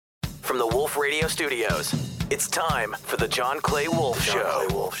from the Wolf Radio Studios. It's time for the John Clay Wolf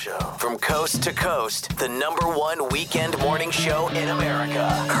Show. From coast to coast, the #1 weekend morning show in America.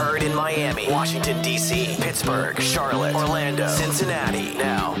 Heard in Miami, Washington, D.C., Pittsburgh, Charlotte, Orlando, Cincinnati.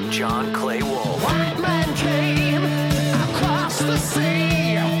 Now, John Clay Wolf. White man came across the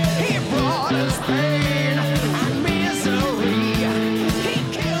sea. He brought us pain and misery. He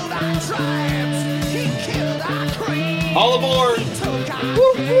killed our tribes. He killed our creed. All aboard!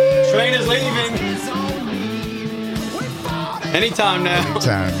 Train is leaving. Anytime now.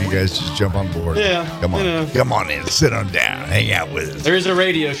 Anytime, you guys just jump on board. Yeah. Come on. You know. Come on in. Sit on down. Hang out with us. There is a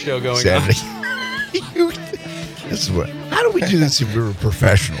radio show going Saturday. This is what. How do we do this if we were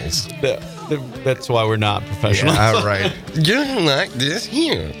professionals? on. That's why we're not professional. Yeah, all right. Just like this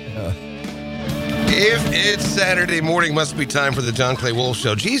here. If it's Saturday morning, must be time for the John Clay Wolf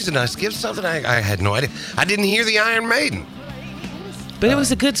Show. Geez, did I skip something? I had no idea. I didn't hear the Iron Maiden. But it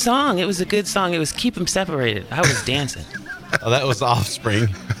was a good song. It was a good song. It was Keep 'Em Separated. I was dancing. Oh, that was Offspring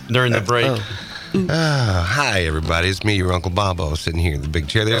during the break. Hi, everybody. It's me, your Uncle Bobo, sitting here in the big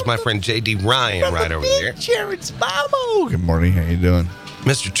chair. There's my friend J.D. Ryan right over there. Jared's Bobo. Good morning. How you doing?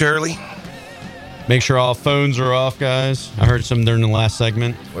 Mr. Turley. Make sure all phones are off, guys. I heard some during the last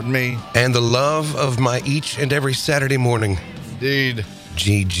segment. With me. And the love of my each and every Saturday morning, Indeed.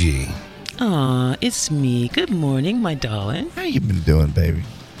 GG. Aw, it's me. Good morning, my darling. How you been doing, baby?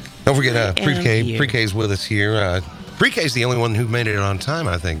 Don't forget, I am Pre-K. here. Pre-K's with us here. Pre-K's the only one who made it on time,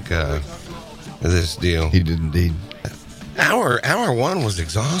 I think, this deal. He did indeed. Hour one was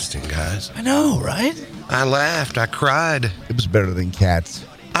exhausting, guys. I know, right? I laughed. I cried. It was better than cats.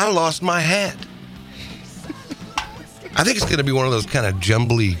 I lost my hat. I think it's going to be one of those kind of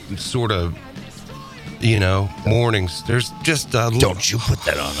jumbly sort of, mornings. There's just a Don't you put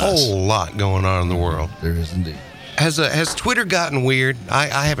that on us. whole lot going on in the world. There is indeed. Has Twitter gotten weird?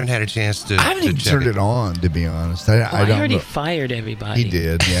 I haven't had a chance to. I haven't even check turned it on, to be honest. I I don't heard know. he fired everybody. He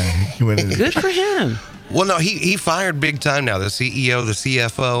did, yeah. He went in. Good for him. Well, no, he fired big time now. The CEO, the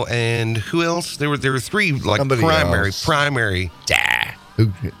CFO, and who else? There were three Somebody primary.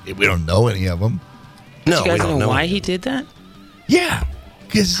 We don't know any of them. No, You guys we don't know know why he did that? Yeah,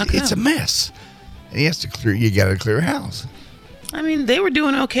 because How come? it's a mess. And he has to clear. You got to clear a house. I mean, they were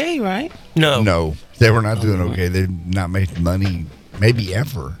doing okay, right? No, they were not doing okay. They're not making money, maybe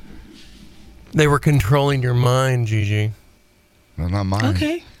ever. They were controlling your mind, Gigi. Well, not mine.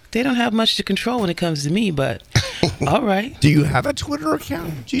 Okay. They don't have much to control when it comes to me, but all right. Do you have a Twitter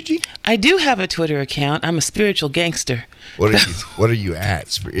account, Gigi? I do have a Twitter account. I'm a spiritual gangster. What are you at?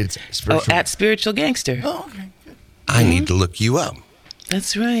 It's spiritual. Oh, at Spiritual Gangster. Oh, okay. Good. I need to look you up.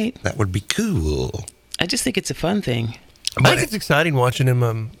 That's right. That would be cool. I just think it's a fun thing. I think it's exciting watching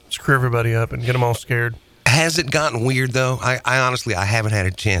him screw everybody up and get them all scared. Has it gotten weird though? I honestly haven't had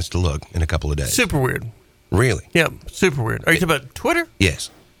a chance to look in a couple of days. Super weird. Really? Yeah, super weird. Are you talking about Twitter? Yes.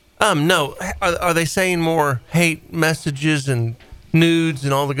 No. Are they saying more hate messages and nudes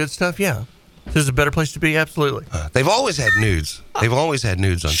and all the good stuff? Yeah. This is a better place to be? Absolutely. They've always had nudes. They've always had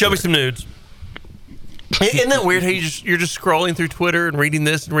nudes on Show me Twitter. some nudes. Isn't that weird how you're just scrolling through Twitter and reading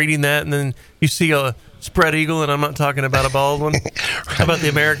this and reading that, and then you see a spread eagle, and I'm not talking about a bald one. How about the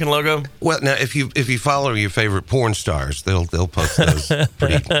American logo? Well, now if you follow your favorite porn stars, they'll post those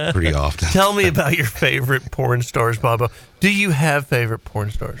pretty often. Tell me about your favorite porn stars, Bobo. Do you have favorite porn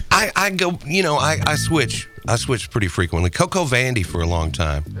stars? I go, I switch. I switch pretty frequently. Coco Vandy for a long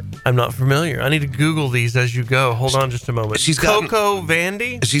time. I'm not familiar. I need to Google these as you go. Hold on just a moment. She's gotten- Coco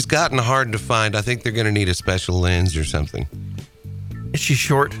Vandy? She's gotten hard to find. I think they're going to need a special lens or something. Is she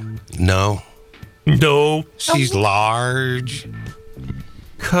short? No. No. She's large.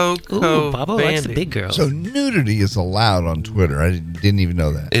 Coco Ooh, Bobo Vandy. likes the big girls. So nudity is allowed on Twitter. I didn't even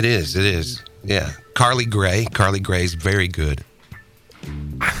know that. It is. Yeah. Carly Gray. Carly Gray's very good.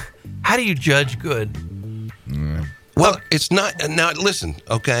 How do you judge good? Well, it's not. Now, listen,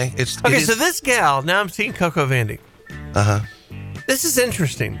 okay? Okay, so this gal, now I'm seeing Coco Vandy. Uh-huh. This is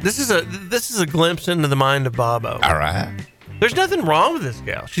interesting. This is a glimpse into the mind of Bobo. All right. There's nothing wrong with this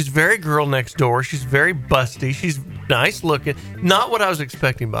gal. She's very girl next door. She's very busty. She's nice looking. Not what I was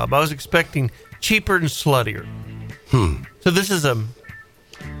expecting, Bob. I was expecting cheaper and sluttier. So this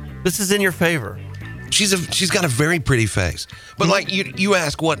is in your favor. She's got a very pretty face. But like you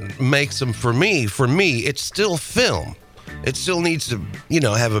ask what makes them for me, it's still film. It still needs to,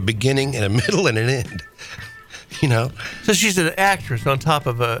 have a beginning and a middle and an end. So she's an actress on top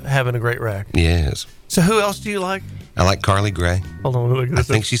of having a great rack. Yes. So who else do you like? I like Carly Gray. Hold on, look at I this.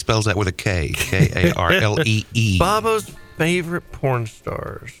 think she spells that with a K. Karlee. Bobo's favorite porn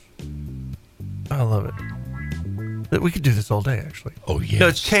stars. I love it. We could do this all day, actually. Oh, yes. No,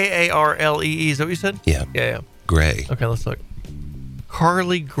 it's Karlee. Is that what you said? Yeah. Yeah. Gray. Okay, let's look.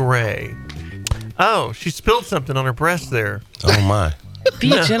 Carly Gray. Oh, she spilled something on her breast there. Oh my.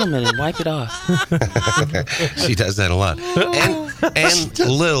 Be a gentleman and wipe it off. She does that a lot. And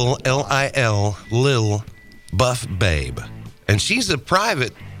Lil, L-I-L, Lil Buff Babe. And she's a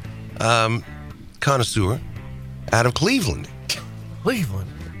private connoisseur out of Cleveland. Cleveland.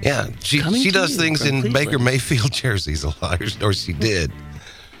 Yeah, Coming she to does you things from in Cleveland. Baker Mayfield jerseys a lot, or she did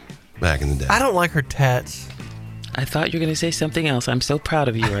back in the day. I don't like her tats. I thought you were going to say something else. I'm so proud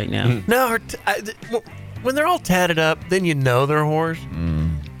of you right now. No, when they're all tatted up, then you know they're whores.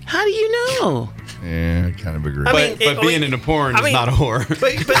 How do you know? Yeah, I kind of agree. I mean, But being in a porn is not a whore.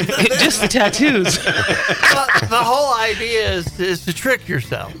 But Just the tattoos. the whole idea is to trick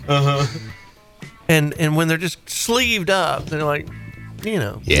yourself. And when they're just sleeved up, they're like,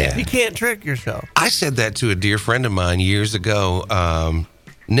 Yeah. you can't trick yourself. I said that to a dear friend of mine years ago,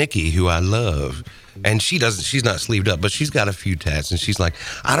 Nikki, who I love. And she's not sleeved up, but she's got a few tats. And she's like,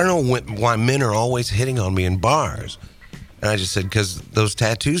 I don't know why men are always hitting on me in bars. And I just said, because those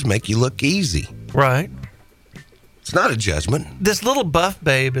tattoos make you look easy. Right. It's not a judgment. This little buff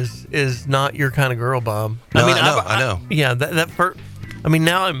babe is not your kind of girl, Bob. No, I know. Yeah,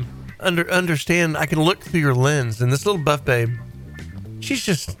 now I'm understand. I can look through your lens, and this little buff babe, she's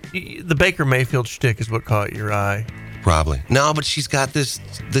just the Baker Mayfield shtick is what caught your eye. Probably. No, but she's got this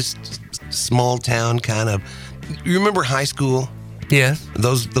small town kind of. You remember high school? Yes.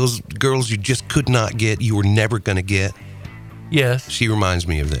 Those girls you just could not get, you were never going to get. Yes. She reminds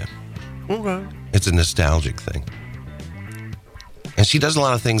me of them. Okay. It's a nostalgic thing. And she does a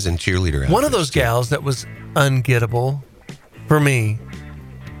lot of things in cheerleader outfits. One of those too. gals that was ungettable for me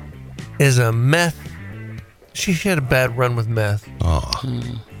is a meth. She had a bad run with meth. Oh.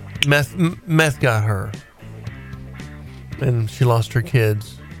 Meth got her, and she lost her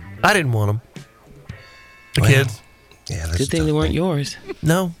kids. I didn't want them. The Well, kids. Yeah, that's Good thing they weren't yours.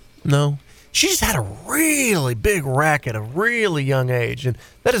 No. She just had a really big rack at a really young age, and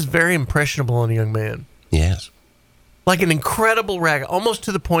that is very impressionable on a young man. Yes. Like an incredible rack, almost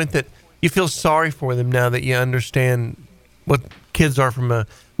to the point that you feel sorry for them now that you understand what kids are from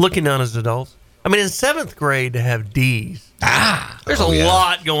looking on as adults. I mean, in 7th grade to have D's. There's a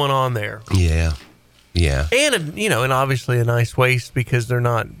lot going on there. Yeah. Yeah. And, and obviously a nice waist because they're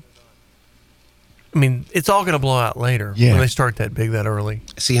not. I mean, it's all going to blow out later Yeah. when they start that big that early.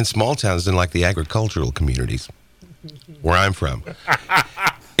 See, in small towns, in like the agricultural communities where I'm from,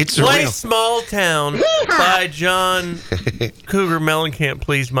 it's a Play real. Small Town by John Cougar Mellencamp,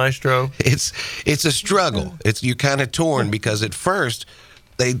 please, Maestro. It's a struggle. You're kind of torn because at first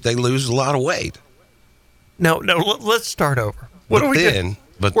they lose a lot of weight. No, let's start over. What But are we then- doing?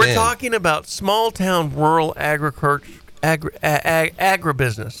 but We're then- talking about small town rural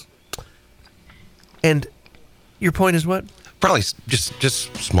agribusiness. And your point is what? Probably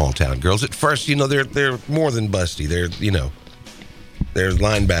just small town girls. At first, they're more than busty. They're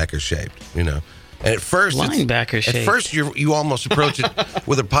linebacker shaped. And at first, Linebacker At shaped. first, you almost approach it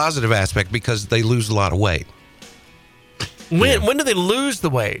with a positive aspect because they lose a lot of weight When do they lose the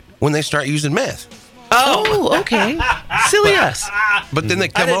weight? when they start using meth. Oh, okay. Silly us. But then they I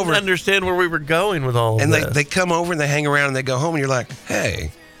come didn't over understand where we were going with all of and this. they come over and they hang around and they go home and you're like,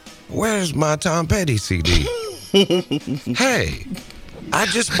 hey, where's my Tom Petty CD? Hey, I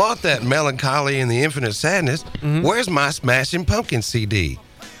just bought that Melancholy and the Infinite Sadness. Mm-hmm. Where's my Smashing Pumpkin CD?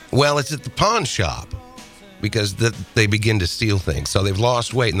 Well, it's at the pawn shop because they begin to steal things. So they've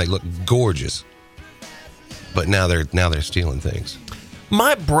lost weight and they look gorgeous. But now they're stealing things.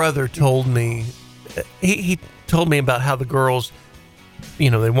 My brother told me, he told me about how the girls,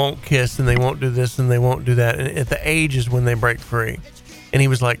 they won't kiss and they won't do this and they won't do that. And at the age is when they break free. And he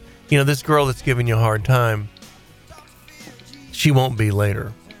was like, this girl that's giving you a hard time, she won't be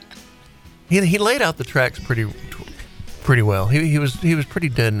later. He laid out the tracks pretty well. He was pretty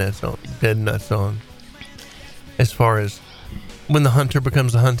dead nuts on as far as when the hunter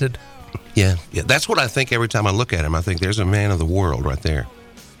becomes the hunted. Yeah. That's what I think every time I look at him. I think there's a man of the world right there.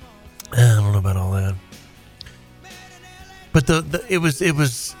 I don't know about all that. But it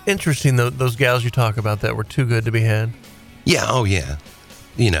was interesting though, those gals you talk about that were too good to be had. Yeah. Oh, yeah.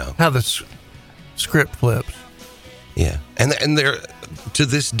 How the script flips. Yeah, and they're to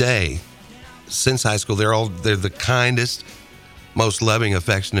this day, since high school, they're the kindest, most loving,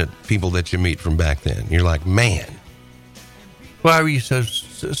 affectionate people that you meet from back then. You're like, man, Why were you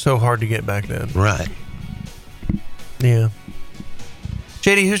so hard to get back then? right? Yeah.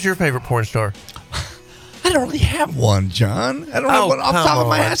 JD, who's your favorite porn star? I don't really have one, John. I don't have one off the top of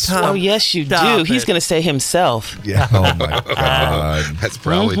my head. Oh, yes, you do. He's going to say himself. Yeah. Oh, my God. That's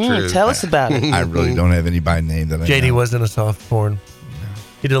probably true. Tell us about it. I really don't have any by name that I JD know. wasn't a soft porn.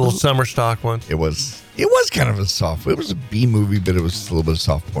 He did a little summer stock once. It was kind of a soft. It was a B movie, but it was a little bit of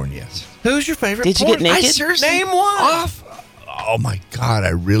soft porn, yes. Who's your favorite Did you porn? get naked? I seriously Name one. Oh, my God. I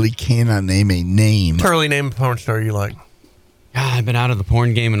really cannot name a name. Curly, name a porn star you like. God, I've been out of the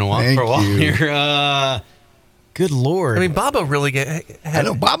porn game for a while you. here. Good Lord. I mean, Bobo really I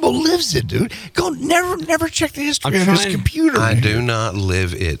know. Bobo lives it, dude. Go never check the history on his computer. I do not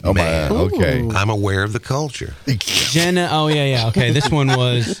live it, Oh, man. my. Okay. I'm aware of the culture. Jenna. Oh, yeah. Okay, this one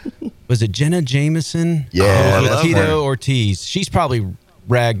was it Jenna Jameson? Yeah, With that's Tito her. Ortiz. She's probably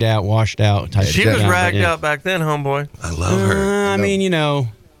ragged out, washed out type. She of was guy, ragged yeah. out back then, homeboy. I love her. I mean,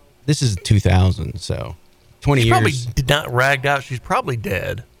 this is 2000, so 20 She's years. probably not ragged out. She's probably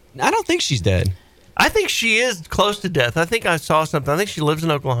dead. I don't think she's dead. I think she is close to death. I think I saw something. I think she lives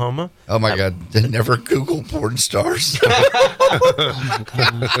in Oklahoma. Oh, my God. Never Google porn stars.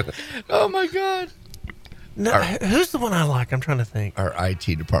 Oh, my God. No, who's the one I like? I'm trying to think. Our IT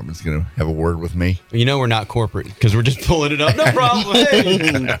department's going to have a word with me. We're not corporate because we're just pulling it up. No problem.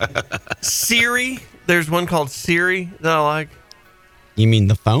 Hey. Siri. There's one called Siri that I like. You mean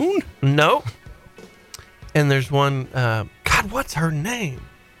the phone? Nope. And there's one. God, what's her name?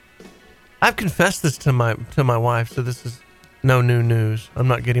 I've confessed this to my wife, so this is no new news. I'm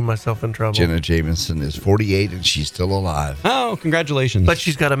not getting myself in trouble. Jenna Jameson is 48 and she's still alive. Oh, congratulations. But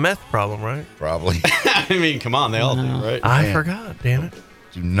she's got a meth problem, right? Probably. I mean, come on, they all do, right? I Man. forgot. Damn it.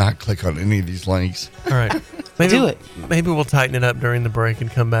 Do not click on any of these links. All right. Maybe, Do it. Maybe we'll tighten it up during the break and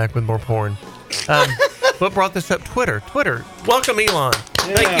come back with more porn. What brought this up? Twitter. Welcome, Elon.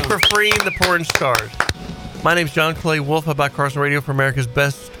 Thank you for freeing the porn stars. My name's John Clay Wolf. I buy cars on radio for America's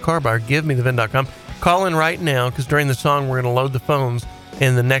best car buyer. GiveMeTheVin.com. Call in right now because during the song we're going to load the phones.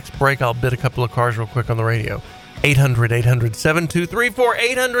 In the next break, I'll bid a couple of cars real quick on the radio. 800-800-7234.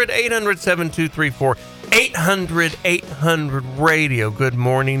 800-800-7234. 800-800-radio. Good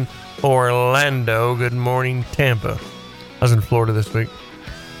morning, Orlando. Good morning, Tampa. I was in Florida this week.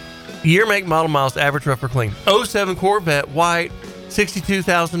 Year, make, model, miles, average, rough or clean. 07 Corvette, white,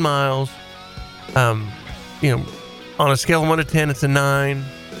 62,000 miles. On a scale of 1 to 10, it's a 9.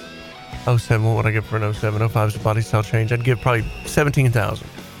 07, what would I give for an 07? 05 is a body style change. I'd give probably 17,000.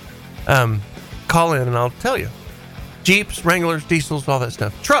 Call in and I'll tell you. Jeeps, Wranglers, diesels, all that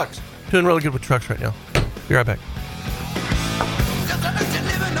stuff. Trucks. Doing really good with trucks right now. Be right back.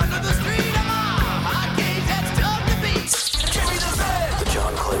 The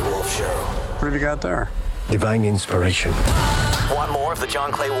John Clay Wolf Show. What have you got there? Divine inspiration. Want more of The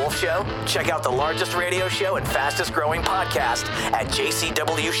John Clay Wolf Show? Check out the largest radio show and fastest growing podcast at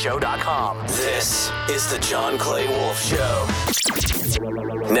jcwshow.com. This is The John Clay Wolf Show.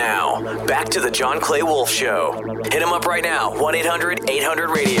 Now, back to The John Clay Wolf Show. Hit him up right now,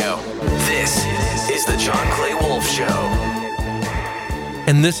 1-800-800-RADIO. This is The John Clay Wolf Show.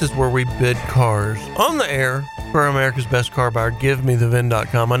 And this is where we bid cars on the air for America's best car buyer.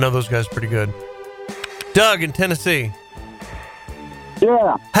 GiveMeTheVin.com. I know those guys pretty good. Doug in Tennessee.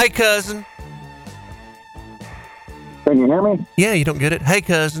 Yeah. Hey, cousin. Can you hear me? Yeah, you don't get it. Hey,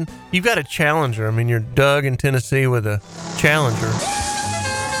 cousin. You've got a Challenger. I mean, you're Doug in Tennessee with a Challenger.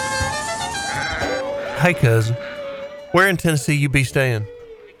 Hey, cousin. Where in Tennessee you be staying?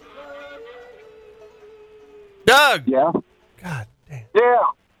 Doug. Yeah. God damn. Yeah.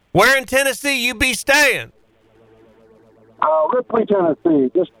 Where in Tennessee you be staying? Ripley, Tennessee,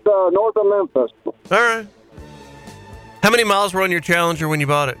 just north of Memphis. All right. How many miles were on your Challenger when you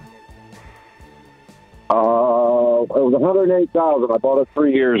bought it? It was 108,000. I bought it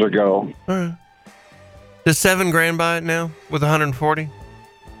 3 years ago. All right. Does $7,000 buy it now with 140?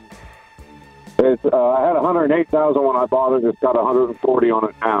 I had 108,000 when I bought it. It's got 140 on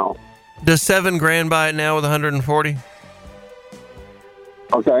it now. Does $7,000 buy it now with 140?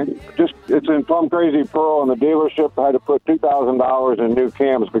 Okay, it's in Plum Crazy Pearl, and the dealership had to put $2,000 in new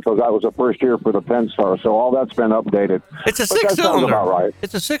cams because that was the first year for the Pennstar. So all that's been updated. It's a But that sounds six-cylinder. about right.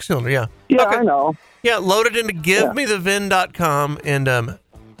 It's a six-cylinder, yeah. Yeah, Okay. I know. Yeah, load it into GiveMeTheVin.com, and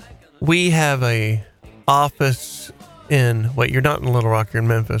we have a office in. Wait, you're not in Little Rock. You're in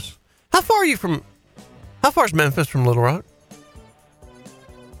Memphis. How far is Memphis from Little Rock?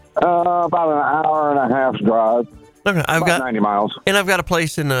 About an hour and a half's drive. Okay, I've About got 90 miles. and I've got a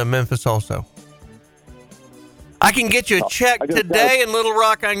place in Memphis also. I can get you a check I just today in Little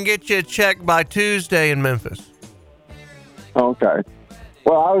Rock. I can get you a check by Tuesday in Memphis. Okay.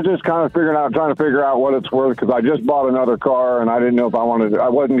 Well, I was just trying to figure out what it's worth because I just bought another car and I didn't know if I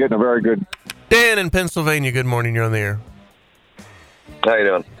wasn't getting a very good Dan in Pennsylvania, good morning. You're on the air. How you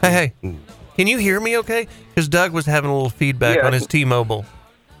doing? Hey. Can you hear me okay? Because Doug was having a little feedback on his T-Mobile.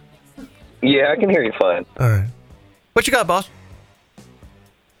 Yeah, I can hear you fine. All right. What you got, boss?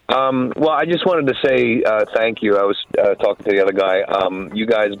 Well, I just wanted to say thank you. I was talking to the other guy. You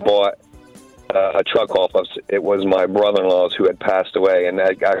guys bought a truck off us. It was my brother-in-law's who had passed away, and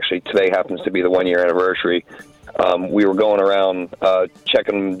that actually today happens to be the 1-year anniversary. We were going around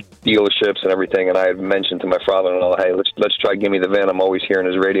checking dealerships and everything, and I had mentioned to my father-in-law, hey, let's try Gimme the VIN. I'm always hearing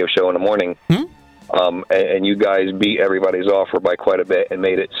his radio show in the morning. And you guys beat everybody's offer by quite a bit and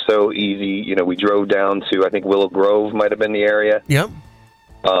made it so easy. You know, we drove down to, I think Willow Grove might have been the area. Yep.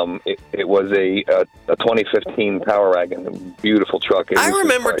 It was a 2015 Power Wagon, a beautiful truck. I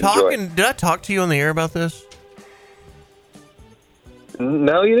remember talking. Did I talk to you on the air about this?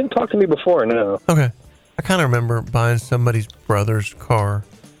 No, you didn't talk to me before, no. Okay. I kind of remember buying somebody's brother's car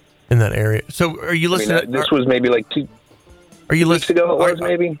in that area. So are you listening? This was maybe like 2 weeks ago, it was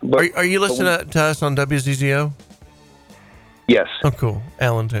maybe. But, are you listening to us on WZZO? Yes. Oh, cool.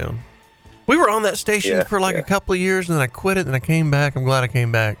 Allentown. We were on that station for like a couple of years, and then I quit it, and I came back. I'm glad I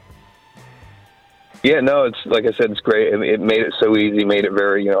came back. Yeah, no, it's like I said, it's great. It made it so easy, made it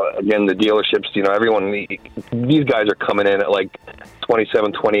very, again, the dealerships, everyone, these guys are coming in at like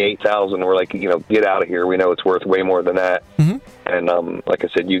 27, 28,000. We're like, get out of here. We know it's worth way more than that. Mm-hmm. And like I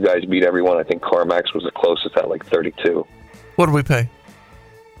said, you guys beat everyone. I think CarMax was the closest at like 32. What did we pay?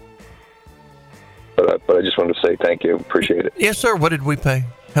 But I just wanted to say thank you. Appreciate it. Yes, sir. What did we pay?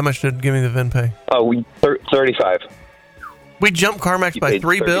 How much did Gimme the VIN pay? Oh, we 35. We jumped CarMax by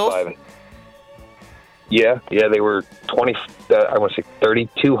 3 bills? Yeah, they were 20, I want to say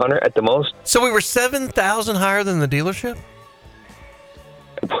 3,200 at the most. So we were 7,000 higher than the dealership?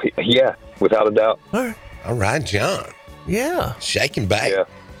 Yeah, without a doubt. All right, John. Yeah. Shaking back. Yeah.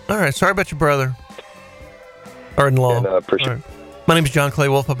 All right, sorry about your brother. Or in-law. And, appreciate it. My name is John Clay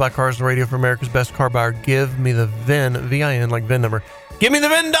Wolf. I buy cars on the radio for America's Best Car Buyer. Give me the VIN, V-I-N, like VIN number.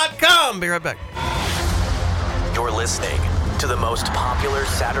 GiveMeTheVIN.com. Be right back. You're listening to the most popular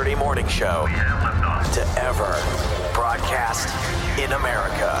Saturday morning show to ever broadcast in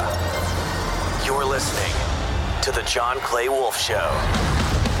America. You're listening to the John Clay Wolf Show.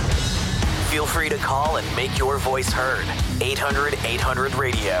 Feel free to call and make your voice heard.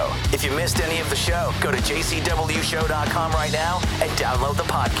 800-800-RADIO. If you missed any of the show, go to jcwshow.com right now and download the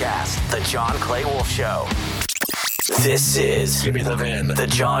podcast, The John Clay Wolf Show. This is Give Me the VIN, The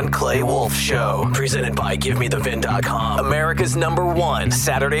John Clay Wolf Show, presented by GiveMeTheVIN.com, America's #1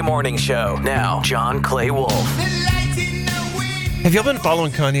 Saturday morning show. Now, John Clay Wolf. Have y'all been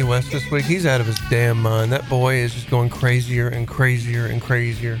following Kanye West this week? He's out of his damn mind. That boy is just going crazier and crazier and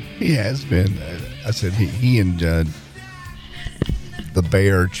crazier. He has been. I said he and the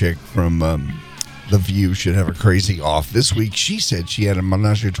bear chick from The View should have a crazy off. This week, she said she had a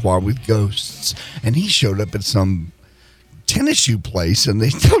menage a trois with ghosts, and he showed up at some tennis shoe place, and they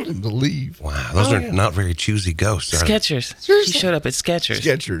told him to leave. Wow, those are not very choosy ghosts. Skechers. He showed up at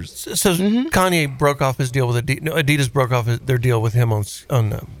Skechers. So Kanye broke off his deal with Adidas. No, Adidas broke off their deal with him on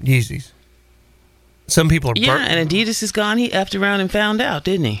Yeezys. Some people are and Adidas is gone. He effed around and found out,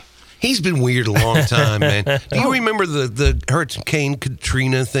 didn't he? He's been weird a long time, man. Do you remember the Hurricane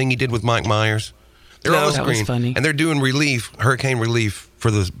Katrina thing he did with Mike Myers? They're on the screen, was funny. And they're doing hurricane relief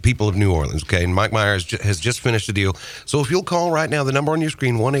for the people of New Orleans, okay? And Mike Myers has just finished the deal. So if you'll call right now, the number on your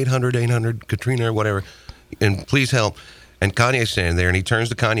screen, 1-800-800-Katrina or whatever, and please help. And Kanye's standing there, and he turns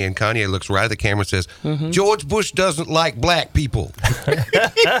to Kanye, and Kanye looks right at the camera and says, George Bush doesn't like black people.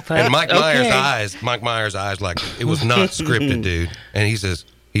 And Mike Myers' eyes like, it was not scripted, dude. And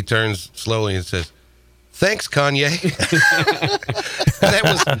he turns slowly and says, thanks, Kanye.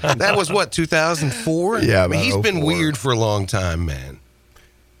 that was what, 2004? Yeah, I mean, he's been 04. weird for a long time, man.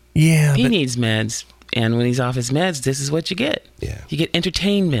 Yeah, he needs meds, and when he's off his meds, this is what you get. Yeah, you get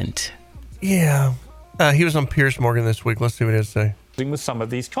entertainment. Yeah, he was on Piers Morgan this week. Let's see what he has to say. With some of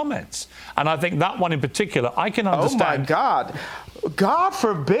these comments, and I think that one in particular, I can understand. Oh my God! God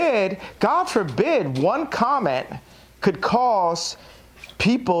forbid! One comment could cause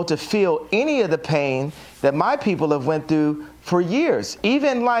people to feel any of the pain that my people have went through for years.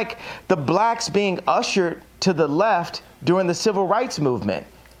 Even like the blacks being ushered to the left during the civil rights movement.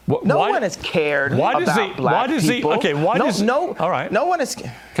 No one has cared about black people. All right. No one is.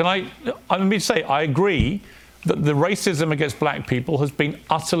 Let me say, I agree that the racism against black people has been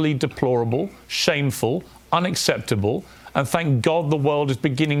utterly deplorable, shameful, unacceptable, and thank God the world is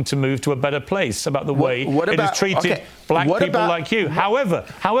beginning to move to a better place about the way it has treated black people like you. However,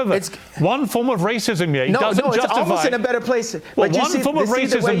 one form of racism doesn't justify. It's almost in a better place. Well, one form of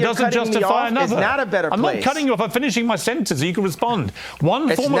racism doesn't justify another. It's not a better place. I'm not cutting you off. I'm finishing my sentence so you can respond.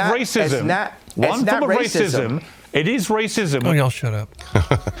 One form of racism. It is racism. Oh, y'all shut up.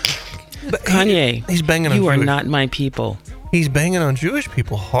 Kanye, he's banging on you are Jewish. not my people. He's banging on Jewish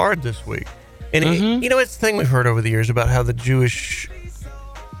people hard this week. And it's the thing we've heard over the years about how the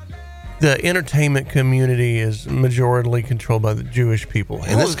entertainment community is majorly controlled by the Jewish people.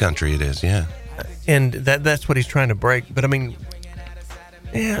 In this country it is, yeah. And that's what he's trying to break. But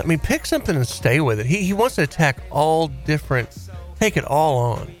pick something and stay with it. He wants to attack all different, take it all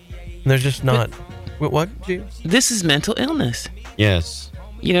on. And there's just not. What, G? This is mental illness. Yes.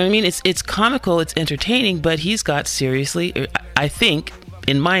 You know what I mean? It's comical, it's entertaining, but he's got seriously, I think,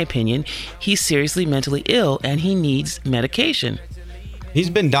 in my opinion, he's seriously mentally ill and he needs medication.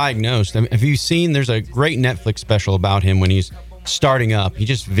 He's been diagnosed. I mean, have you seen, there's a great Netflix special about him when he's starting up. He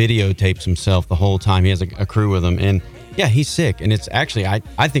just videotapes himself the whole time. He has a crew with him. And yeah, he's sick. And it's actually,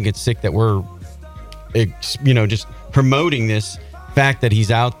 I think it's sick that we're, just promoting this fact that he's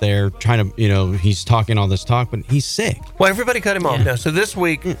out there trying to, he's talking all this talk, but he's sick. Well, everybody cut him off now. So this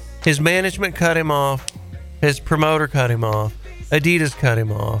week, his management cut him off. His promoter cut him off. Adidas cut him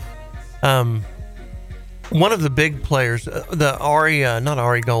off. One of the big players, the not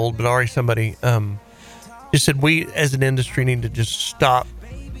Ari Gold, but Ari somebody, just said we as an industry need to just stop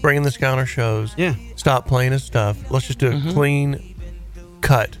bringing this guy on our shows. Yeah. Stop playing his stuff. Let's just do a clean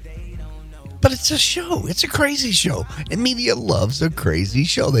cut. But it's a show. It's a crazy show. And media loves a crazy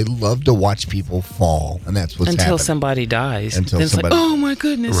show. They love to watch people fall. And that's what's happening. Until somebody dies. Until then it's somebody... like, oh my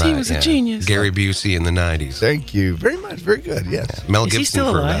goodness, he was a genius. Gary Busey in the 90s. Thank you very much. Very good. Yes. Yeah. Mel Is he Gibson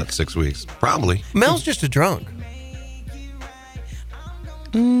still for alive? about 6 weeks. Probably. Mel's just a drunk.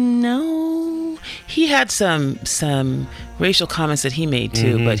 No. He had some racial comments that he made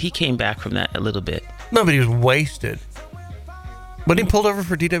too, but he came back from that a little bit. No, but he was wasted. But he pulled over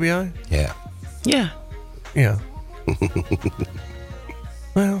for DWI? Yeah. Yeah. Yeah.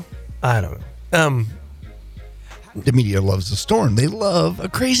 Well, I don't know. The media loves a storm. They love a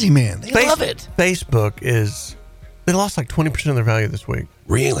crazy man. They love it. Facebook they lost like 20% of their value this week.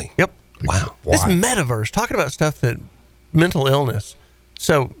 Really? Yep. Wow. This metaverse, talking about stuff that mental illness.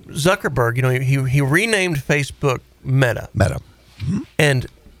 So Zuckerberg, he renamed Facebook Meta. And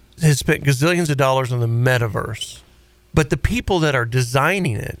has spent gazillions of dollars on the metaverse. But the people that are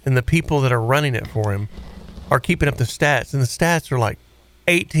designing it and the people that are running it for him are keeping up the stats. And the stats are like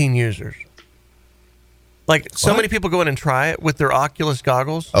 18 users. Like so many people go in and try it with their Oculus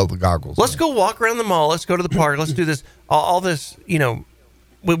goggles. Oh, the goggles. Let's go walk around the mall. Let's go to the park. Let's do this. All this,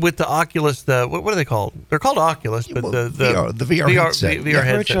 with the Oculus, what are they called? They're called Oculus, but the VR headset. VR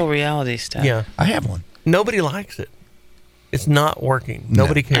headset. Virtual reality stuff. Yeah. I have one. Nobody likes it. It's not working.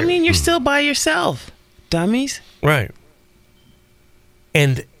 Nobody cares. I mean, you're still by yourself, dummies. Right.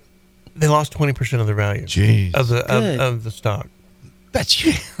 And they lost 20% of their value. Jeez. Of the stock. That's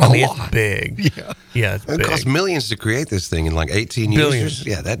it's big. Yeah, it's big. It cost millions to create this thing in like 18 users.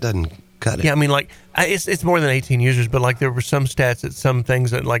 Yeah, that doesn't cut it. Yeah, I mean, like it's more than 18 users, but like there were some stats that some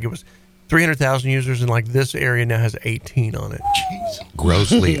things that like it was 300,000 users, and like this area now has 18 on it. Jeez.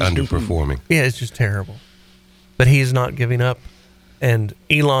 Grossly underperforming. Yeah, it's just terrible. But he's not giving up. And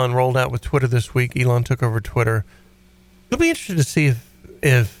Elon rolled out with Twitter this week. Elon took over Twitter. It'll be interesting to see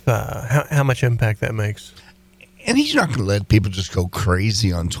if how much impact that makes. And he's not going to let people just go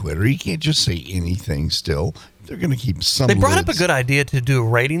crazy on Twitter. He can't just say anything still. They're going to keep some. They brought up a good idea to do a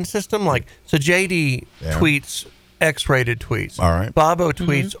rating system. Like, so JD tweets X-rated tweets. All right. Bobo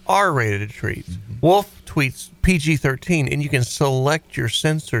tweets R-rated tweets. Wolf tweets PG-13, and you can select your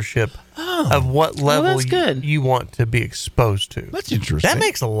censorship of what level you want to be exposed to. That's interesting. That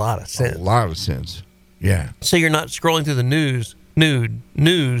makes a lot of sense. A lot of sense. Yeah. So you're not scrolling through the news,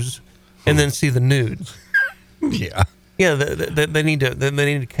 and then see the nudes. Yeah. Yeah, they need to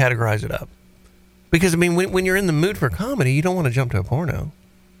categorize it up. Because, I mean, when you're in the mood for comedy, you don't want to jump to a porno.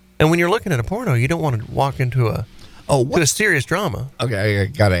 And when you're looking at a porno, you don't want to walk into a serious drama. Okay, I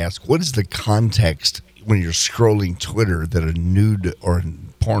got to ask, what is the context when you're scrolling Twitter that a nude or a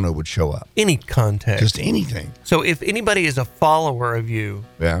porno would show up? Any context. Just anything. So if anybody is a follower of you,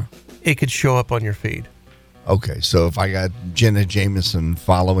 it could show up on your feed. Okay, so if I got Jenna Jameson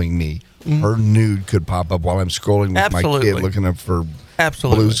following me, her nude could pop up while I'm scrolling with my kid looking up for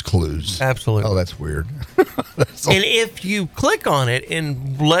Blue's Clues. Absolutely. Oh, that's weird. And if you click on it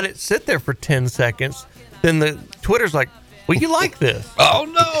and let it sit there for 10 seconds, then the Twitter's like, well, you like this.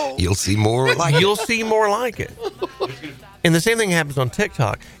 Oh, no. You'll see more like it. You'll see more like it. And the same thing happens on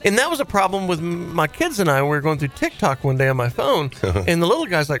TikTok. And that was a problem with my kids and I. We were going through TikTok one day on my phone, and the little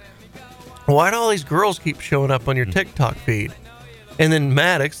guy's like, why do all these girls keep showing up on your TikTok feed? And then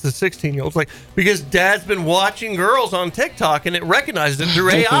Maddox, the 16-year-old's like, because Dad's been watching girls on TikTok, and it recognizes it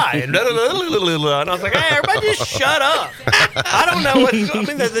through AI. And I was like, hey, everybody just shut up. I don't know what... I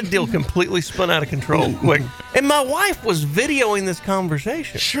mean, the deal completely spun out of control quick. And my wife was videoing this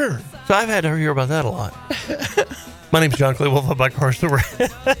conversation. Sure. So I've had to hear about that a lot. My name's John Clay Wolf. I buy cars to the radio.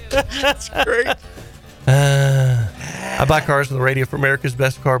 That's great. I buy cars to the radio for America's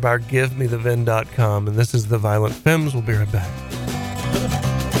best car buyer, GiveMeTheVin.com. And this is The Violent Femmes. We'll be right back.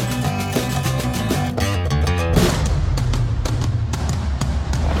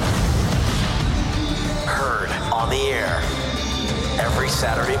 Heard on the air every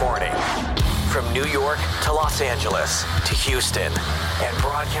Saturday morning from New York to Los Angeles to Houston and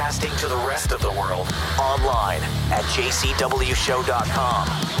broadcasting to the rest of the world online at jcwshow.com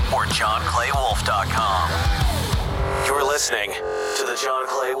or johnclaywolf.com. You're listening to The John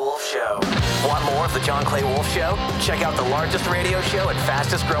Clay Wolf Show. Want more of The John Clay Wolf Show? Check out the largest radio show and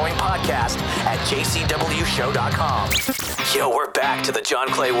fastest growing podcast at jcwshow.com. Yo, we're back to The John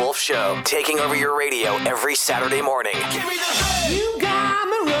Clay Wolf Show, taking over your radio every Saturday morning. You got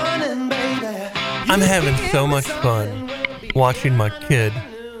me running, baby. I'm having so much fun watching my kid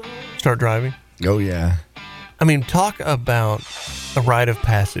start driving. Oh, yeah. I mean, talk about a rite of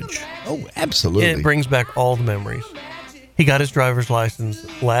passage. Oh, absolutely. It brings back all the memories. He got his driver's license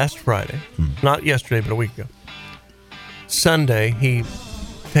last Friday. Not yesterday, but a week ago. Sunday, he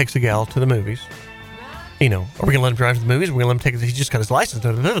takes a gal to the movies. You know, are we going to let him drive to the movies? Are we going to let him take he just got his license.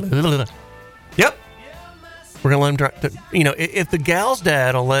 Yep. We're going to let him drive. You know, if the gal's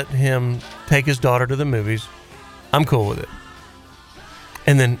dad will let him take his daughter to the movies, I'm cool with it.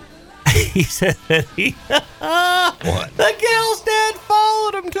 And then he said that What? the gal's dad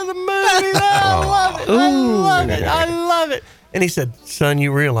followed him to the movies. I love it. I love it. I love it. And he said, son,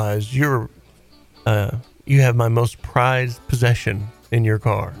 you realize you have my most prized possession in your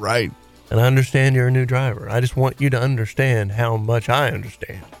car. Right. And I understand you're a new driver. I just want you to understand how much I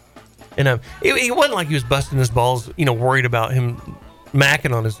understand. And it wasn't like he was busting his balls, you know, worried about him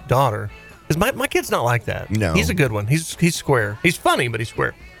macking on his daughter. Because my kid's not like that. No. He's a good one. He's square. He's funny, but he's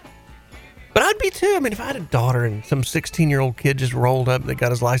square. But I'd be too. I mean, if I had a daughter and some 16-year-old kid just rolled up that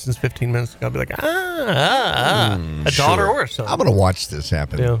got his license 15 minutes ago, I'd be like, a daughter or a son. I'm going to watch this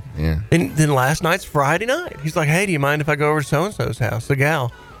happen. Yeah. And then last night's Friday night. He's like, hey, do you mind if I go over to so-and-so's house, the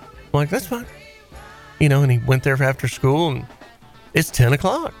gal? I'm like, that's fine. You know, and he went there after school, and it's 10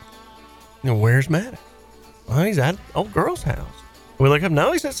 o'clock. You know, where's Matt? Well, he's at old girl's house. We look up,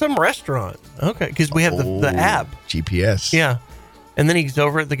 no, he's at some restaurant. Okay, because we have the app. GPS. Yeah. And then he's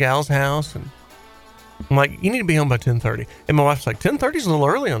over at the gal's house, and I'm like, you need to be home by 10:30. And my wife's like, 10:30's a little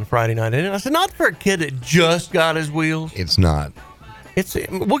early on Friday night, isn't it? I said, not for a kid that just got his wheels. It's not.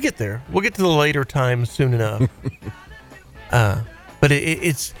 We'll get there. We'll get to the later time soon enough. But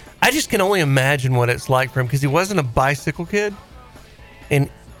it's, I just can only imagine what it's like for him, because he wasn't a bicycle kid, and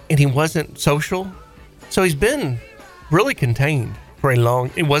he wasn't social. So he's been really contained for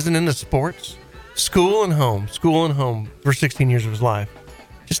it wasn't into sports. School and home for 16 years of his life.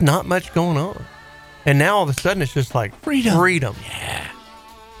 Just not much going on. And now all of a sudden it's just like freedom. Yeah.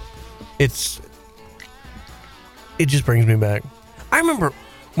 It just brings me back. I remember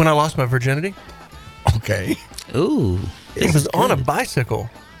when I lost my virginity. Okay. Ooh. It was on a bicycle.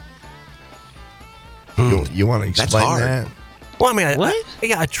 You want to explain that? Well, I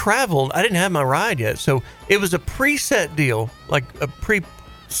mean, I traveled. I didn't have my ride yet. So it was a preset deal, like a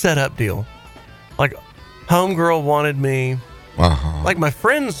pre-set up deal. Like, homegirl wanted me. Uh-huh. Like, my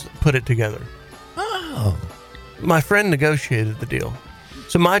friends put it together. Oh. My friend negotiated the deal.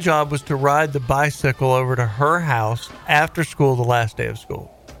 So my job was to ride the bicycle over to her house after school, the last day of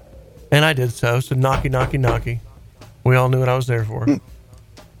school. And I did so. So knocky. We all knew what I was there for.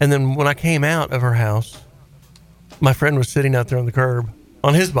 And then when I came out of her house, my friend was sitting out there on the curb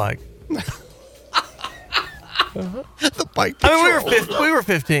on his bike. The bike patrol. I mean, we were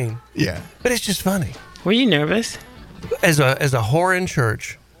 15. Yeah. But it's just funny. Were you nervous? As a whore in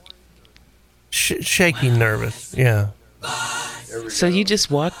church. Shaking nervous. Yeah. So you just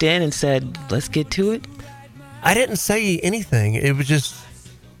walked in and said, let's get to it? I didn't say anything. It was just,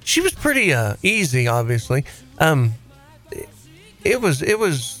 she was pretty easy, obviously. It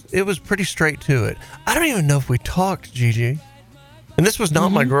was pretty straight to it. I don't even know if we talked, Gigi. And this was not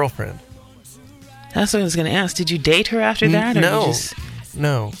my girlfriend. That's what I was going to ask. Did you date her after that? No. Or you just...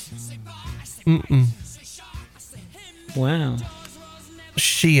 No. Mm-mm. Wow.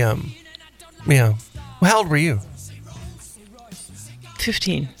 She, yeah. Well, how old were you?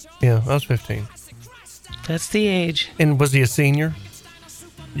 15. Yeah, I was 15. That's the age. And was he a senior?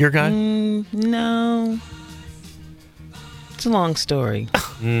 Your guy? No. It's a long story.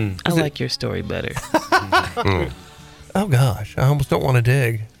 I like your story better. Oh, gosh. I almost don't want to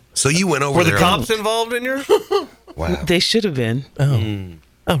dig. So you went over Were there. the cops involved in yours? Wow. They should have been.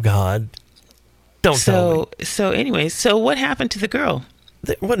 Oh, God. Don't tell me. So anyway, so what happened to the girl?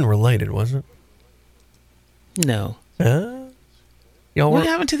 It wasn't related, was it? No. What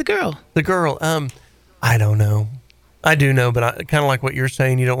happened to the girl? The girl, I don't know. I do know, but I kind of like what you're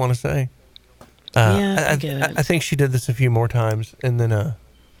saying. You don't want to say. I get it. I think she did this a few more times, and then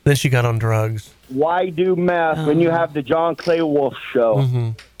she got on drugs. Why do math when you have the John Clay Wolf Show?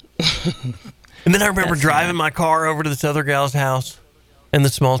 Mm-hmm. And then I remember driving my car over to this other gal's house in the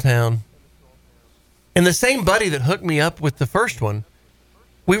small town. And the same buddy that hooked me up with the first one,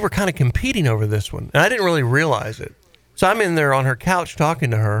 we were kind of competing over this one. And I didn't really realize it. So I'm in there on her couch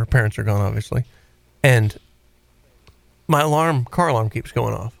talking to her. Her parents are gone, obviously. And my car alarm keeps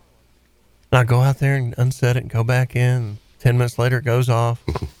going off. And I go out there and unset it and go back in. 10 minutes later, it goes off.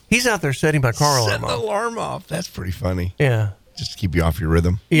 He's out there setting my car alarm off. Set the alarm off. That's pretty funny. Yeah. Just to keep you off your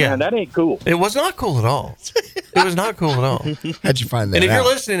rhythm. Yeah. That ain't cool. It was not cool at all. It was not cool at all. How'd you find that And if out? you're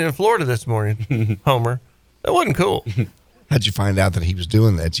listening in Florida this morning, Homer, that wasn't cool. How'd you find out that he was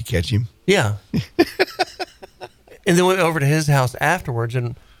doing that? Did you catch him? Yeah. And then we went over to his house afterwards,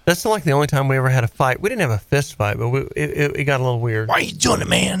 and that's like the only time we ever had a fight. We didn't have a fist fight, but it got a little weird. Why are you doing it,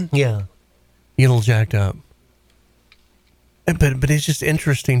 man? Yeah. You get a little jacked up. But it's just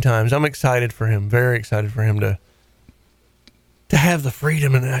interesting times. I'm excited for him, very excited for him to have the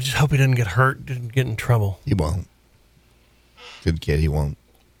freedom, and I just hope he doesn't get hurt, didn't get in trouble. He won't. Good kid, he won't.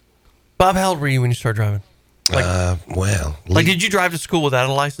 Bob, how old were you when you started driving? Did you drive to school without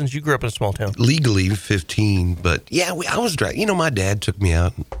a license? You grew up in a small town. Legally 15, but yeah, I was driving. You know, my dad took me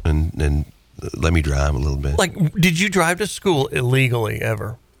out and let me drive a little bit. Like, did you drive to school illegally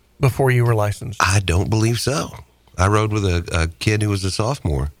ever before you were licensed? I don't believe so. I rode with a kid who was a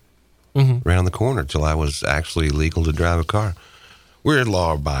sophomore around the corner till I was actually legal to drive a car. We're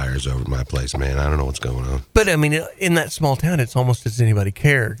law buyers over at my place, man. I don't know what's going on. But I mean, in that small town, it's almost as anybody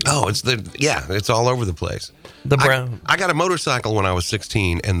cared. Oh, it's all over the place. I got a motorcycle when I was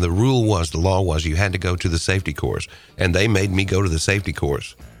 16, and the law was you had to go to the safety course, and they made me go to the safety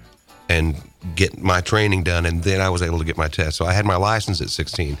course and get my training done, and then I was able to get my test. So I had my license at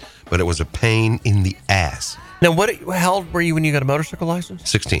 16, but it was a pain in the ass. Now, how old were you when you got a motorcycle license?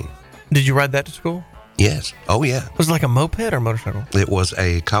 16. Did you ride that to school? Yes. Oh, yeah. Was it like a moped or a motorcycle? It was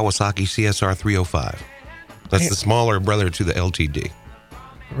a Kawasaki CSR 305. That's the smaller brother to the LTD.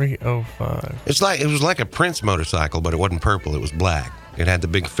 305. It was like a Prince motorcycle, but it wasn't purple. It was black. It had the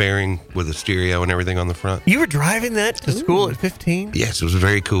big fairing with the stereo and everything on the front. You were driving that to school at 15? Yes, it was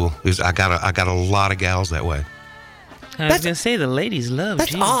very cool. I got a lot of gals that way. I was going to say the ladies love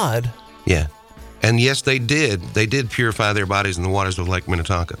That's odd. Yeah. And yes, they did. They did purify their bodies in the waters of Lake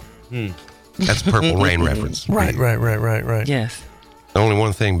Minnetonka. That's Purple Rain reference. Right. Yes. Only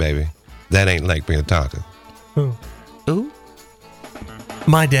one thing, baby. That ain't Lake Minnetonka. Ooh.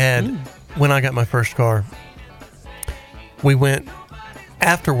 My dad, when I got my first car, we went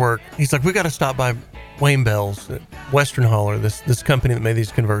after work. He's like, we got to stop by Wayne Bell's at Western Hauler, this company that made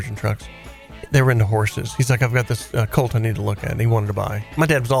these conversion trucks. They were into horses. He's like, I've got this colt I need to look at. And he wanted to buy. My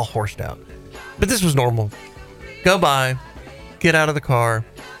dad was all horsed out. But this was normal. Go by, get out of the car.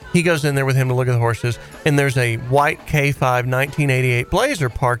 He goes in there with him to look at the horses, and there's a white K5 1988 Blazer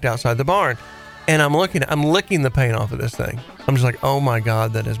parked outside the barn. And I'm licking the paint off of this thing. I'm just like, oh my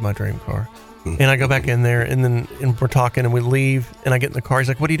God, that is my dream car. And I go back in there, and we're talking, and we leave, and I get in the car. He's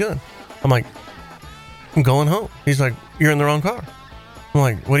like, what are you doing? I'm like, I'm going home. He's like, you're in the wrong car. I'm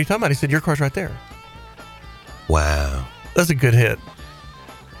like, what are you talking about? He said, your car's right there. Wow. That's a good hit.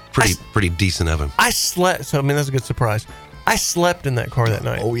 Pretty decent of him. I slept. So, I mean, that's a good surprise. I slept in that car that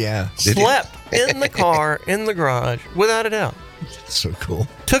night. Oh, yeah. Slept in the car, in the garage, without a doubt. That's so cool.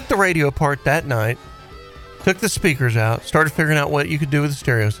 Took the radio apart that night. Took the speakers out. Started figuring out what you could do with the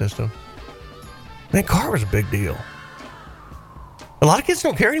stereo system. That car was a big deal. A lot of kids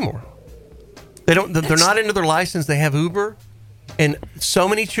don't care anymore. They're not into their license. They have Uber. And so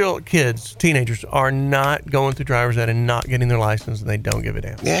many kids, teenagers, are not going through driver's ed and not getting their license, and they don't give a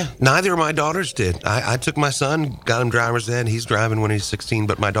damn. Yeah, neither of my daughters did. I took my son, got him driver's ed. He's driving when he's 16,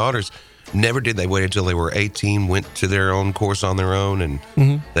 but my daughters never did. They waited until they were 18, went to their own course on their own, and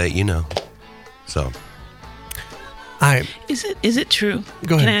so. Is it true?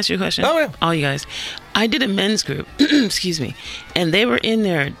 Go ahead. Can I ask you a question? Oh, yeah. All you guys. I did a men's group, excuse me, and they were in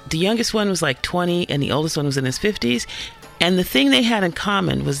there. The youngest one was like 20, and the oldest one was in his 50s. And the thing they had in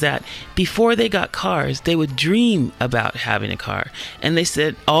common was that before they got cars, they would dream about having a car. And they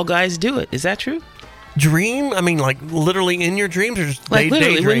said all guys do it. Is that true? Dream? I mean, like literally in your dreams, or just like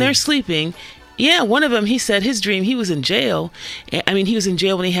literally daydream? When they're sleeping. Yeah, one of them, he said his dream, he was in jail. I mean, he was in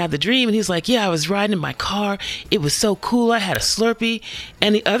jail when he had the dream, and he was like, yeah, I was riding in my car. It was so cool. I had a Slurpee.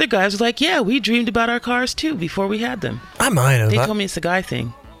 And the other guys were like, yeah, we dreamed about our cars too before we had them. I might have. They told me it's a guy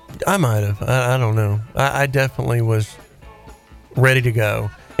thing. I might have. I don't know. I definitely was ready to go.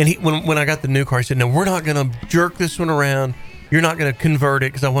 And when I got the new car, he said, no, we're not going to jerk this one around. You're not going to convert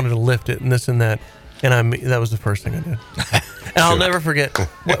it, because I wanted to lift it and this and that. And that was the first thing I did. And I'll never forget,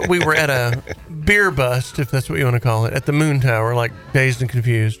 we were at a beer bust, if that's what you want to call it, at the Moon Tower, like dazed and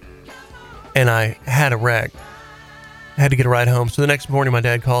confused. And I had a wreck. I had to get a ride home. So the next morning, my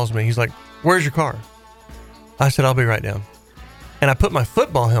dad calls me. He's like, where's your car? I said, I'll be right down. And I put my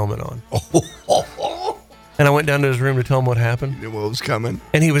football helmet on. And I went down to his room to tell him what happened. You knew what was coming.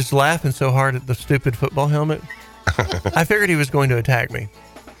 And he was laughing so hard at the stupid football helmet. I figured he was going to attack me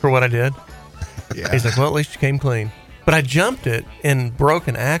for what I did. Yeah. He's like, well, at least you came clean. But I jumped it and broke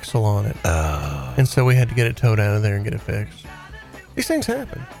an axle on it. And so we had to get it towed out of there and get it fixed. These things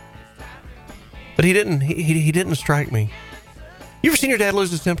happen. But he didn't. He didn't strike me. You ever seen your dad lose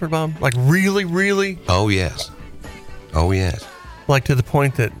his temper, Bob? Like really, really? Oh yes. Oh yes. Like to the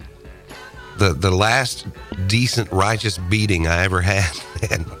point that the last decent righteous beating I ever had,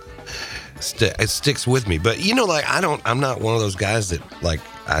 and it sticks with me. But like I'm not one of those guys that like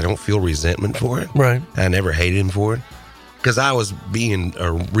I don't feel resentment for it. Right. I never hated him for it, because I was being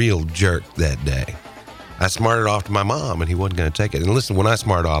a real jerk that day. I smarted off to my mom, and he wasn't going to take it. And listen, when I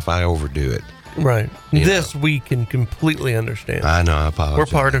smart off, I overdo it. Right. This we can completely understand. I know. I apologize. We're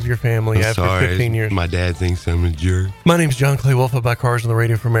part of your family after 15 years. My dad thinks I'm a jerk. My name's John Clay Wolf. I buy cars on the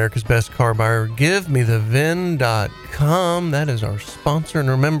radio for America's Best Car Buyer. GiveMeTheVin.com. That is our sponsor. And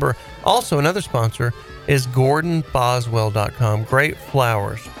remember, also another sponsor is GordonBoswell.com. Great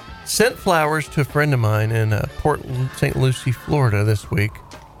flowers. Sent flowers to a friend of mine in Port St. Lucie, Florida this week.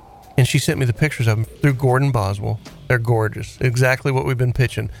 And she sent me the pictures of them through Gordon Boswell. They're gorgeous. Exactly what we've been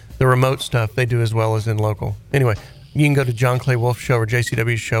pitching. The remote stuff they do as well as in local. Anyway, you can go to John Clay Wolf Show or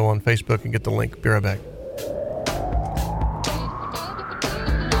JCW Show on Facebook and get the link. Be right back.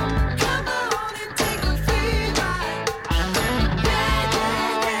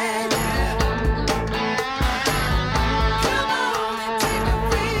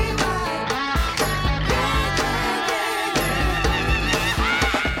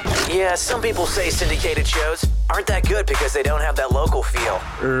 Yeah, some people say syndicated shows aren't that good because they don't have that local feel.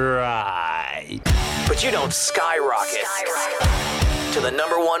 Right. But you don't skyrocket to the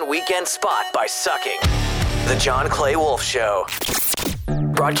 #1 weekend spot by sucking. The John Clay Wolf Show.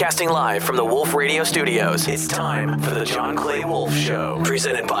 Broadcasting live from the Wolf Radio Studios, it's time for the John Clay Wolf Show.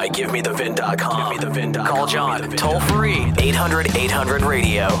 Presented by GiveMeTheVin.com. Call John toll free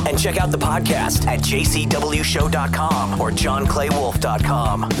 800-800-RADIO and check out the podcast at jcwshow.com or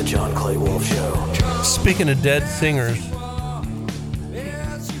johnclaywolf.com. The John Clay Wolf Show. Speaking of dead singers,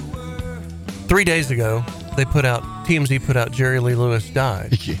 3 days ago TMZ put out Jerry Lee Lewis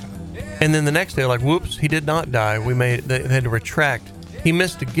died. Yeah. And then the next day, like, whoops, he did not die. They had to retract. He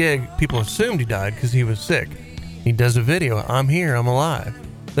missed a gig. People assumed he died because he was sick. He does a video. I'm here. I'm alive.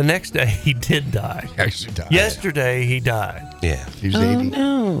 The next day, he did die. He actually died. Yesterday, he died. Yeah. He was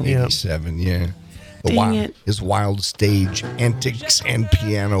 87, yeah. His wild stage antics and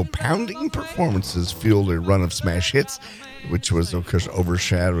piano pounding performances fueled a run of smash hits, which was, of course,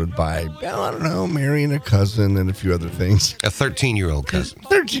 overshadowed by, marrying a cousin and a few other things. A 13-year-old cousin.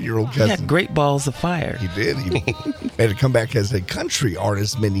 13-year-old cousin. He had great balls of fire. He did. He had to come back as a country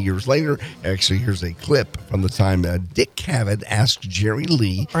artist many years later. Actually, here's a clip from the time Dick Cavett asked Jerry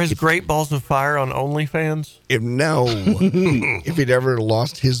Lee. Are his great balls of fire on OnlyFans? If he'd ever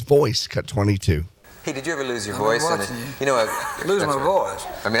lost his voice, cut 22. Hey, did you ever lose your voice? Lose my voice.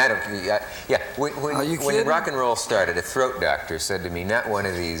 I mean, when rock and roll started, a throat doctor said to me, not one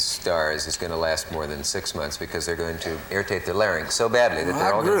of these stars is going to last more than 6 months because they're going to irritate their larynx so badly that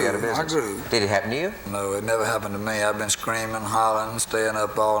they're all going to be out of business. I grew. Did it happen to you? No, it never happened to me. I've been screaming, hollering, staying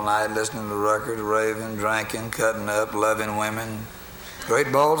up all night, listening to records, raving, drinking, cutting up, loving women.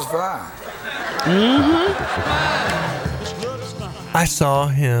 Great balls of fire. I saw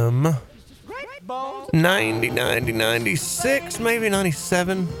him 90, 96, maybe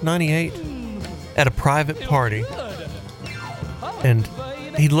 97, 98 at a private party. And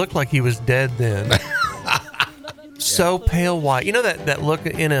he looked like he was dead then. So pale white. You know that look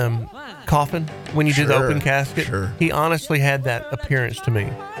in a coffin when you do the open casket? Sure. He honestly had that appearance to me.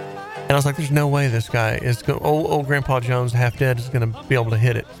 And I was like, there's no way this guy is going, old Grandpa Jones, half dead, is going to be able to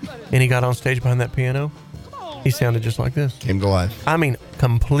hit it. And he got on stage behind that piano. He sounded just like this. Came to life. I mean,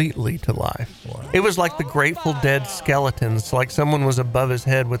 completely to life. Wow. It was like the Grateful Dead skeletons, like someone was above his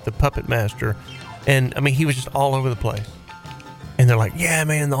head with the puppet master. And, I mean, he was just all over the place. And they're like, yeah,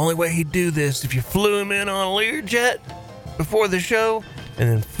 man, the only way he'd do this if you flew him in on a Learjet before the show and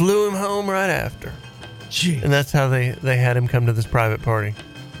then flew him home right after. Jeez. And that's how they had him come to this private party.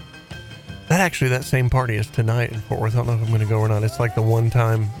 That same party is tonight in Fort Worth. I don't know if I'm going to go or not. It's like the one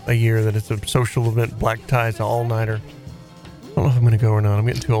time a year that it's a social event, black tie, it's an all-nighter. I don't know if I'm going to go or not. I'm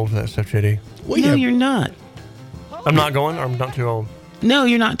getting too old for that stuff, JD. No, you're not. I'm not going, or I'm not too old? No,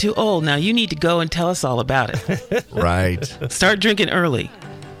 you're not too old. Now you need to go and tell us all about it. Right. Start drinking early.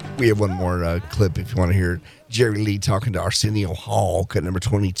 We have one more clip if you want to hear Jerry Lee talking to Arsenio Hall, cut number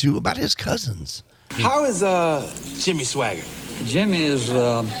 22, about his cousins. How is Jimmy Swagger? Jimmy is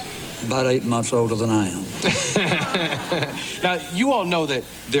about 8 months older than I am. Now, you all know that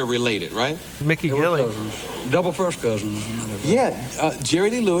they're related, right? Mickey Gilley. Double first cousins. Yeah, Jerry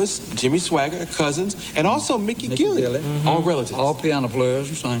Lee Lewis, Jimmy Swagger, cousins, and also Mickey Gilley. Mm-hmm. All relatives. All piano players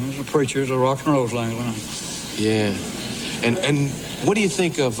and singers, and preachers, and rock and roll singers. Yeah. And what do you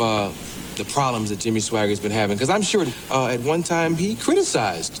think of the problems that Jimmy Swagger's been having? Because I'm sure at one time he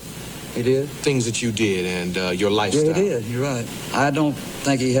criticized. He did? Things that you did and your lifestyle. Yeah, he did. You're right. I don't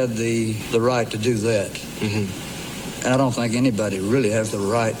think he had the right to do that. Mm-hmm. And I don't think anybody really has the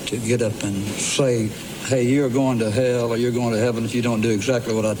right to get up and say, hey, you're going to hell or you're going to heaven if you don't do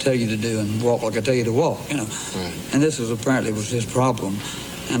exactly what I tell you to do and walk like I tell you to walk, you know. Right. And this was apparently was his problem.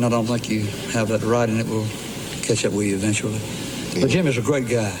 And I don't think you have that right, and it will catch up with you eventually. Mm-hmm. But Jimmy's a great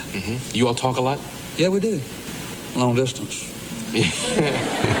guy. Mm-hmm. You all talk a lot? Yeah, we do. Long distance.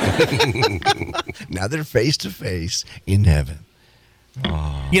 Now they're face to face in heaven.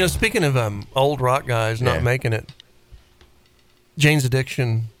 You know, speaking of old rock guys not making it, Jane's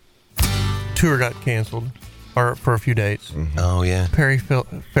Addiction tour got canceled for a few dates. Mm-hmm. Oh, yeah. Perry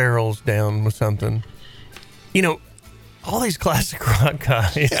Farrell's down with something. You know, all these classic rock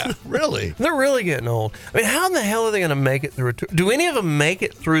guys. Yeah, really? They're really getting old. I mean, how in the hell are they going to make it through a tour? Do any of them make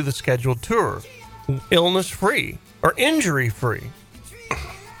it through the scheduled tour illness-free or injury-free?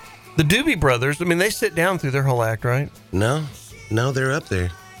 The Doobie Brothers, I mean, they sit down through their whole act, right? No, they're up there.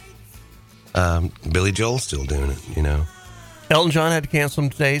 Billy Joel's still doing it, you know. Elton John had to cancel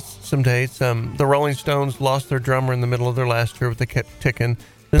some dates. The Rolling Stones lost their drummer in the middle of their last tour, but they kept ticking.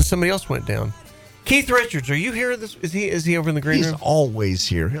 Then somebody else went down. Keith Richards, are you here? Is he over in the green room? He's always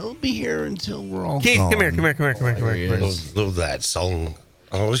here. He'll be here until we're all Keith, gone. come here. Love that song.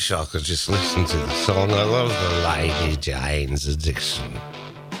 I wish I could just listen to the song. I love the Lady Jane's Addiction.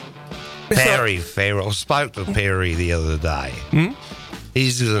 Perry Farrell. Spoke to Perry the other day.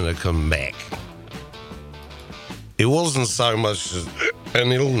 He's going to come back. It wasn't so much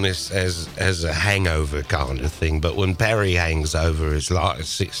an illness as a hangover kind of thing, but when Perry hangs over, it's like a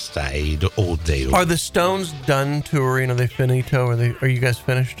 6-day ordeal. Are the Stones done touring? Are they finito? Are you guys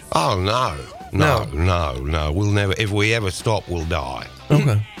finished? Oh, no. We'll never. If we ever stop, we'll die.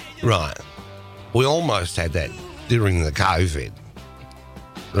 Okay. Right. We almost had that during the COVID.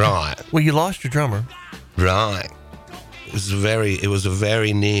 Right. Well, you lost your drummer. Right. It was a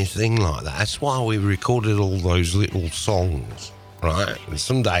very near thing like that. That's why we recorded all those little songs, right? And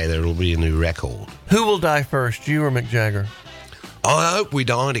someday there will be a new record. Who will die first, you or Mick Jagger? I hope we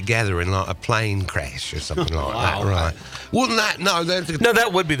die together in like a plane crash or something like that, right? Wouldn't that? No,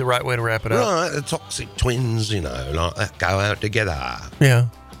 that would be the right way to wrap it up. Right, the Toxic Twins, you know, like that, go out together. Yeah.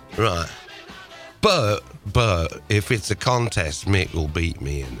 Right. But if it's a contest, Mick will beat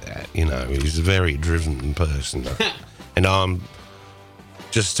me in that. You know, he's a very driven person. And I'm,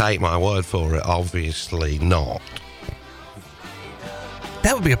 just take my word for it, obviously not.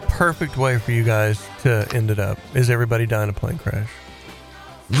 That would be a perfect way for you guys to end it up, is everybody die in a plane crash.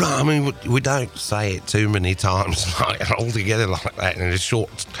 Right, I mean, we don't say it too many times like all together like that in a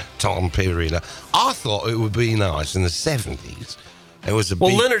short time period. I thought it would be nice in the 70s. There was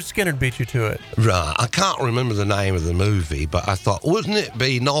Leonard Skinner beat you to it. Right, I can't remember the name of the movie, but I thought, wouldn't it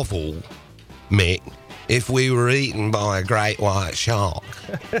be novel, Mick, if we were eaten by a great white shark?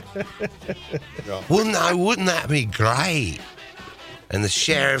 Wouldn't that be great? And the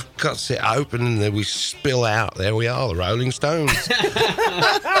sheriff cuts it open and then we spill out. There we are, the Rolling Stones.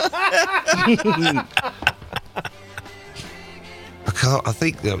 I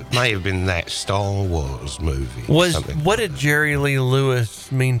think that may have been that Star Wars movie. What did Jerry Lee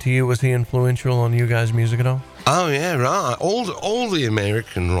Lewis mean to you? Was he influential on you guys' music at all? Oh yeah, right. All the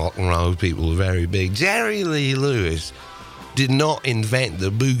American rock and roll people are very big. Jerry Lee Lewis did not invent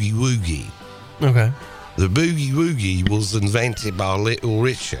the boogie woogie. Okay. The boogie woogie was invented by Little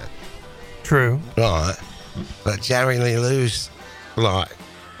Richard. True. Right. But Jerry Lee Lewis,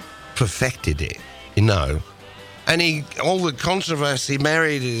 perfected it, And all the controversy,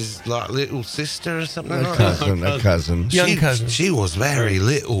 married his little sister or something A cousin. Young cousin. She was very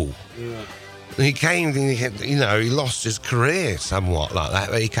little. Yeah. He came, he lost his career somewhat like that,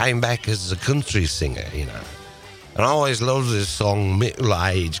 but he came back as a country singer, And I always loved this song, Middle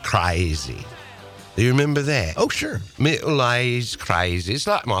Age Crazy. Do you remember that? Oh, sure. Middle Age Crazy. It's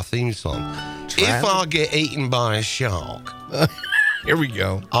like my theme song. If I get eaten by a shark. Here we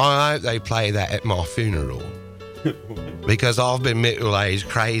go. I hope they play that at my funeral. Because I've been middle-aged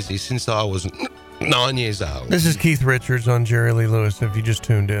crazy since I was 9 years old. This is Keith Richards on Jerry Lee Lewis, if you just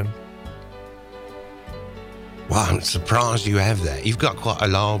tuned in. Well, I'm surprised you have that. You've got quite a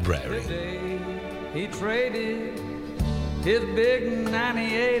library. He traded his big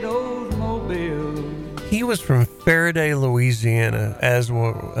 98 Oldsmobile. He was from Faraday, Louisiana, as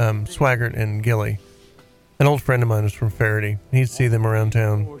were Swaggart and Gilly. An old friend of mine was from Faraday. He'd see them around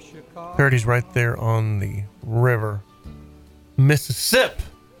town. Faraday's right there on the river. Mississippi.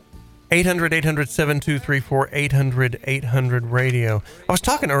 800-800-7234, 800-800-RADIO. I was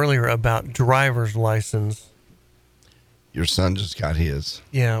talking earlier about driver's license. Your son just got his.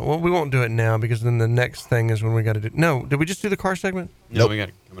 Yeah, well, we won't do it now because then the next thing is when we got to do... No, did we just do the car segment? No, we got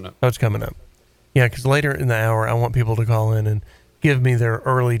it coming up. Oh, it's coming up. Yeah, because later in the hour, I want people to call in and give me their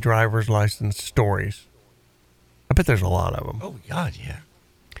early driver's license stories. I bet there's a lot of them. Oh, God, yeah.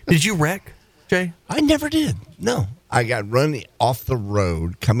 Did you wreck, Jay? I never did. No. I got run off the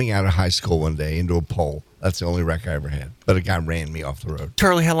road coming out of high school one day into a pole. That's the only wreck I ever had. But a guy ran me off the road.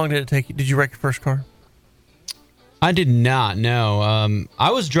 Charlie, how long did it take you? Did you wreck your first car? I did not, no.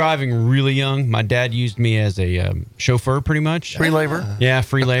 I was driving really young. My dad used me as a chauffeur pretty much. Free labor? Yeah,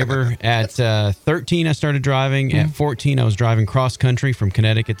 free labor. At 13, I started driving. Mm-hmm. At 14, I was driving cross country from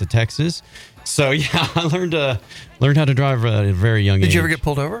Connecticut to Texas. So, yeah, I learned how to drive at a very young age. Did you ever get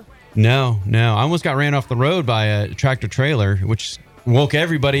pulled over? No. I almost got ran off the road by a tractor trailer, which woke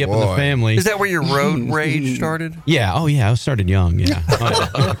everybody up in the family. Is that where your road rage started? Yeah. Oh, yeah. I started young. Yeah.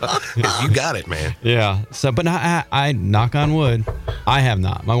 You got it, man. Yeah. So, but I knock on wood, I have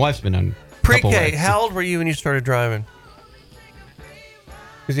not. My wife's been on pre-K. How old were you when you started driving?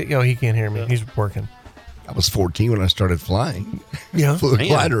 He can't hear me. He's working. I was 14 when I started flying. Yeah. Flew a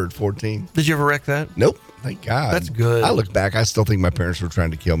glider at 14. Did you ever wreck that? Nope. Thank God. That's good. I look back, I still think my parents were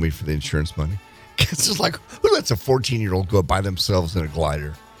trying to kill me for the insurance money. It's just like, who lets a 14-year-old go by themselves in a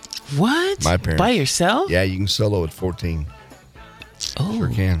glider? What? My parents. By yourself? Yeah, you can solo at 14. Oh. Sure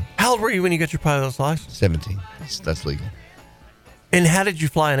can. How old were you when you got your pilot's license? 17. That's legal. And how did you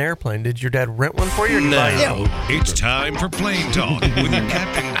fly an airplane? Did your dad rent one for you? Or No. It's time for Plane Talk with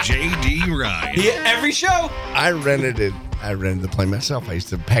Captain J.D. Ryan. Yeah, every show. I rented the plane myself. I used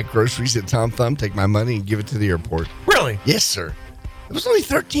to pack groceries at Tom Thumb, take my money, and give it to the airport. Really? Yes, sir. It was only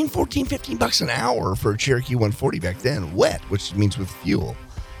 $13, $14, $15 an hour for a Cherokee 140 back then. Wet, which means with fuel.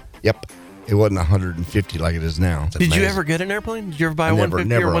 Yep. It wasn't 150 like it is now. Did you ever get an airplane? Did you ever buy a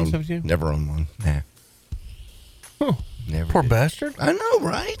 150 or 172? Never owned one. Nah. Huh. Never. Poor did. bastard. I know,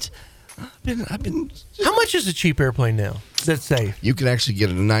 right? I've been. How much is a cheap airplane now that's safe? You can actually get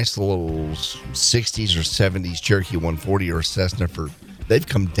a nice little 60s or 70s Cherokee 140 or a Cessna they've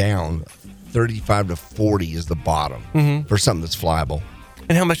come down. 35 to 40 is the bottom for something that's flyable.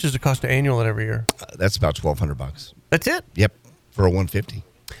 And how much does it cost to annual it every year? That's about $1,200. That's it? Yep, for a 150.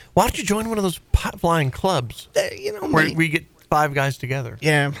 Why don't you join one of those flying clubs? Where we get 5 guys together.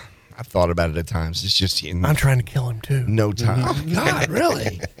 Yeah, I've thought about it at times. It's just I'm trying to kill him too. No time. Oh God,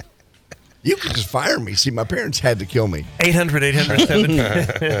 really? You could just fire me. See, my parents had to kill me.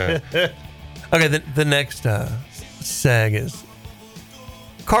 800-800-7. Okay, the next seg is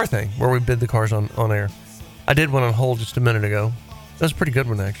car thing, where we bid the cars on air. I did one on hold just a minute ago. That was a pretty good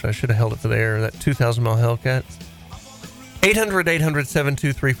one, actually. I should have held it for the air. That 2,000-mile Hellcat.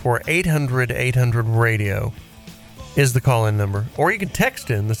 800-800-7234, 800-800-RADIO is the call-in number. Or you can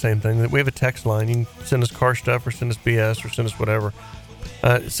text in the same thing. We have a text line. You can send us car stuff or send us BS or send us whatever.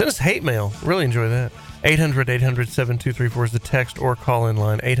 Send us hate mail. Really enjoy that. 800-800-7234 is the text or call-in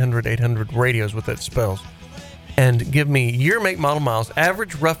line. 800-800-RADIO is what that spells. And give me year, make, model, miles,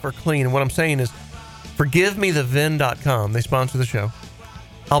 average, rough, or clean. And what I'm saying is, forgivemethevin.com. They sponsor the show.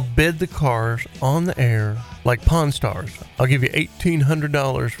 I'll bid the cars on the air like Pawn Stars. I'll give you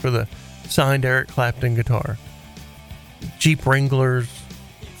 $1,800 for the signed Eric Clapton guitar. Jeep Wranglers,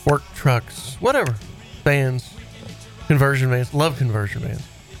 work trucks, whatever. Vans, conversion vans. Love conversion vans.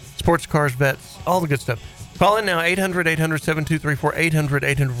 Sports cars, vets, all the good stuff. Call in now, 800-800-7234,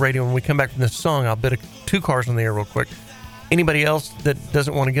 800-800-RADIO. When we come back from this song, I'll bid 2 cars on the air real quick. Anybody else that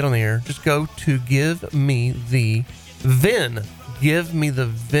doesn't want to get on the air, just go to Give Me the VIN. Give Me the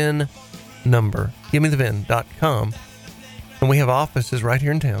VIN number. GiveMeTheVIN.com. And we have offices right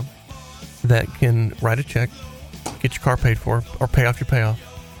here in town that can write a check, get your car paid for, or pay off your payoff.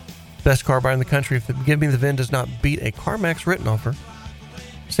 Best car buyer in the country. If the Give Me the VIN does not beat a CarMax written offer,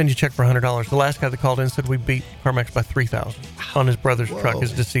 send you a check for $100. The last guy that called in said we beat CarMax by $3,000 on his brother's truck,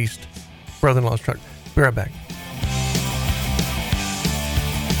 his deceased brother-in-law's truck. Be right back.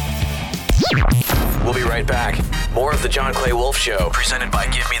 We'll be right back. More of the John Clay Wolf Show, presented by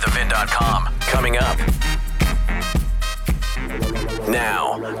GiveMeTheVin.com, coming up.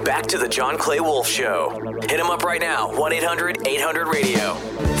 Now, back to the John Clay Wolf Show. Hit him up right now, 1-800-800-RADIO.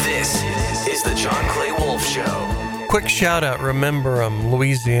 This is the John Clay Wolf Show. Quick shout out. Remember,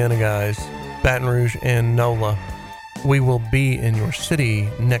 Louisiana guys, Baton Rouge and NOLA. We will be in your city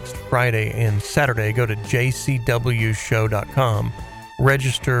next Friday and Saturday. Go to jcwshow.com.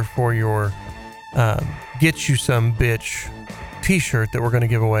 Register for your Get You Some Bitch t-shirt that we're going to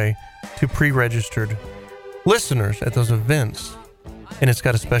give away to pre-registered listeners at those events. And it's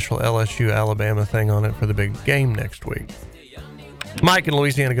got a special LSU Alabama thing on it for the big game next week. Mike in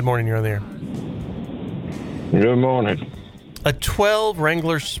Louisiana, good morning. You're on the air. Good morning. A 12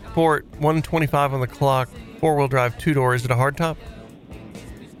 Wrangler Sport 125 on the clock, 4-wheel drive, 2-door. Is it a hardtop?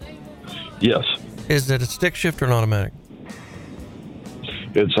 Yes. Is it a stick shift or an automatic?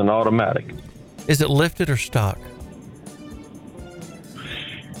 It's an automatic. Is it lifted or stock?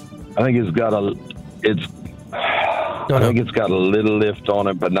 I think it's got a little lift on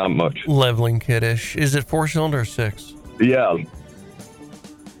it, but not much. Leveling kit-ish. Is it 4-cylinder or 6? Yeah.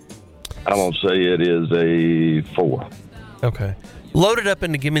 I won't say it is a 4. Okay. Load it up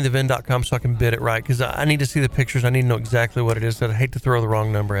into GiveMeTheVin.com so I can bid it right, because I need to see the pictures. I need to know exactly what it is. I hate to throw the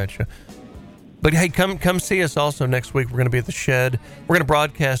wrong number at you. But hey, come see us also next week. We're going to be at the Shed. We're going to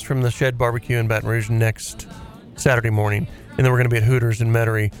broadcast from the Shed Barbecue in Baton Rouge next Saturday morning. And then we're going to be at Hooters in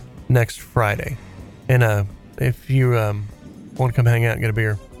Metairie next Friday. And if you want to come hang out and get a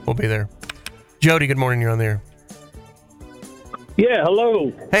beer, we'll be there. Jody, good morning. You're on the air. Yeah,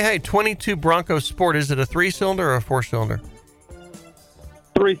 hello. Hey, 22 Bronco Sport. Is it a 3-cylinder or a 4-cylinder?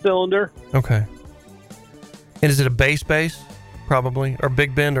 3-cylinder. Okay. And is it a base? Probably, or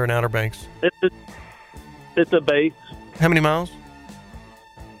Big Bend or an Outer Banks? It's a base. How many miles?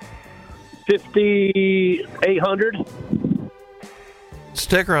 5,800.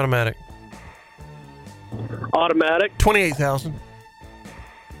 Stick or automatic? Automatic. 28,000.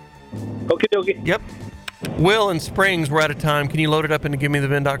 Okay. Yep. Will and Springs, we're out of time. Can you load it up into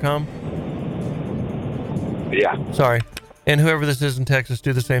GiveMeTheVin.com? Yeah. Sorry. And whoever this is in Texas,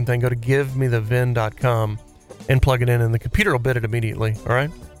 do the same thing. Go to GiveMeTheVin.com. And plug it in, and the computer will bid it immediately. All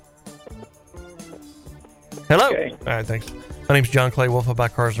right? Hello? Okay. All right, thanks. My name's John Clay Wolf. I'll buy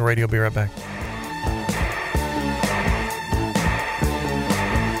cars and radio. Be right back.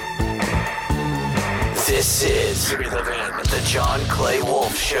 This is the John Clay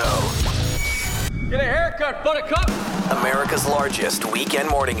Wolf Show. Get a haircut, buttercup. America's largest weekend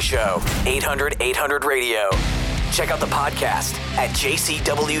morning show. 800-800-RADIO. Check out the podcast at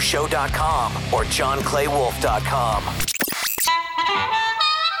jcwshow.com or johnclaywolf.com.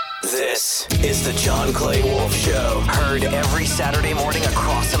 This is the John Clay Wolf Show. Heard every Saturday morning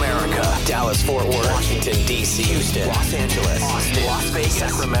across America. Dallas, Fort Worth, Washington, D.C., Houston, Los Angeles, Austin, Las Vegas,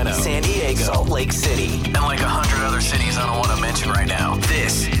 Sacramento, San Diego, Salt Lake City, and like 100 other cities I don't want to mention right now.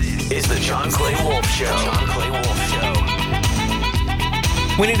 This is the John Clay Wolf Show. John Clay Wolf Show.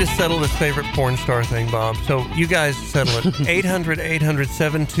 We need to settle this favorite porn star thing, Bob. So you guys settle it.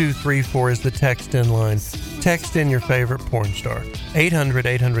 800-800-7234 is the text in line. Text in your favorite porn star.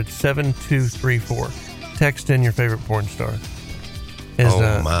 800-800-7234. Text in your favorite porn star.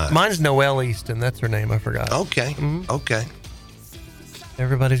 Mine's Noelle Easton. That's her name. I forgot. Okay. Mm-hmm. Okay.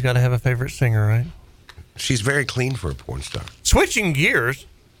 Everybody's got to have a favorite singer, right? She's very clean for a porn star. Switching gears.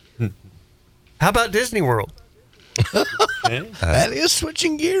 How about Disney World? That is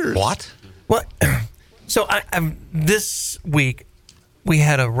switching gears. What? So this week we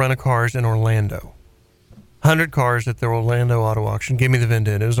had a run of cars in Orlando. 100 cars at the Orlando Auto Auction. Give Me the VIN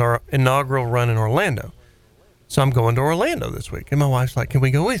did. It was our inaugural run in Orlando. So I'm going to Orlando this week. And my wife's like, can we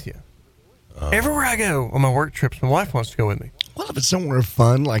go with you? Everywhere I go on my work trips, my wife wants to go with me. Well, if it's somewhere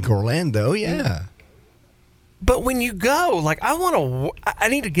fun like Orlando, yeah. But when you go, like I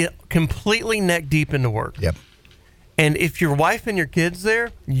need to get completely neck deep into work. Yep. And if your wife and your kids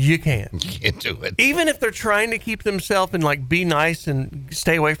there, you can't. You can't do it. Even if they're trying to keep themselves and like be nice and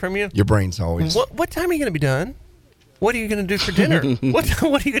stay away from you. Your brain's always. What time are you going to be done? What are you going to do for dinner? What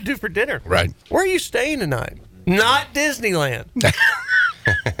are you going to do for dinner? Right. Where are you staying tonight? Not Disneyland.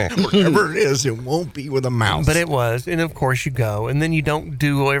 Wherever it is, it won't be with a mouse. But it was. And of course you go. And then you don't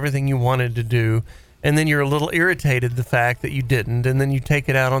do everything you wanted to do. And then you're a little irritated the fact that you didn't. And then you take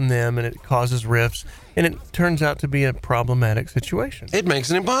it out on them and it causes rifts. And it turns out to be a problematic situation. It makes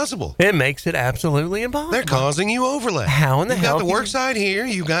it impossible. It makes it absolutely impossible. They're causing you overlap. How in the hell? You got the work side here.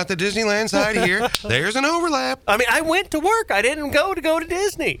 You got the Disneyland side here. There's an overlap. I mean, I went to work. I didn't go to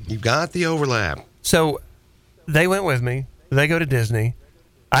Disney. You got the overlap. So they went with me. They go to Disney.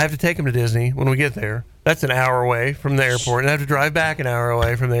 I have to take them to Disney when we get there. That's an hour away from the airport. And I have to drive back an hour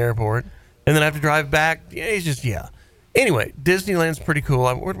away from the airport. And then I have to drive back. It's just, yeah. Anyway, Disneyland's pretty cool.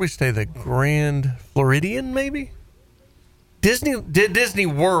 Where did we stay? The Grand Floridian, maybe? Disney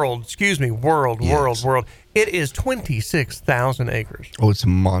World. Excuse me. World. It is 26,000 acres. Oh, it's a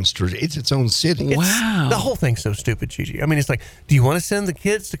monster. It's its own city. Wow. The whole thing's so stupid, Gigi. I mean, it's like, do you want to send the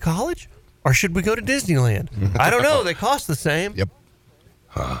kids to college? Or should we go to Disneyland? I don't know. They cost the same. Yep.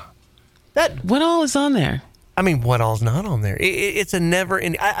 What all is on there? I mean, what all's not on there? It's a never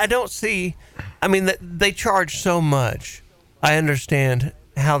ending. I don't see. I mean, they charge so much. I understand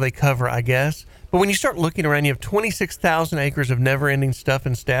how they cover, I guess. But when you start looking around, you have 26,000 acres of never-ending stuff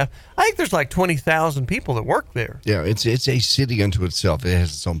and staff. I think there's like 20,000 people that work there. Yeah, it's a city unto itself. It has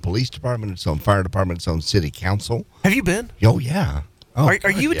its own police department, its own fire department, its own city council. Have you been? Oh, yeah. Oh,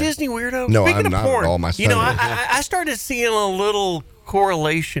 are you a Disney weirdo? No, Speaking I'm of not porn, at all. My you know, son is. I started seeing a little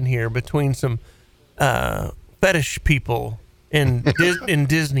correlation here between some fetish people in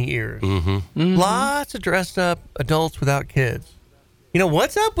Disney ears. Mm-hmm. Lots of dressed up adults without kids. You know,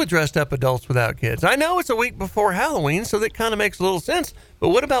 what's up with dressed up adults without kids? I know it's a week before Halloween, so that kind of makes a little sense. But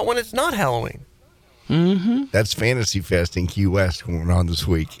what about when it's not Halloween? Mm-hmm. That's Fantasy Fest in Key West going on this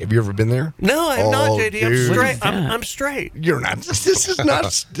week. Have you ever been there? No, I have not, JD. Dude. I'm straight. I'm straight. You're not. This is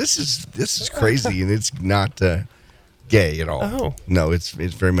not. This is crazy, and it's not gay at all. Oh. No, it's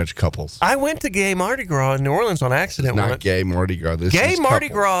very much couples. I went to Gay Mardi Gras in New Orleans on accident. Not once. gay Mardi Gras. This Gay is Mardi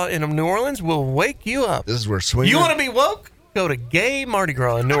couple. Gras in New Orleans will wake you up. This is where swingers. You want to be woke? Go to Gay Mardi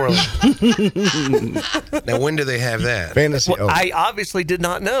Gras in New Orleans. Now, when do they have that? Fantasy. Well, I obviously did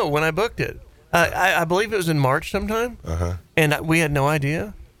not know when I booked it. I believe it was in March sometime, and we had no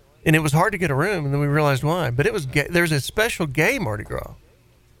idea. And it was hard to get a room, and then we realized why. But it was there's a special Gay Mardi Gras,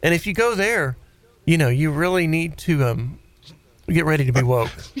 and if you go there, you know you really need to get ready to be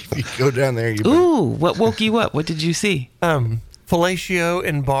woke. If you go down there, you. Ooh, what woke you up? What did you see? Fellatio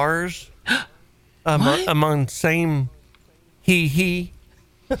in bars among same he.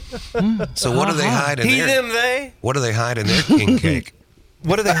 So what do they hide in he, there? them, they. What do they hide in their king cake?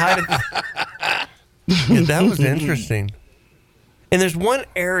 What do they hide? Yeah, that was interesting. And there's one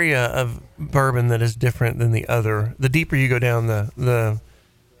area of bourbon that is different than the other. The deeper you go down, the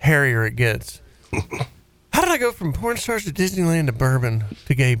hairier it gets. How did I go from porn stars to Disneyland to bourbon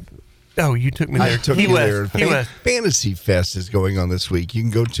to gay? Oh, you took me there. I took Key you West. there. Key West. Fantasy Fest is going on this week. You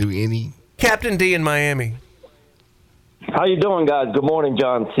can go to any. Captain D in Miami. How you doing, guys? Good morning,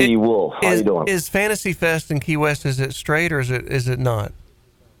 John C. Wolf. How you doing? Is Fantasy Fest in Key West, is it straight or is it not?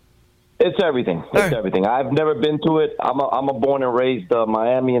 It's everything. It's everything. I've never been to it. I'm a born and raised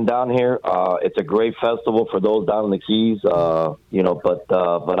Miamian down here. It's a great festival for those down in the Keys. You know, but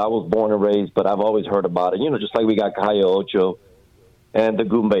I was born and raised, but I've always heard about it. You know, just like we got Calle Ocho and the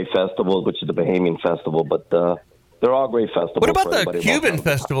Goombay Festival, which is the Bahamian festival. But they're all great festivals. What about the Cuban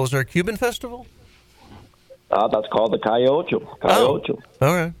festival? Is there a Cuban festival? That's called the Calle Ocho. Calle Ocho.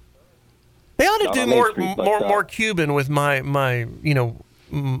 All right. They ought to Down do on Main Street, but, more Cuban with my you know.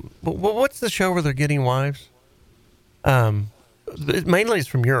 What's the show where they're getting wives? Mainly it's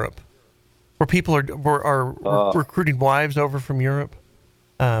from Europe, where people are recruiting wives over from Europe.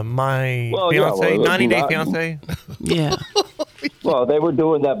 My fiance, 90-day fiance. Yeah. Well, they were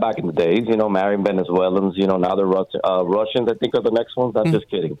doing that back in the days, you know, marrying Venezuelans. You know, now they're Russians. I think are the next ones. I'm just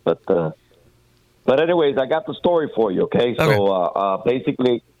kidding, but anyways, I got the story for you. Okay, so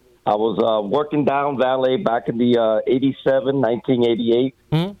basically, I was working down valet back in the 1988,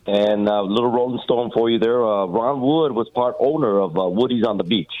 and a little Rolling Stone for you there. Ron Wood was part owner of Woody's on the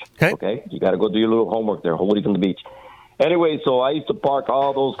Beach. Okay, you got to go do your little homework there. Woody's on the Beach. Anyway, so I used to park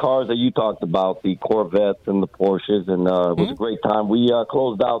all those cars that you talked about, the Corvettes and the Porsches, and it was a great time. We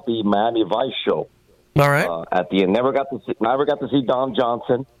closed out the Miami Vice show. All right. At the end, never got to see Don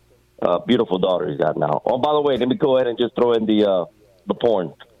Johnson. Beautiful daughter he's got now. Oh, by the way, let me go ahead and just throw in the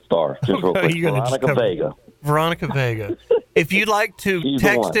porn star, just real quick. Veronica Vega. Veronica Vega. If you'd like to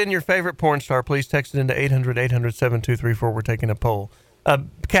text in your favorite porn star, please text it into 800-800-7234. We're taking a poll.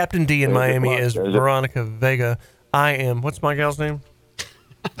 Captain D in Miami is Veronica Vega. I am, what's my gal's name?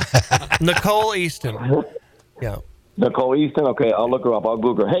 Nicole Easton. Yeah. Nicole Easton? Okay, I'll look her up. I'll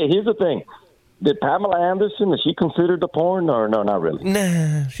Google her. Hey, here's the thing. Did Pamela Anderson, is she considered the porn or no, not really?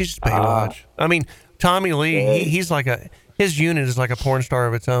 Nah, she's just Baywatch. I mean, Tommy Lee, he's like his unit is like a porn star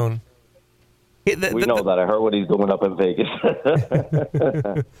of its own. We know that. I heard what he's doing up in Vegas.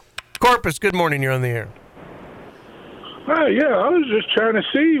 Corpus, good morning. You're on the air. Yeah, I was just trying to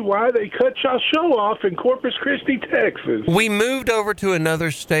see why they cut y'all show off in Corpus Christi, Texas. We moved over to another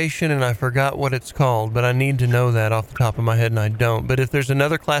station, and I forgot what it's called, but I need to know that off the top of my head, and I don't. But if there's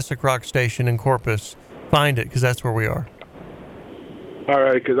another classic rock station in Corpus, find it, because that's where we are. All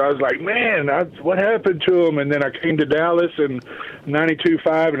right, because I was like, man, what happened to them? And then I came to Dallas and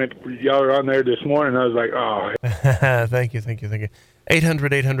 92.5, and y'all are on there this morning. I was like, oh. Thank you. 800-800-7234,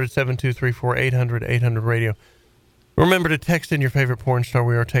 800-800-radio. Remember to text in your favorite porn star.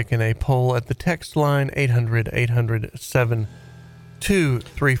 We are taking a poll at the text line,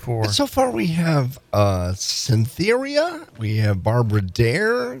 800-800-7234. So far we have Cynthia, we have Barbara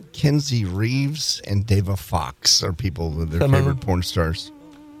Dare, Kenzie Reeves, and Dava Fox are people with their favorite porn stars.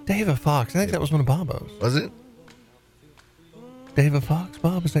 Dava Fox, I think that was one of Bobo's. Was it? Dava Fox,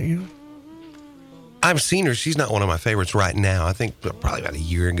 Bob, is that you? I've seen her. She's not one of my favorites right now. I think probably about a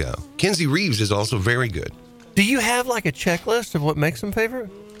year ago. Kenzie Reeves is also very good. Do you have like a checklist of what makes them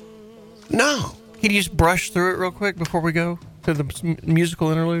favorite? No. Can you just brush through it real quick before we go to the musical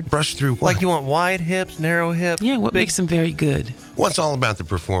interlude? Brush through what? Like you want wide hips, narrow hips? Yeah, what makes them very good? Well, it's all about the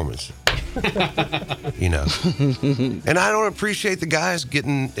performance. You know. And I don't appreciate the guys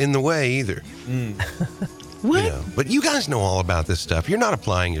getting in the way either. What? You know, but you guys know all about this stuff. You're not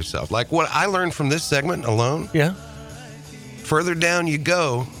applying yourself. Like what I learned from this segment alone. Yeah. Further down you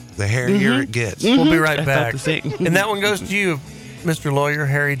go, the hairier it gets. We'll be right back. And that one goes to you, Mr. Lawyer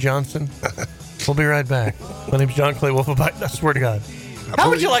Harry Johnson. We'll be right back. My name's John Clay Wolfenbite. I swear to God. How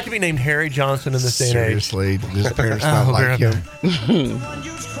would you like to be named Harry Johnson in this day and age? Seriously, his parents not like him.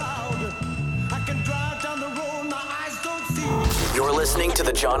 You're listening to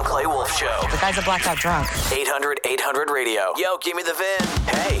the John Clay Wolf Show. The guy's a blackout drunk. 800-800-radio. Yo, give me the VIN.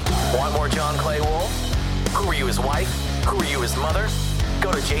 Hey, want more John Clay Wolf? Who are you, his wife? Who are you, his mother?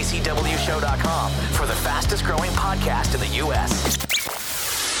 Go to jcwshow.com for the fastest growing podcast in the U.S.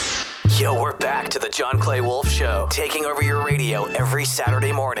 Yo, we're back to the John Clay Wolf Show, taking over your radio every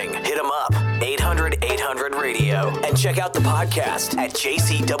Saturday morning. Hit them up, 800-800-radio. And check out the podcast at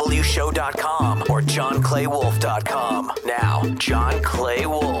jcwshow.com or johnclaywolf.com. Now, John Clay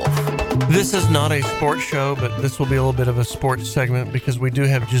Wolf. This is not a sports show, but this will be a little bit of a sports segment because we do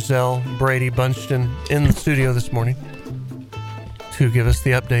have Giselle Brady Bunchton in the studio this morning to give us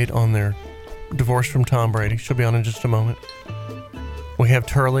the update on their divorce from Tom Brady. She'll be on in just a moment. We have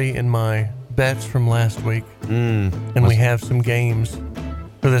Turley in my bets from last week, and we have some games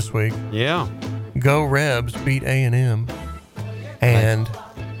for this week. Yeah. Go Rebs beat A&M, and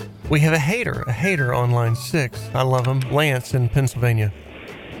we have a hater on line 6. I love him, Lance in Pennsylvania.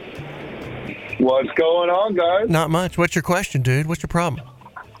 What's going on, guys? Not much. What's your question, dude? What's your problem?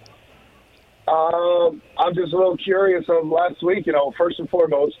 I'm just a little curious of last week. You know, first and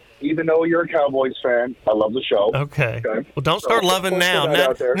foremost, even though you're a Cowboys fan, I love the show. Okay. Well, don't start loving now.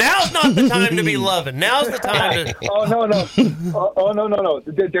 Now's not the time to be loving. Now's the time to. No.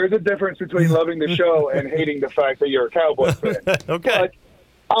 There's a difference between loving the show and hating the fact that you're a Cowboys fan. Okay. But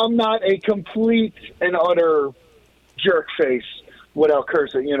I'm not a complete and utter jerk face without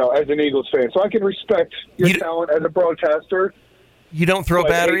cursing, you know, as an Eagles fan. So I can respect your talent as a broadcaster. You don't throw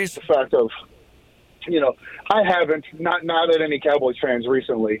batteries? The fact of, you know, I haven't, not at any Cowboys fans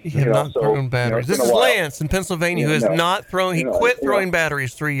recently. You have not thrown batteries. You know, this is Lance in Pennsylvania who has not thrown, he quit throwing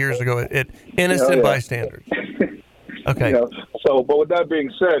batteries 3 years ago at innocent bystanders. Okay. You know, so, but with that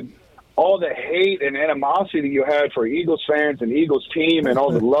being said, all the hate and animosity you had for Eagles fans and Eagles team and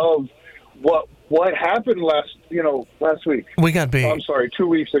all the love, what happened last week? We got beat. I'm sorry, 2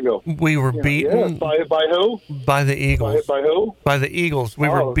 weeks ago. We were beaten. Yeah, by who? By the Eagles. By who? By the Eagles. We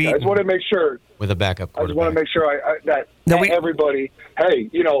were beaten. I just want to make sure. With a backup quarterback. I just want to make sure that everybody,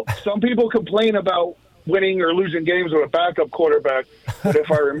 hey, you know, some people complain about winning or losing games with a backup quarterback. But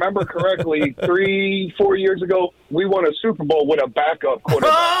if I remember correctly, 3-4 years ago, we won a Super Bowl with a backup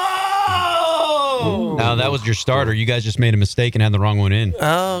quarterback. Oh! No, that was your starter. You guys just made a mistake and had the wrong one in.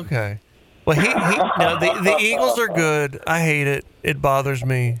 Oh, okay. Well, now the Eagles are good. I hate it. It bothers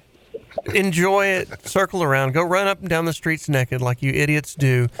me. Enjoy it. Circle around. Go run up and down the streets naked like you idiots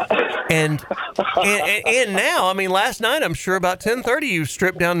do. And now, I mean, last night, I'm sure about 10:30, you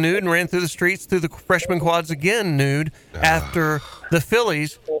stripped down nude and ran through the streets through the freshman quads again nude after the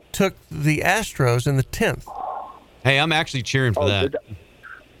Phillies took the Astros in the 10th. Hey, I'm actually cheering for that.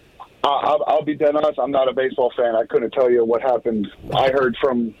 I'll be dead honest. I'm not a baseball fan. I couldn't tell you what happened. I heard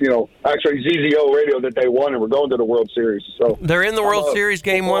from, actually ZZO Radio that they won and were going to the World Series. So they're in the World Series.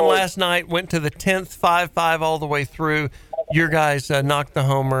 Game 1 last night, went to the 10th, 5-5 all the way through. Your guys knocked the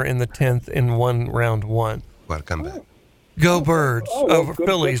homer in the 10th in round one. Got to come back. Go Birds over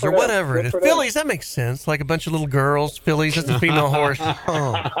Phillies or whatever it is. Phillies, that makes sense. Like a bunch of little girls. Phillies, that's a female horse.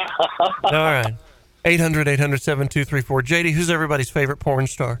 Oh. All right. 800-800-7234. JD, who's everybody's favorite porn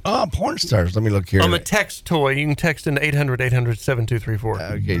star? Porn stars. Let me look here. On the text toy, you can text into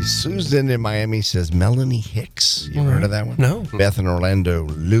 800-800-7234. Okay, Susan in Miami says Melanie Hicks. You heard of that one? No. Beth in Orlando,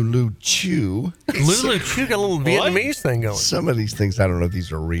 Lulu Chu. Lulu Chu got a little Vietnamese thing going. Some of these things, I don't know if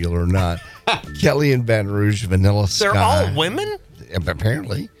these are real or not. Kelly in Baton Rouge, Vanilla Sky. They're all women?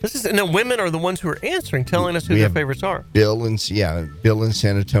 Apparently. Women are the ones who are answering, telling us who their favorites are. Bill in San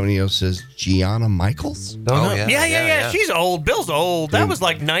Antonio says Gianna Michaels. Yeah. She's old. Bill's old. That was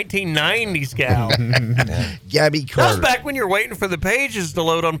like 1990s gal. Gabby Carter. That was back when you're waiting for the pages to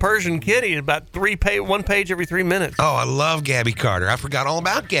load on Persian Kitty. About one page every 3 minutes. Oh, I love Gabby Carter. I forgot all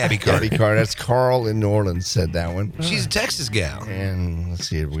about Gabby Carter. Gabby Carter. That's Carl in New Orleans said that one. She's a Texas gal. And let's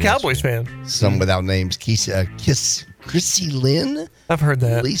see. Cowboys fan. Some without names. Chrissy Lynn. I've heard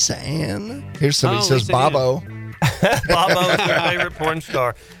that. Lisa Ann. Here's somebody says Bobo. Bobo is your favorite porn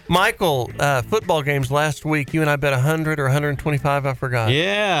star. Michael, football games last week. You and I bet 100 or 125. I forgot.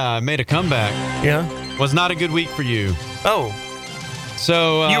 Yeah, I made a comeback. Yeah. Was not a good week for you. Oh.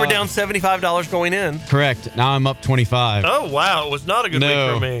 So you were down $75 going in. Correct. Now I'm up 25. Oh, wow. It was not a good week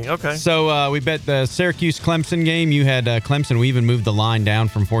for me. Okay. So we bet the Syracuse-Clemson game. You had Clemson. We even moved the line down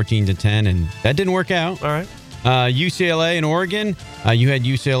from 14 to 10, and that didn't work out. All right. UCLA and Oregon. You had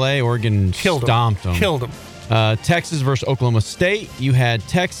UCLA. Oregon stomped them. Killed them. Texas versus Oklahoma State. You had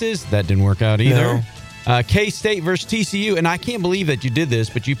Texas. That didn't work out either. No. K-State versus TCU. And I can't believe that you did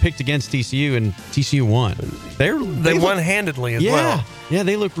this, but you picked against TCU, and TCU won. They won handedly as well. Yeah,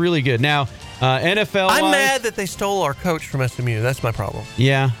 they look really good. Now, NFL-wise, I'm mad that they stole our coach from SMU. That's my problem.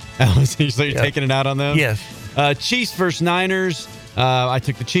 Yeah. So you're taking it out on them? Yes. Chiefs versus Niners. I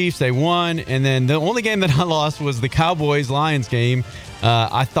took the Chiefs. They won. And then the only game that I lost was the Cowboys-Lions game.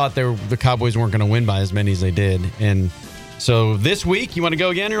 I thought the Cowboys weren't going to win by as many as they did. And so this week, you want to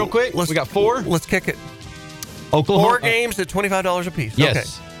go again real quick? We got 4. Let's kick it. Oklahoma. 4 games at $25 a piece.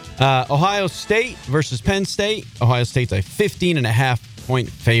 Yes. Okay. Ohio State versus Penn State. Ohio State's a 15.5-point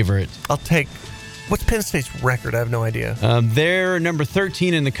favorite. I'll take. What's Penn State's record? I have no idea. They're number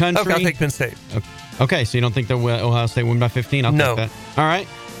 13 in the country. Okay, I'll take Penn State. Okay, so you don't think that Ohio State win by 15? I'll take that. All right.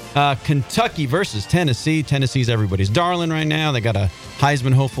 Kentucky versus Tennessee. Tennessee's everybody's darling right now. They got a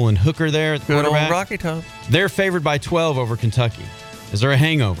Heisman hopeful and Hooker there at the Good quarterback. Old Rocky Top. They're favored by 12 over Kentucky. Is there a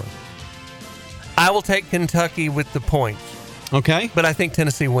hangover? I will take Kentucky with the points. Okay. But I think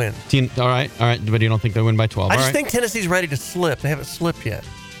Tennessee wins. All right. But you don't think they win by 12? I just think Tennessee's ready to slip. They haven't slipped yet.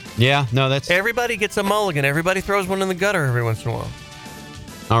 Yeah, no, that's... Everybody gets a mulligan. Everybody throws one in the gutter every once in a while.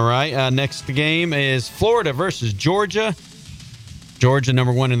 All right. Next game is Florida versus Georgia. Georgia,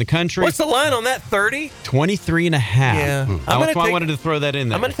 number 1 in the country. What's the line on that, 30? 23.5. Yeah. That's why I wanted to throw that in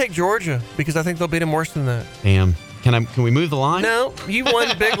there. I'm going to take Georgia because I think they'll beat them worse than that. Damn. Can we move the line? No, you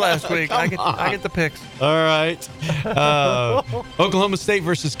won big last week. I get the picks. All right. Oklahoma State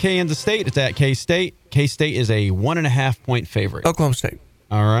versus Kansas State. It's at K-State. K-State is a 1.5-point favorite. Oklahoma State.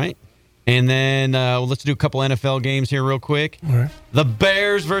 All right. And then let's do a couple NFL games here real quick. All right. The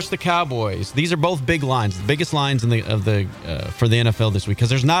Bears versus the Cowboys. These are both big lines, the biggest lines for the NFL this week because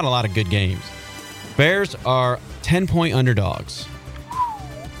there's not a lot of good games. Bears are 10-point underdogs.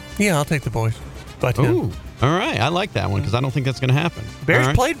 Yeah, I'll take the boys. By 10. Ooh. All right. I like that one because I don't think that's going to happen. Bears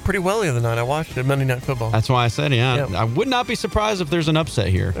played pretty well the other night. I watched it, Monday Night Football. That's why I said, I would not be surprised if there's an upset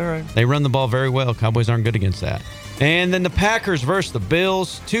here. All right. They run the ball very well. Cowboys aren't good against that. And then the Packers versus the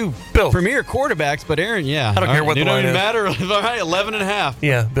Bills. 2 premier quarterbacks, but Aaron, I don't care what the line is. It don't even matter. All right, 11.5.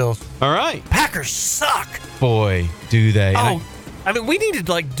 Yeah, Bills. All right. Packers suck. Boy, do they. Oh, I mean, we need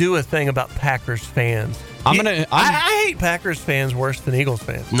to do a thing about Packers fans. I hate Packers fans worse than Eagles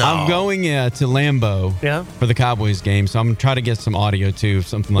fans. No. I'm going to Lambeau for the Cowboys game, so I'm going to try to get some audio too,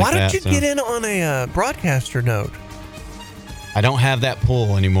 something like that. Why don't you get in on a broadcaster note? I don't have that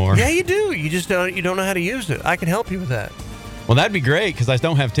pull anymore. Yeah, you do. You just don't know how to use it. I can help you with that. Well, that'd be great because I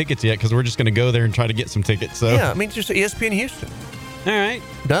don't have tickets yet because we're just going to go there and try to get some tickets. So yeah, I mean, just ESPN Houston. All right.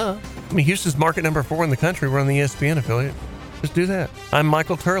 Duh. I mean, Houston's market number 4 in the country. We're on the ESPN affiliate. Let's do that. I'm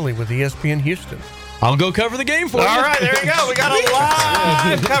Michael Turley with ESPN Houston. I'll go cover the game for you. All right, there you go. We got a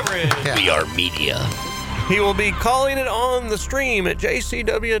live coverage. We are media. He will be calling it on the stream at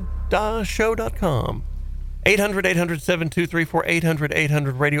jcw.show.com. 800-800-7234,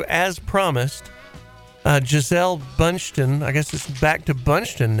 800-800-radio. As promised, Gisele Bündchen, I guess it's back to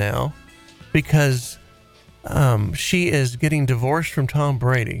Bündchen now, because she is getting divorced from Tom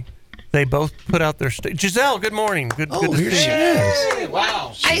Brady. They both put out their Gisele, good morning. Good to see you. Here she is. Hey,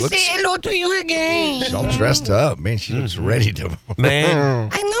 wow. She looks- say hello to you again. She's all dressed up. Man, she looks ready to. Man.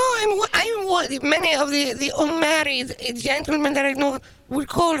 I know I'm what many of the unmarried gentlemen that I know would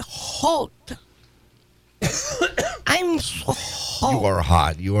call hot. I'm so hot. You are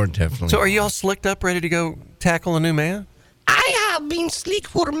hot. You are definitely. So are you all slicked up, ready to go tackle a new man? I have been slick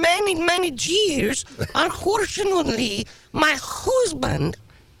for many, many years. Unfortunately, my husband,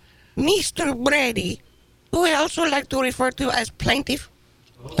 Mr. Brady, who I also like to refer to as plaintiff,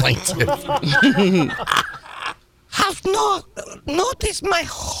 have not noticed my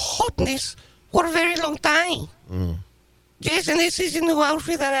hotness for a very long time. Jason, this is the new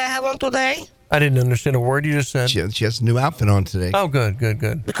outfit that I have on today. I didn't understand a word you just said. She has a new outfit on today. Oh, good.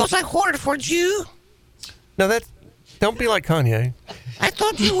 Because I ordered for you. No, don't be like Kanye. I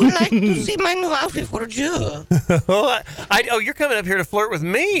thought you would like to see my new outfit for you. You're coming up here to flirt with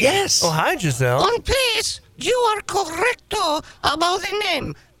me? Yes. Oh, hi, Gisele. Please, you are correcto about the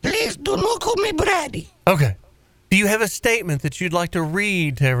name. Please do not call me Brady. Okay. Do you have a statement that you'd like to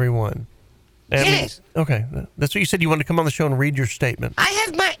read to everyone? Yes. Okay. That's what you said. You wanted to come on the show and read your statement. I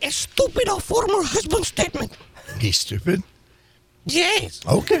have my stupid former husband statement. He's stupid? Yes.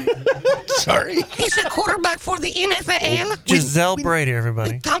 Okay. Sorry. He's a quarterback for the NFL. Gisele Brady,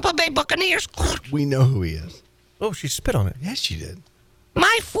 everybody. Tampa Bay Buccaneers. We know who he is. Oh, she spit on it. Yes, she did.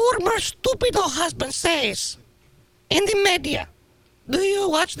 My former stupid husband says in the media. Do you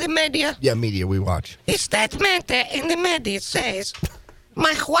watch the media? Yeah, media, we watch. The statement in the media says,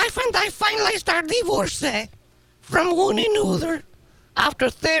 my wife and I finalized our divorce from one another after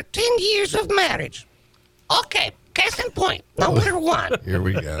 13 years of marriage. Okay, case in point, number one. Here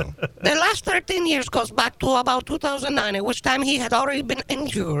we go. The last 13 years goes back to about 2009, at which time he had already been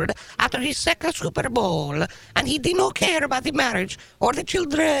injured after his second Super Bowl, and he did not care about the marriage, or the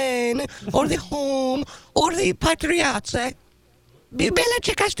children, or the home, or the Patriots. Bill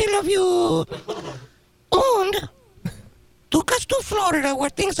Belichick, I still love you. And took us to Florida where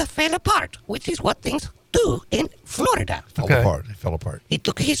things fell apart, which is what things do in Florida. Fell apart. It fell apart. He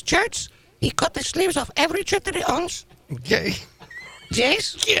took his shirts. He cut the sleeves of every shirt that he owns. Okay.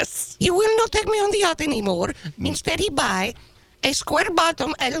 Yes? Yes. He will not take me on the yacht anymore. Instead, he buy a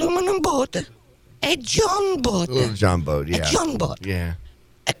square-bottom aluminum boat, a John boat. A little John boat, yeah. A John boat. Yeah.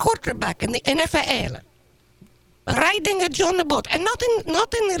 A quarterback in the NFL. Riding a John boat, and not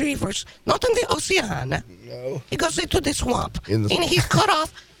in the rivers, not in the ocean. No. He goes into the swamp. In his cut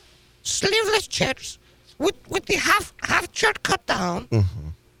off, sleeveless shirts with the half shirt cut down. Mm-hmm.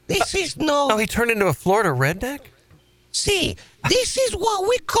 This is no. Oh, he turned into a Florida redneck? See, this is what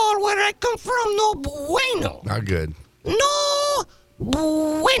we call where I come from no bueno. Not good. No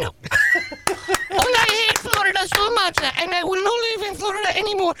bueno. I hate Florida so much, and I will not live in Florida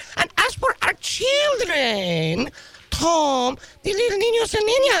anymore. And as for our children, Tom, the little niños and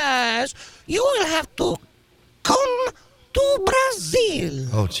niñas, you will have to come to Brazil.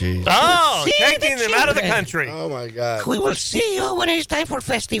 Oh, jeez. Oh, See taking the them out of the children. country. Oh, my God. We will see you when it's time for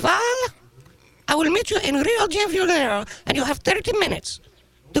festival. I will meet you in Rio de Janeiro, and you have 30 minutes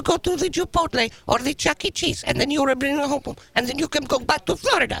to go to the Chipotle or the Chuck E. Cheese, and then you will bring it home, and then you can go back to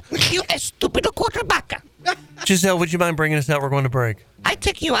Florida. You a stupid quarterback. Gisele, would you mind bringing us out? We're going to break. I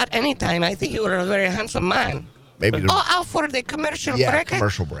take you out anytime. I think you are a very handsome man. Maybe. Out for the commercial Yeah, break?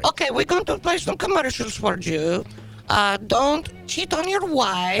 commercial break. Okay, we're going to play some commercials for you. Don't cheat on your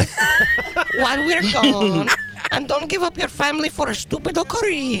wife while we're gone, and don't give up your family for a stupid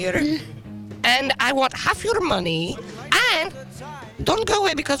career. And I want half your money, and don't go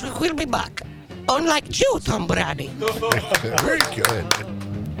away because we will be back. Unlike you, Tom Brady. Very good.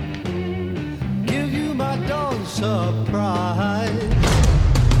 Give you my dawn surprise.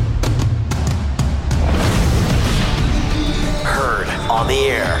 Heard on the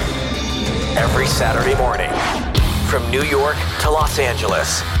air every Saturday morning from New York to Los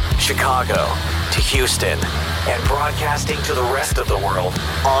Angeles, Chicago to Houston, and broadcasting to the rest of the world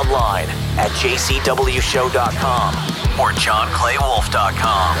online at jcwshow.com or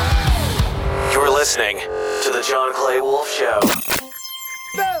johnclaywolf.com. You're listening to The John Clay Wolf Show.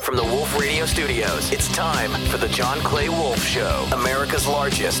 From the Wolf Radio Studios, it's time for The John Clay Wolf Show, America's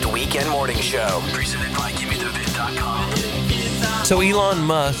largest weekend morning show. Presented by GimmeTheVid.com. So Elon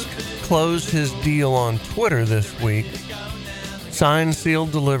Musk closed his deal on Twitter this week. Signed,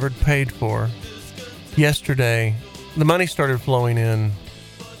 sealed, delivered, paid for. Yesterday, the money started flowing in.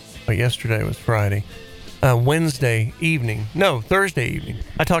 But yesterday was Friday. Thursday evening.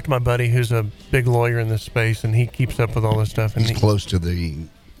 I talked to my buddy who's a big lawyer in this space, and he keeps up with all this stuff. And he's close to the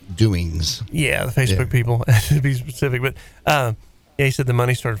doings. Yeah, the Facebook people, to be specific. But he said the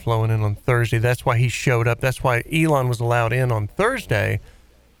money started flowing in on Thursday. That's why he showed up. That's why Elon was allowed in on Thursday,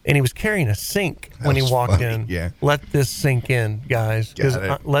 and he was carrying a sink when he walked in. Yeah. Let this sink in, guys.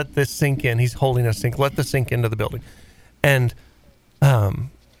 Let this sink in. He's holding a sink. Let the sink into the building. And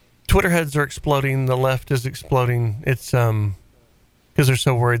Twitter heads are exploding. The left is exploding. It's because they're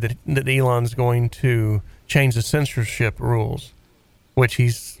so worried that Elon's going to change the censorship rules, which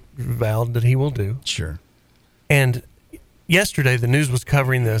he's vowed that he will do. Sure. And yesterday, the news was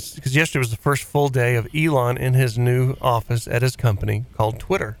covering this because yesterday was the first full day of Elon in his new office at his company called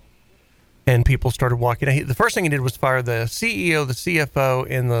Twitter. And people started walking out. The first thing he did was fire the CEO, the CFO,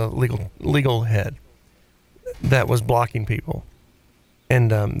 and the legal head that was blocking people. And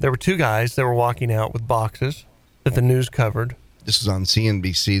there were two guys that were walking out with boxes that the news covered. This is on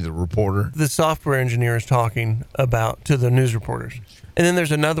CNBC, the reporter. The software engineer is talking about to the news reporters. And then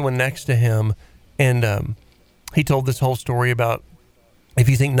there's another one next to him, and he told this whole story about if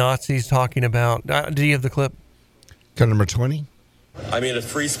you think Nazis talking about... do you have the clip? Cut number 20. I mean, if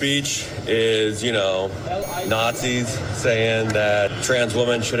free speech is, Nazis saying that trans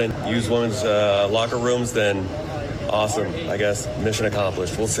women shouldn't use women's locker rooms, then awesome. I guess mission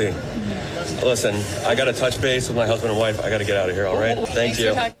accomplished. We'll see. Listen, I got to touch base with my husband and wife. I got to get out of here, all right? Thank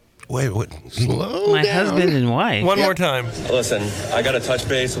you. Wait, what? Slow My down. husband and wife. One more time. Listen, I got to touch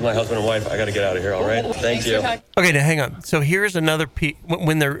base with my husband and wife. I got to get out of here, all right? Thank you. Okay, now hang on. So here's another piece.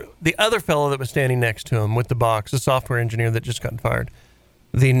 When the other fellow that was standing next to him with the box, the software engineer that just got fired,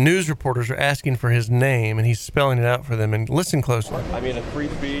 the news reporters are asking for his name, and he's spelling it out for them. And listen closely. I mean, if free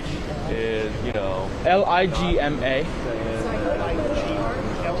speech is, LIGMA.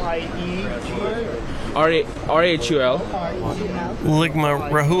 RAHUL. Ligma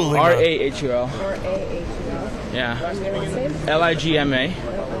Rahul. RAHUL. Yeah. LIGMA.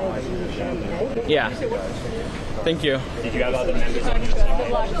 Yeah. Thank you. Did you have other members on your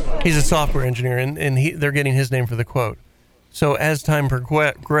team? He's a software engineer, and they're getting his name for the quote. So as time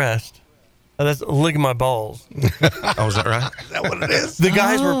progressed, that's lick my balls. Oh, is that right? Is that what it is? The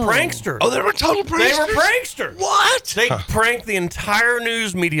guys were pranksters. Oh, they were total pranksters? They were pranksters. What? They pranked the entire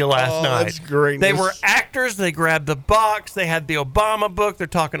news media last night. That's great. They were actors. They grabbed the box. They had the Obama book. They're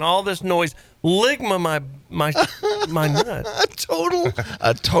talking all this noise. Ligma my nut. A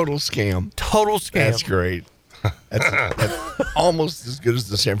total scam. Total scam. That's great. That's almost as good as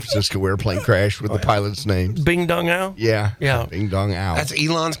the San Francisco airplane crash with the pilot's names. Bing Dong Ao? Yeah. Yeah. Bing Dong Ao. That's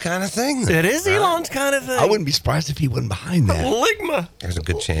Elon's kind of thing. It is Elon's kind of thing. I wouldn't be surprised if he wasn't behind that. Ligma. There's a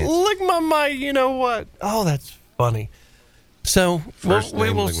good chance. Ligma my you know what. Oh, that's funny. So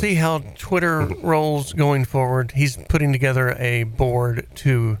we will see how Twitter rolls going forward. He's putting together a board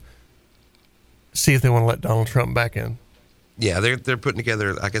to see if they want to let Donald Trump back in. Yeah, they're putting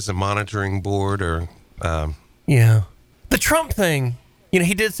together, I guess, a monitoring board or... Yeah. The Trump thing,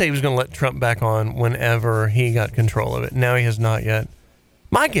 he did say he was going to let Trump back on whenever he got control of it. Now he has not yet.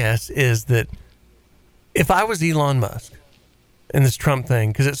 My guess is that if I was Elon Musk and this Trump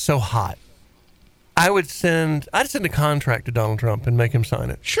thing, because it's so hot, I'd send a contract to Donald Trump and make him sign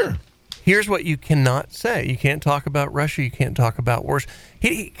it. Sure. Here's what you cannot say. You can't talk about Russia. You can't talk about wars.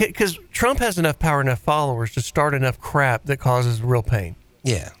 Because Trump has enough power, enough followers to start enough crap that causes real pain.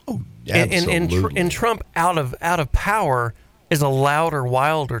 Yeah. Oh, absolutely. And Trump out of power is a louder,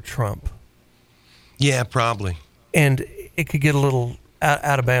 wilder Trump. Yeah, probably. And it could get a little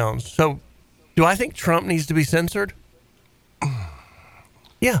out of bounds. So, do I think Trump needs to be censored?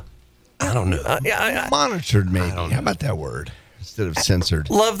 Yeah. I don't know. Monitored, maybe. How about that word instead of censored?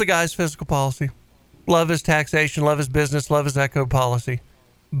 Love the guy's fiscal policy. Love his taxation. Love his business. Love his eco policy.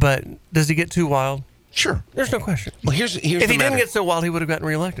 But does he get too wild? Sure. There's no question. Well, here's if he didn't get so wild, he would have gotten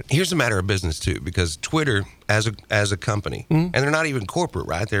reelected. Here's a matter of business, too, because Twitter, as a company, and they're not even corporate,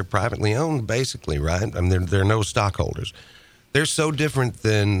 right? They're privately owned, basically, right? I mean, they're no stockholders. They're so different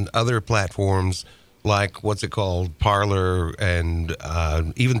than other platforms like, what's it called, Parler and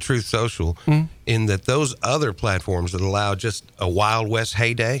even Truth Social, in that those other platforms that allow just a Wild West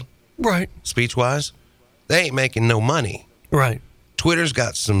heyday, right, speech-wise, they ain't making no money. Right. Twitter's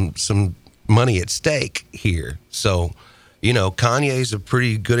got some money at stake here. So, Kanye's a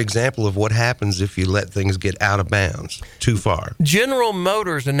pretty good example of what happens if you let things get out of bounds too far. General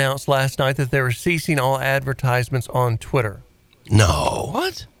Motors announced last night that they were ceasing all advertisements on Twitter. No.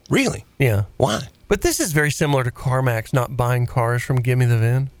 What? Really? Yeah. Why? But this is very similar to CarMax not buying cars from Give Me the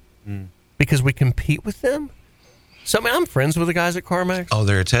VIN because we compete with them. So, I mean, I'm friends with the guys at CarMax. Oh,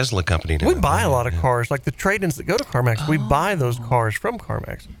 they're a Tesla company now. We buy a lot of cars. Like the trade-ins that go to CarMax, we buy those cars from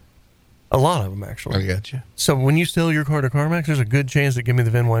CarMax. A lot of them, actually. I got you. So when you sell your car to CarMax, there's a good chance that Give Me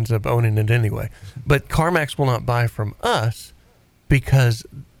the VIN winds up owning it anyway. But CarMax will not buy from us because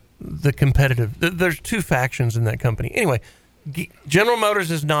the competitive... There's two factions in that company. Anyway, General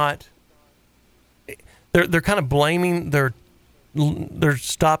Motors is not... They're kind of blaming... They're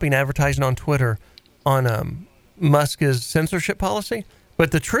stopping advertising on Twitter on Musk's censorship policy.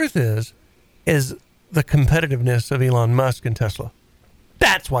 But the truth is the competitiveness of Elon Musk and Tesla.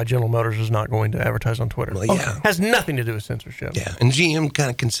 That's why General Motors is not going to advertise on Twitter. Well, yeah. Has nothing to do with censorship. Yeah, and GM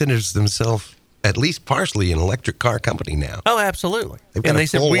kind of considers themselves at least partially an electric car company now. Oh, absolutely. They've got And a they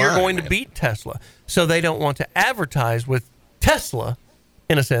said, full we are line, going to beat Tesla. So they don't want to advertise with Tesla,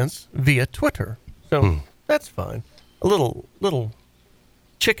 in a sense, via Twitter. So that's fine. A little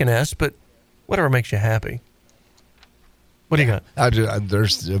chicken-esque, but whatever makes you happy. What do you got?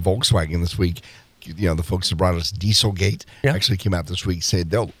 There's Volkswagen this week. You know, the folks that brought us Dieselgate actually came out this week, said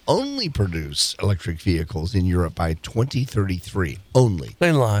they'll only produce electric vehicles in Europe by 2033. Only.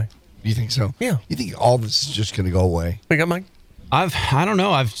 They lie. You think so? Yeah. You think all this is just going to go away? We got Mike? I don't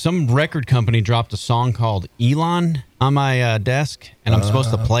know. some record company dropped a song called Elon on my desk, and I'm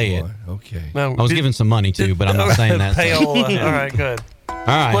supposed to play it. Okay. No, I was given some money too, but I'm not saying that. All right, good. All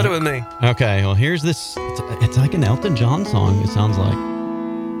right. Split it with me. Okay. Well, here's this. It's like an Elton John song. It sounds like.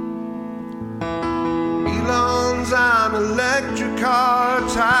 Elon's an electric car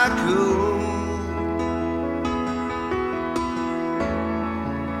tycoon.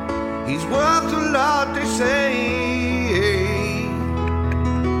 He's worth a lot, they say.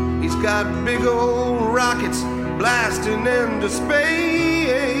 He's got big old rockets blasting into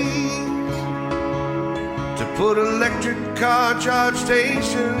space to put electric car charge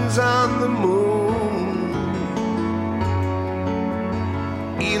stations on the moon.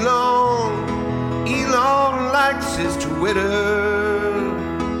 Elon likes his Twitter.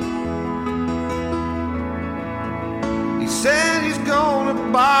 He said he's gonna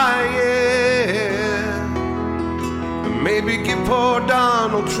buy it. Maybe give poor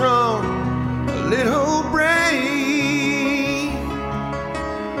Donald Trump a little break.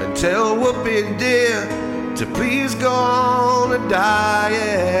 And tell Whoopi dear to please go on a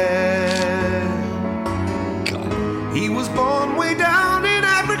diet. He was born way down in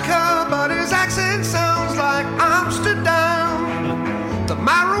Africa, but his accent sounds like Amsterdam. The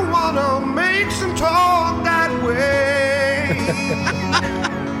marijuana makes him talk that way.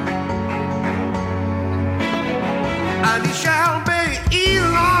 And he shall be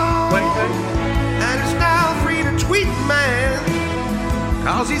Elon. And he's now free to tweet, man.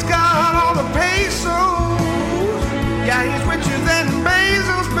 Cause he's got all the pesos. Yeah, he's richer than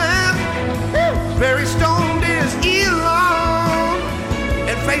Bezos, man. Very stoned is Elon.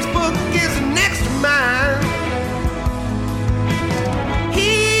 And Facebook is next to mine.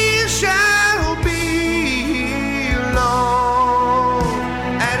 He shall be Elon.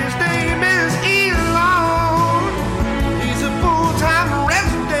 And his name is Elon. He's a full-time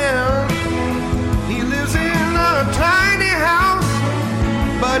resident. He lives in a tiny house,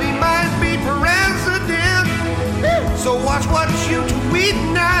 but he might be president. So watch what you tweet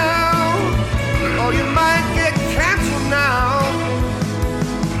now, or you might get canceled now.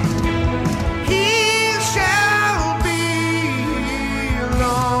 He shall be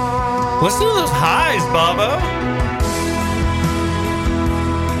Elon. Listen to those highs, Bobo.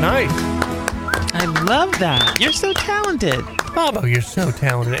 Nice. I love that. You're so talented. Bobo, you're so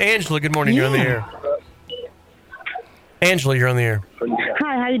talented. Angela, good morning. You're on the air. Angela, you're on the air.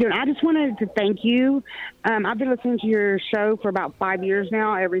 Hi, how you doing? I just wanted to thank you. I've been listening to your show for about 5 years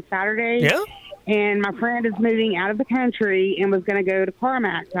now, every Saturday. Yeah? And my friend is moving out of the country and was going to go to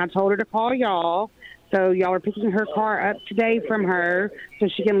CarMax. And I told her to call y'all. So y'all are picking her car up today from her so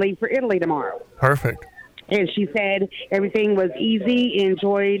she can leave for Italy tomorrow. Perfect. And she said everything was easy,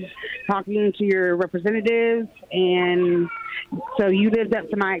 enjoyed talking to your representatives, and so you lived up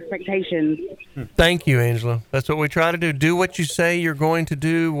to my expectations. Thank you, Angela. That's what we try to do. Do what you say you're going to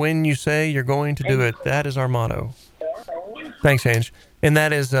do when you say you're going to do it. That is our motto. Thanks, Ange. And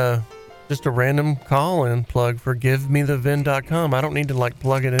that is just a random call-in plug for GiveMeTheVin.com. I don't need to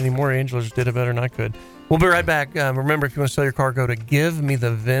plug it anymore. Angela just did it better than I could. We'll be right back. Remember, if you want to sell your car, go to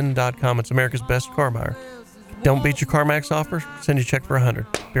GiveMeTheVin.com. It's America's best car buyer. Don't beat your CarMax offer. Send you a check for $100.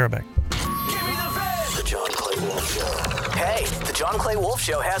 Be right back. The John Clay Wolf Show. Hey, the John Clay Wolf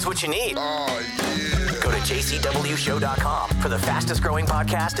Show has what you need. Oh, yeah. Go to jcwshow.com for the fastest growing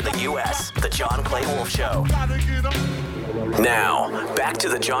podcast in the U.S., The John Clay Wolf Show. Now, back to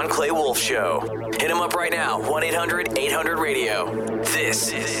The John Clay Wolf Show. Hit him up right now, 1-800-800-RADIO.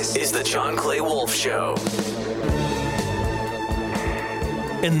 This is The John Clay Wolf Show.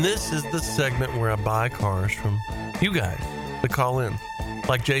 And this is the segment where I buy cars from you guys that call in,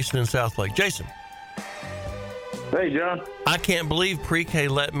 like Jason in Southlake. Jason. Hey, John. I can't believe Pre-K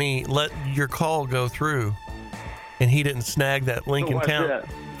let your call go through, and he didn't snag that Lincoln Why's Town. that?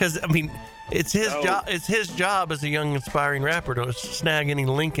 Because I mean, it's his job. It's his job as a young aspiring rapper to snag any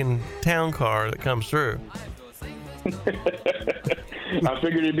Lincoln Town car that comes through. I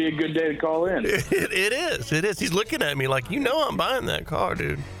figured it'd be a good day to call in. It is. He's looking at me like, I'm buying that car,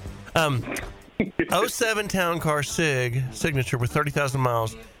 dude. 07 Town Car signature with 30,000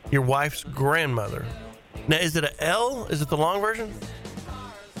 miles. Your wife's grandmother. Now, is it an L? Is it the long version?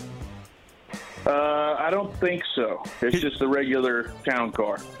 I don't think so. It's just the regular town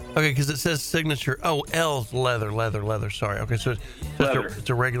car. Okay, because it says signature. Oh, L's leather. Sorry. Okay, so it's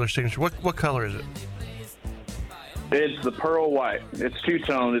a regular signature. What color is it? It's the pearl white. It's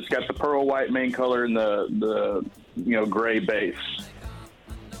two-tone. It's got the pearl white main color and the gray base.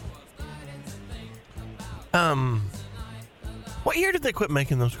 What year did they quit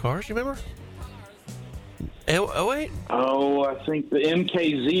making those cars? You remember? 08? Oh, I think the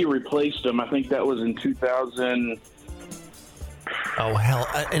MKZ replaced them. I think that was in 2000. Oh, hell.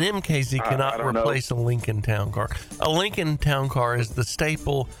 An MKZ cannot replace a Lincoln Town Car. A Lincoln Town Car is the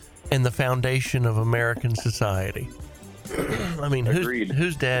staple and the foundation of American society. I mean,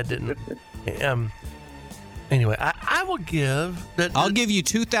 whose dad didn't? Anyway, I will give that. I'll give you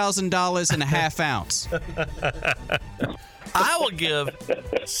 $2,000 and a half ounce. I will give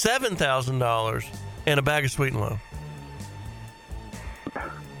 $7,000 and a bag of Sweet and Low.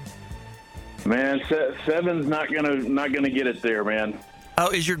 Man, seven's not gonna get it there, man. Oh,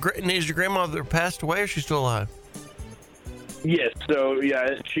 is your grandmother passed away, or is she still alive? Yes. So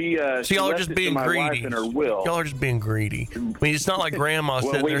yeah, she. So y'all are just being greedy. In her will. Y'all are just being greedy. I mean, it's not like Grandma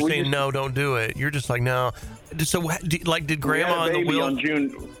sitting there saying no, don't do it. You're just like no. So, did Grandma in the will? On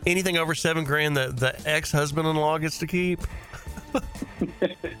June. Anything over $7,000 the ex-husband-in-law gets to keep?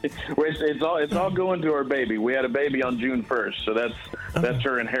 It's all going to our baby. We had a baby on June 1st, so that's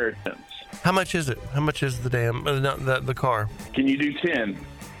her inheritance. How much is it? How much is the the car? Can you do 10?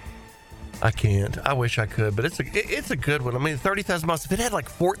 I can't. I wish I could, but it's a good one. I mean, 30,000 miles. If it had like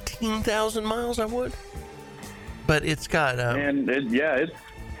 14,000 miles, I would. But it's got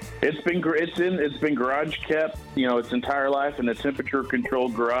it's been garage kept, its entire life in a temperature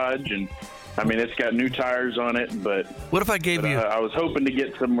controlled garage, and I mean it's got new tires on it. But what if I gave you? I was hoping to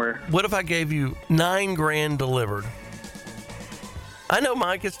get somewhere. What if I gave you $9,000 delivered? I know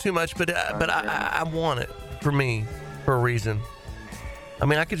Mike, it's too much, but I want it for me for a reason. I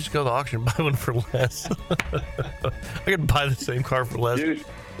mean, I could just go to the auction and buy one for less. I could buy the same car for less. Dude,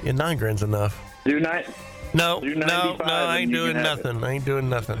 yeah, $9,000's enough. No, I ain't doing nothing. I ain't doing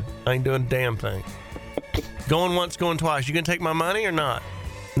nothing. I ain't doing a damn thing. Going once, going twice. You gonna take my money or not?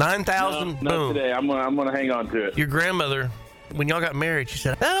 9,000. Boom. Not today. I'm gonna hang on to it. Your grandmother, when y'all got married, she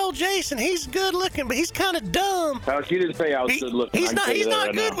said, "That old Jason, he's good looking, but he's kind of dumb." She didn't say I was good looking. He's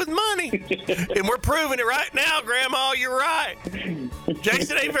not good with money, and we're proving it right now, Grandma. You're right.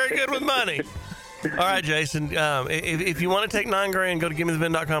 Jason ain't very good with money. All right, Jason. If you want to take $9,000, go to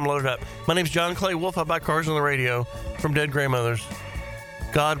GimmeTheVin.com, load it up. My name's John Clay Wolf. I buy cars on the radio from dead grandmothers.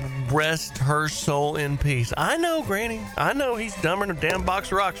 God rest her soul in peace. I know, Granny. I know he's dumber than a damn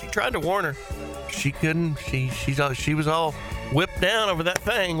box of rocks. She tried to warn her. She couldn't. She was all whipped down over that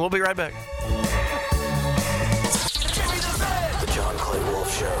thing. We'll be right back. The John Clay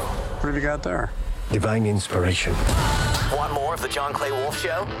Wolf Show. What have you got there? Divine inspiration. Want more of The John Clay Wolf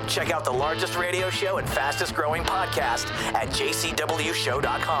Show? Check out the largest radio show and fastest growing podcast at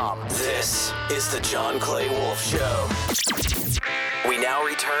jcwshow.com. This is The John Clay Wolf Show. We now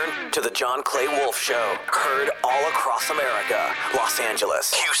return to The John Clay Wolf Show. Heard all across America. Los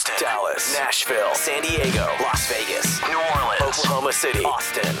Angeles, Houston, Dallas, Nashville, San Diego, Las Vegas, New Orleans, Oklahoma City,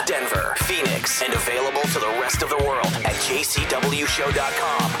 Austin, Denver, Phoenix, and available to the rest of the world at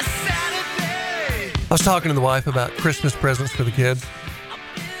jcwshow.com. I was talking to the wife about Christmas presents for the kids.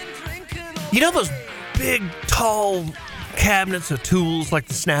 You know those big, tall cabinets of tools like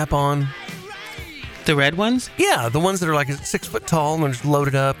the Snap-on? The red ones? Yeah, the ones that are like 6 foot tall and they're just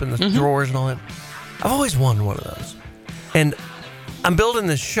loaded up and the drawers and all that. I've always wanted one of those. And I'm building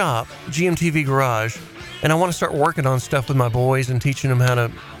this shop, GMTV Garage, and I want to start working on stuff with my boys and teaching them how to,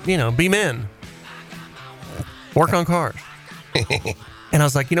 be men. Work on cars. And I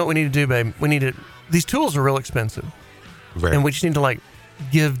was like, you know what we need to do, babe? These tools are real expensive. Right. And we just need to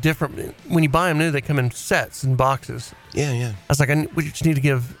give different, when you buy them new, they come in sets and boxes. Yeah, yeah. I was like, we just need to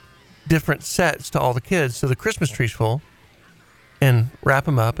give different sets to all the kids so the Christmas tree's full, and wrap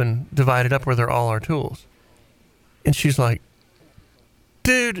them up and divide it up where they're all our tools. And she's like,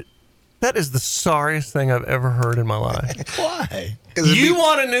 dude, that is the sorriest thing I've ever heard in my life. Why? You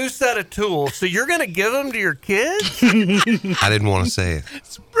want a new set of tools, so you're going to give them to your kids? I didn't want to say it.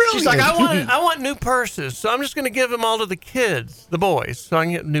 She's like, I want new purses, so I'm just going to give them all to the kids, the boys, so I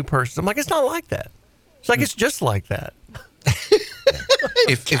can get new purses. I'm like, it's not like that. It's like, it's just like that.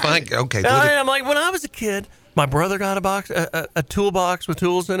 I'm like, when I was a kid, my brother got a box, a toolbox with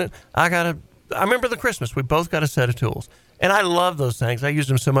tools in it. I remember the Christmas, we both got a set of tools. And I love those things. I used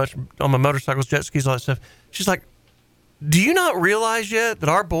them so much on my motorcycles, jet skis, all that stuff. She's like, do you not realize yet that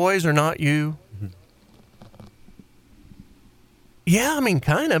our boys are not you? Mm-hmm. Yeah, I mean,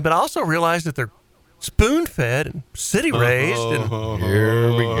 kind of. But I also realize that they're spoon-fed and city-raised. And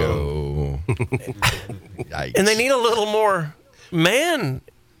here we go. And they need a little more man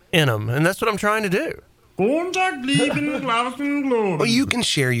in them. And that's what I'm trying to do. Well, you can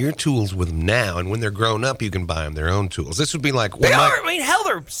share your tools with them now, and when they're grown up, you can buy them their own tools. This would be like...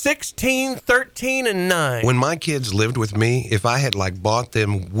 They're 16, 13, and 9. When my kids lived with me, if I had bought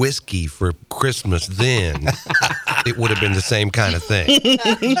them whiskey for Christmas then, it would have been the same kind of thing.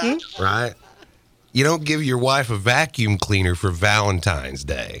 Right? You don't give your wife a vacuum cleaner for Valentine's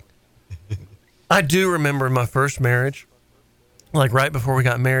Day. I do remember my first marriage, right before we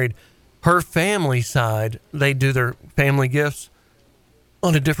got married, her family side, they do their family gifts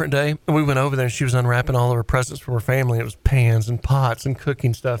on a different day. And we went over there and she was unwrapping all of her presents from her family. It was pans and pots and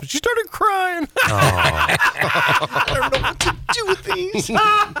cooking stuff. And she started crying. I don't know what to do with these.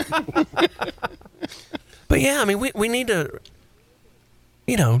 But yeah, I mean, we need to,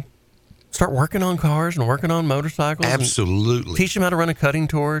 start working on cars and working on motorcycles. Absolutely. Teach them how to run a cutting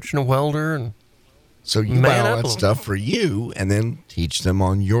torch and a welder and... So you buy all that stuff for you and then teach them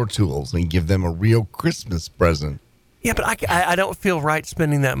on your tools and give them a real Christmas present. Yeah, but I don't feel right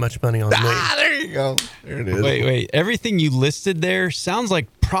spending that much money on me. There you go. There it is. Wait. Everything you listed there sounds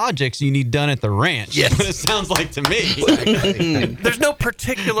like projects you need done at the ranch. Yes. It sounds like to me. There's no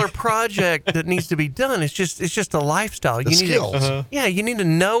particular project that needs to be done. It's just a lifestyle. The skills. Yeah, you need to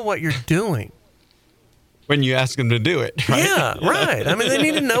know what you're doing. When you ask them to do it. Right? Yeah, right. I mean, they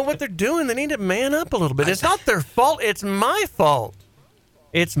need to know what they're doing. They need to man up a little bit. It's not their fault. It's my fault.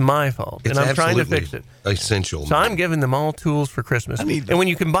 It's my fault. It's and I'm trying to fix it. Essential. So I'm giving them all tools for Christmas. And when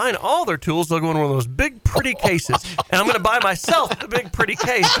you combine all their tools, they'll go in one of those big, pretty cases. And I'm going to buy myself the big, pretty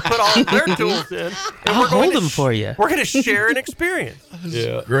case to put all of their tools in. And I'll hold them for you. We're going to share an experience.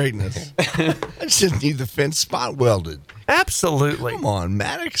 Yeah. Greatness. I just need the fence spot welded. Absolutely. Come on,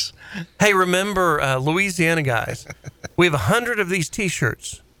 Maddox. Hey, remember, Louisiana guys, we have 100 of these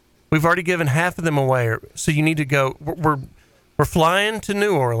T-shirts. We've already given half of them away. So you need to go. We're flying to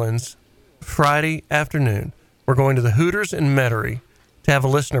New Orleans Friday afternoon. We're going to the Hooters in Metairie to have a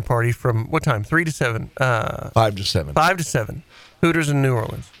listener party from what time? 3 to 7? 5 to 7. 5 to 7. Hooters in New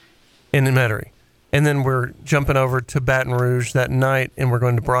Orleans in Metairie. And then we're jumping over to Baton Rouge that night, and we're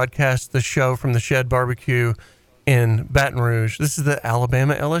going to broadcast the show from the Shed Barbecue in Baton Rouge. This is the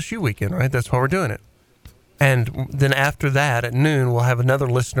Alabama LSU weekend, right? That's why we're doing it. And then after that, at noon, we'll have another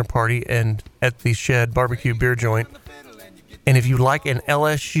listener party and at the Shed Barbecue Beer Joint. And if you like an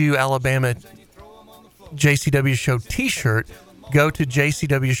LSU Alabama JCW Show t-shirt, go to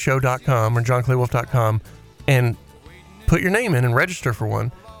jcwshow.com or johnclaywolf.com and put your name in and register for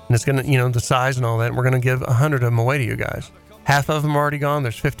one. And it's going to, the size and all that. And we're going to give 100 of them away to you guys. Half of them are already gone.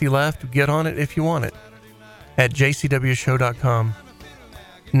 There's 50 left. Get on it if you want it at jcwshow.com.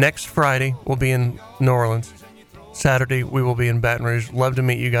 Next Friday, we'll be in New Orleans. Saturday, we will be in Baton Rouge. Love to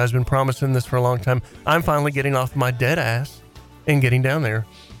meet you guys. Been promising this for a long time. I'm finally getting off my dead ass and getting down there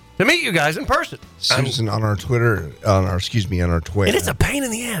to meet you guys in person. Susan on our Twitter, on our Twitter. And it's a pain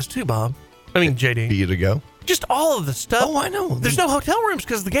in the ass too, Bob. I mean, JD. For you to go? Just all of the stuff. Oh, I know. There's no hotel rooms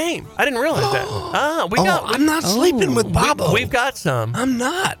because of the game. I didn't realize that. I'm not sleeping with Bobo. We've got some. I'm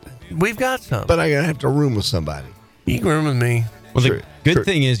not. We've got some. But I gotta have to room with somebody. You can room with me. Well, the good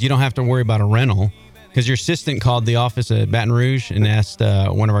thing is you don't have to worry about a rental because your assistant called the office at Baton Rouge and asked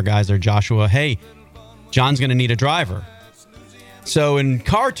one of our guys there, Joshua, hey, John's going to need a driver. So in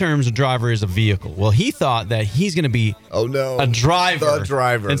car terms, a driver is a vehicle. Well, he thought that he's going to be a driver. The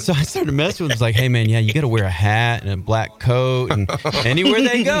driver. And so I started messing with him. It's like, hey, man, yeah, you got to wear a hat and a black coat. And anywhere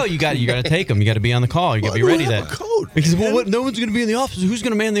they go, you got to take them. You got to be on the call. You got to be ready. That coat. Because, well, no one's going to be in the office. Who's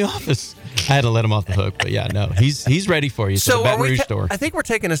going to man the office? had to let him off the hook, but yeah, no, he's ready for you. So the Baton Rouge store. I think we're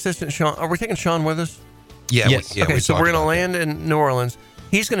taking assistant Sean. Are we taking Sean with us? Yeah. Yes. Okay, so we're going to land in New Orleans.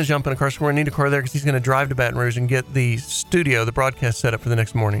 He's going to jump in a car, so we're going to need a car there because he's going to drive to Baton Rouge and get the studio, the broadcast set up for the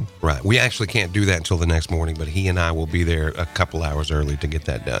next morning. Right. We actually can't do that until the next morning, but he and I will be there a couple hours early to get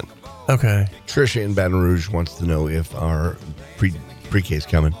that done. Okay. Trisha in Baton Rouge wants to know if our pre-K is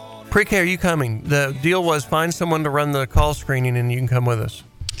coming. Pre-K, are you coming? The deal was find someone to run the call screening and you can come with us.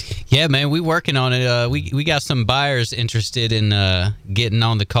 Yeah, man, we working on it. We got some buyers interested in getting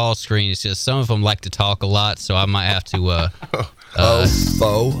on the call screen. It's just some of them like to talk a lot, so I might have to...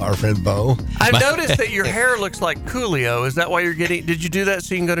 Bo, our friend Bo. I've noticed that your hair looks like Coolio. Is that why you're getting... Did you do that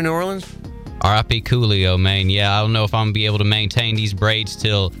so you can go to New Orleans? R.I.P. Coolio, man. Yeah, I don't know if I'm going to be able to maintain these braids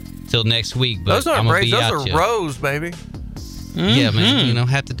till next week, but those aren't I'm going to braids, be those out are ya. rows, baby. Yeah, man, you know,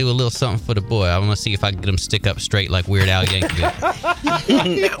 have to do a little something for the boy. I want to see if I can get them stick up straight like Weird Al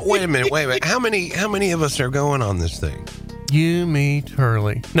Yankovic. Now, wait a minute. How many of us are going on this thing? You, me,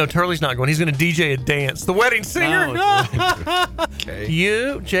 Turley. No, Turley's not going. He's going to DJ a dance. The wedding singer. Okay.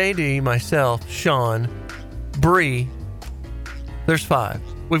 You, JD, myself, Sean, Bree. There's 5.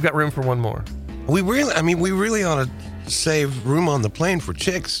 We've got room for one more. We really ought to save room on the plane for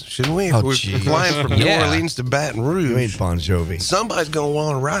chicks, shouldn't we? If Oh, we're geez. flying from New Yeah. Orleans to Baton Rouge. You ain't Bon Jovi. Somebody's going to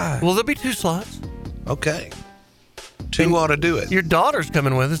want to ride. Well, there'll be 2 slots. Okay. 2 ought to do it. Your daughter's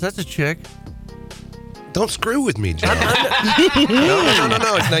coming with us. That's a chick. Don't screw with me, John.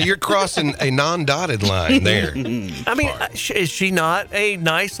 No. Now you're crossing a non-dotted line there. I mean, is she not a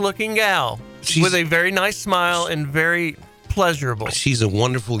nice-looking gal with a very nice smile and very pleasurable? She's a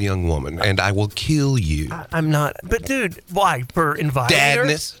wonderful young woman, and I will kill you. I'm not. But dude, why? For inviting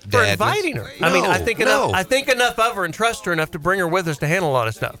Dadness. her? For inviting her. I mean, I think enough of her and trust her enough to bring her with us to handle a lot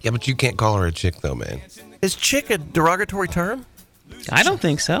of stuff. Yeah, but you can't call her a chick, though, man. Is chick a derogatory term? I don't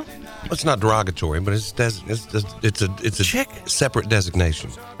think so. It's not derogatory, but it's a chick separate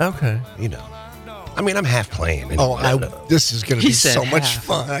designation. Okay. You know. I mean, I'm half playing. This is going to He be said so much half.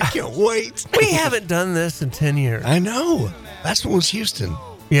 fun. I can't wait. We haven't done this in 10 years. I know. Last one was Houston.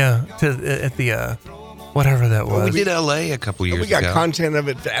 Yeah, at the whatever that was. Well, we did LA a couple years ago. We got content of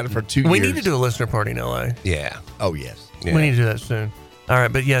it added for 2 years. We need to do a listener party in LA. Yeah. Oh, yes. Yeah. We need to do that soon. All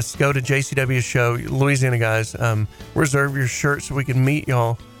right, but yes, go to JCW Show, Louisiana guys. Reserve your shirt so we can meet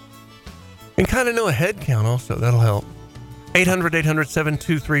y'all and kind of know a head count also. That'll help.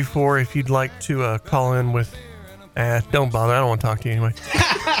 800-800-7234 if you'd like to call in with... don't bother. I don't want to talk to you anyway.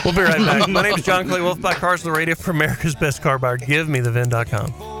 We'll be right back. My name is John Clay Wolf by Cars on the Radio for America's Best Car Buyer.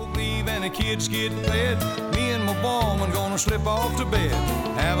 GiveMeTheVin.com. And the kids get fed. Me and my woman gonna slip off to bed.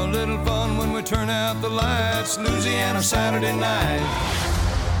 Have a little fun when we turn out the lights. Louisiana Saturday night.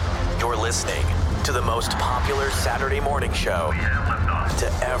 You're listening to the most popular Saturday morning show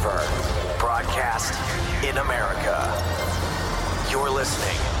to ever broadcast in America. You're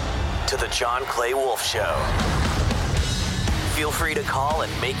listening to the John Clay Wolf Show. Feel free to call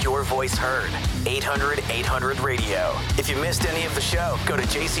and make your voice heard. 800-800-RADIO. If you missed any of the show, go to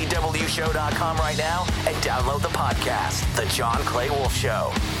jcwshow.com right now and download the podcast, The John Clay Wolf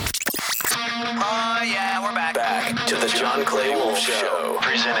Show. Oh, yeah, we're back. Back to the John Clay Wolf Show.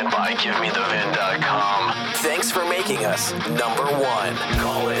 Presented by GiveMeTheVin.com. Thanks for making us number 1.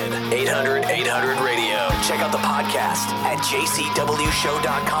 Call in 800-800-RADIO. Check out the podcast at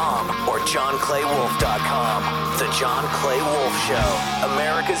jcwshow.com or johnclaywolf.com. The John Clay Wolf Show.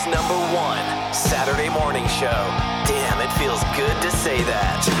 America's number 1 Saturday morning show. Damn, it feels good to say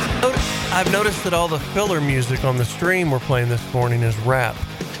that. I've noticed that all the filler music on the stream we're playing this morning is rap.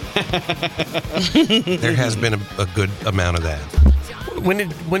 There has been a good amount of that. When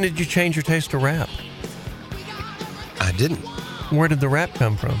did you change your taste to rap? I didn't. Where did the rap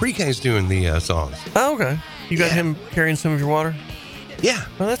come from? Pre-K's doing the songs. Oh, okay. You got him carrying some of your water? Yeah.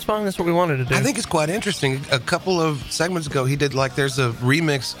 Well, that's fine. That's what we wanted to do. I think it's quite interesting. A couple of segments ago, he did there's a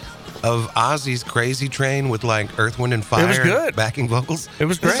remix of Ozzy's Crazy Train with Earth, Wind, and Fire. It was good. Backing vocals. It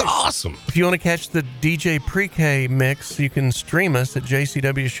was great. It was awesome. If you want to catch the DJ Pre-K mix, you can stream us at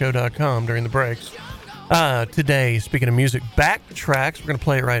jcwshow.com during the breaks. Today, speaking of music, Backtracks, we're going to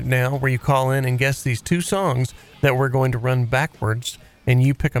play it right now, where you call in and guess these 2 songs that we're going to run backwards, and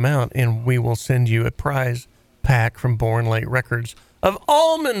you pick them out, and we will send you a prize pack from Born Late Records of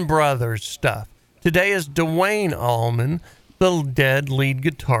Allman Brothers stuff. Today is Dwayne Allman, the dead lead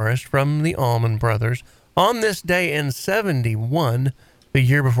guitarist from the Allman Brothers. On this day in 1971, the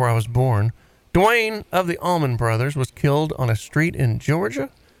year before I was born, Dwayne of the Allman Brothers was killed on a street in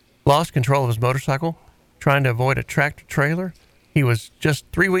Georgia, lost control of his motorcycle, trying to avoid a tractor trailer. He was just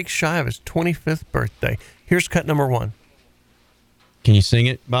 3 weeks shy of his 25th birthday. Here's cut number 1. Can you sing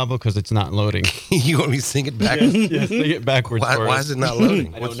it, Bobo? Because it's not loading. You want me to sing it back? Yes, sing it backwards. for Why us. is it not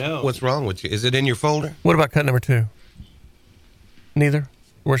loading? I don't know. What's wrong with you? Is it in your folder? What about cut number 2? Neither?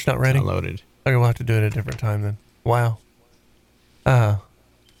 We're just not ready? Not loaded. Okay, we'll have to do it at a different time then. Wow. Huh.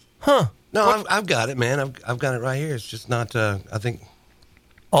 No, I've got it, man. I've got it right here. It's just not, I think...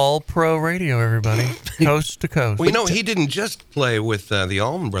 All Pro Radio, everybody. Coast to coast. Well, you know, he didn't just play with the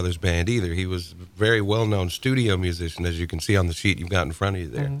Allman Brothers Band either. He was a very well-known studio musician, as you can see on the sheet you've got in front of you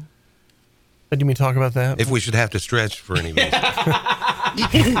there. Mm-hmm. Did you mean talk about that? If we should have to stretch for any reason.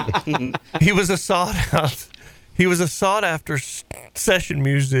 He was a sought-after session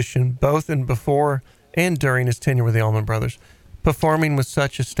musician, both in before and during his tenure with the Allman Brothers, performing with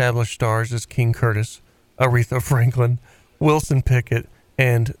such established stars as King Curtis, Aretha Franklin, Wilson Pickett,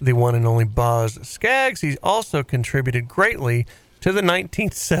 and the one and only Boz Scaggs. He also contributed greatly to the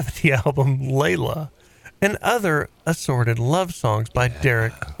 1970 album Layla and other assorted love songs by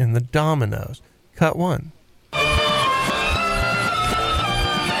Derek and the Dominoes. Cut 1.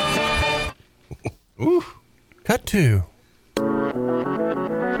 Ooh. Cut 2.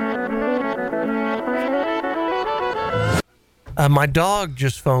 My dog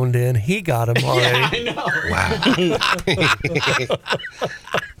just phoned in. He got him already. Wow.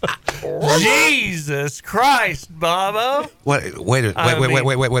 Jesus Christ, Bobo.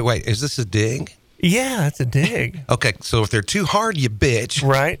 Wait. Is this a dig? Yeah, it's a dig. Okay, so if they're too hard, you bitch.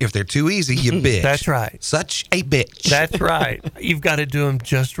 Right. If they're too easy, you bitch. That's right. Such a bitch. That's right. You've got to do them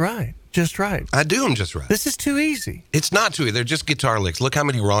just right. Just right. I do them just right. This is too easy. It's not too easy. They're just guitar licks. Look how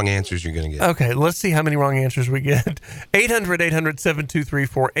many wrong answers you're going to get. Okay, let's see how many wrong answers we get. 800-800-7234,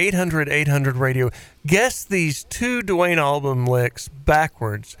 800-800-RADIO. Guess these 2 Dwayne album licks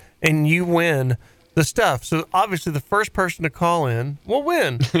backwards, and you win the stuff. So obviously the first person to call in will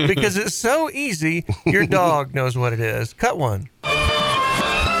win because it's so easy. Your dog knows what it is. Cut 1.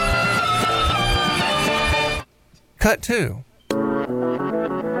 Cut 2.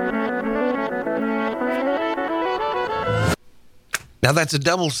 Now, that's a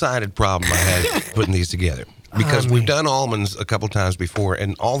double-sided problem I had putting these together. Because we've done almonds a couple times before,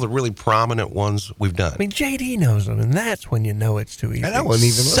 and all the really prominent ones we've done. I mean, JD knows them, and that's when you know it's too easy. I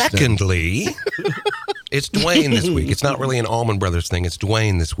wasn't even Secondly, it's Dwayne this week. It's not really an Allman Brothers thing. It's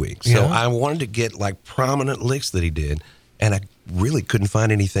Dwayne this week. So Yeah. I wanted to get, like, prominent licks that he did, and I really couldn't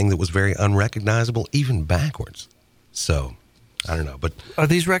find anything that was very unrecognizable, even backwards. So, I don't know. But Are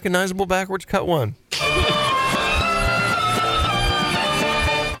these recognizable backwards? Cut 1.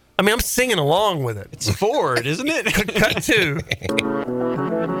 I mean, I'm singing along with it. It's forward, isn't it? Cut 2.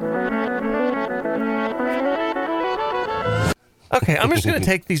 Okay, I'm just going to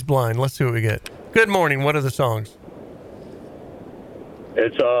take these blind. Let's see what we get. Good morning. What are the songs?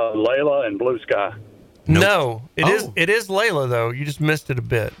 It's Layla and Blue Sky. No, it is Layla though. You just missed it a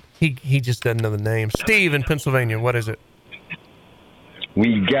bit. He just doesn't know the name. Steve in Pennsylvania. What is it?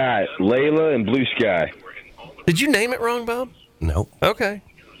 We got Layla and Blue Sky. Did you name it wrong, Bob? no. Okay,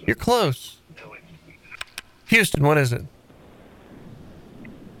 you're close. Houston, what is it?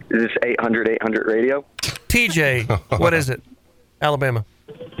 Is this 800 radio? TJ, what is it? Alabama.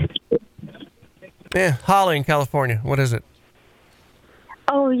 Yeah, Holly in California. What is it?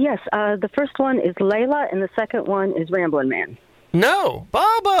 Oh, yes. The first one is Layla, and the second one is Ramblin' Man. No,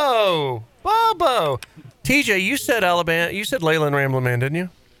 Bobo. TJ, you said Alabama. You said Layla and Ramblin' Man, didn't you?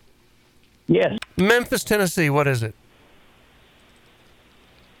 Yes. Memphis, Tennessee. What is it?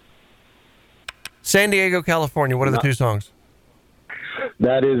 San Diego, California. What are the 2 songs?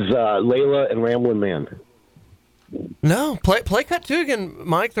 That is Layla and Ramblin' Man. No, play cut 2 again,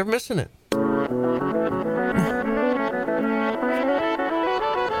 Mike. They're missing it.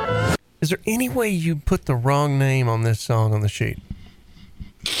 Is there any way you put the wrong name on this song on the sheet?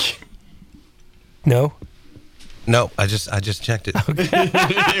 No. No, I just checked it. He was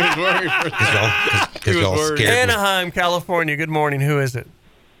worried for that. Because y'all scared me. Anaheim, California. Good morning. Who is it?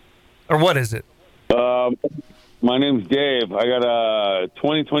 Or what is it? My name's Dave. I got a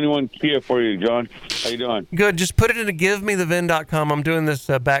 2021 Kia for you, John. How you doing? Good. Just put it into givemethevin.com. I'm doing this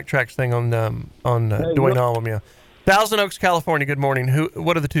backtracks thing on Dwayne Allman. Yeah. Thousand Oaks, California. Good morning.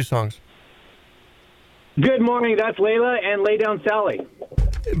 What are the 2 songs? Good morning. That's Layla and Lay Down Sally.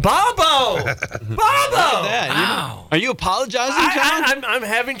 Bobo! Wow. Are you apologizing, John? I'm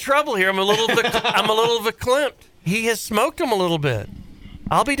having trouble here. I'm a little verklempt. He has smoked him a little bit.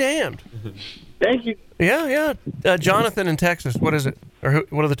 I'll be damned. Thank you. Yeah. Jonathan in Texas. What is it? Or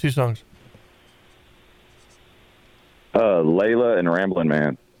what are the 2 songs? Layla and Ramblin'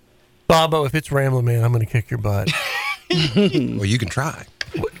 Man. Bobo, if it's Ramblin' Man, I'm going to kick your butt. Well, you can try.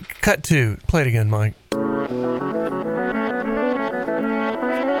 Cut 2. Play it again, Mike.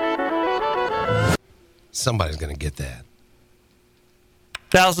 Somebody's going to get that.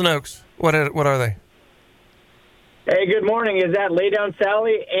 Thousand Oaks. What are they? Hey, good morning. Is that Lay Down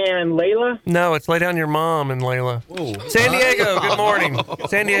Sally and Layla? No, it's Lay Down Your Mom and Layla. San Diego, good morning.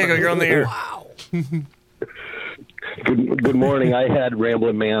 San Diego, you're on the air. Wow. Good morning. I had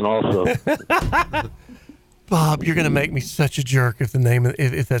Ramblin' Man also. Bob, you're going to make me such a jerk if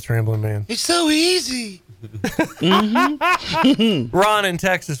that's Ramblin' Man. It's so easy. Ron in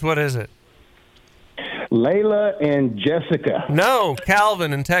Texas, what is it? Layla and Jessica. No,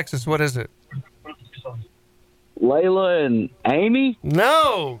 Calvin in Texas, what is it? Layla and Amy?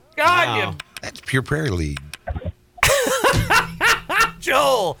 No. God, That's Pure Prairie League.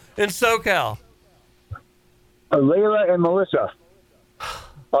 Joel in SoCal. Layla and Melissa.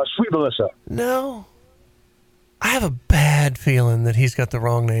 Sweet Melissa. No. I have a bad feeling that he's got the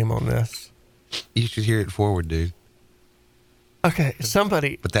wrong name on this. You should hear it forward, dude. Okay,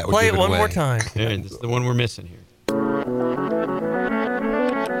 somebody But that would play give it it one away. more time. Yeah, this is the one we're missing here.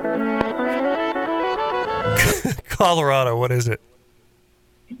 Colorado, what is it?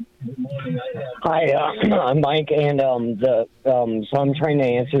 Hi, I'm Mike, and so I'm trying to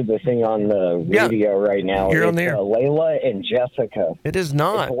answer the thing on the radio right now. You're on It's, the air. Layla and Jessica. It is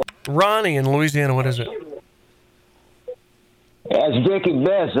not. Ronnie in Louisiana, what is it? That's Dickie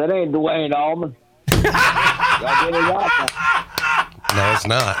Best. That ain't Dwayne Allman. No, it's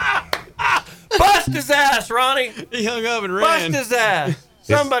not. Bust his ass, Ronnie. He hung up and Bust ran. his ass.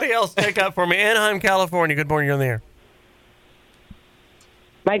 Somebody else take up for me. Anaheim, California. Good morning, you're on the air.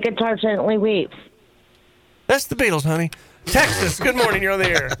 My guitar gently weeps. That's the Beatles, honey. Texas, good morning, you're on the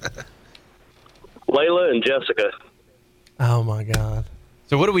air. Layla and Jessica. Oh, my God.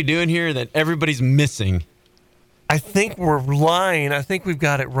 So what are we doing here that everybody's missing? I think we're lying. I think we've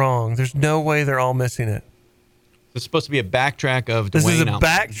got it wrong. There's no way they're all missing it. It's supposed to be a backtrack of Dwayne This is a Allman.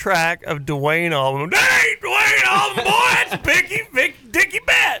 backtrack of Dwayne Allman. Hey, Dwayne Allman, boy, it's Dickie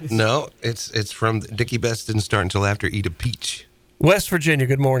Betts. No, it's from Dickie Best didn't start until after Eat a Peach. West Virginia,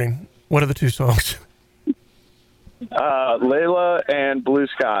 good morning. What are the two songs? Layla and Blue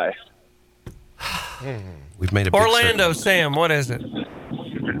Sky. We've made a big Orlando, Sam, what is it?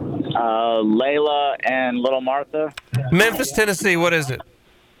 Layla and Little Martha. Memphis, Tennessee, what is it?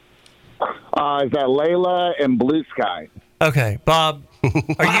 Is that Layla and Blue Sky? Okay, Bob.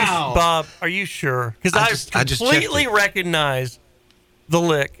 Are you sure? Because I just completely checked recognize the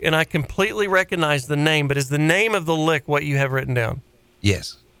lick, and I completely recognize the name. But is the name of the lick what you have written down?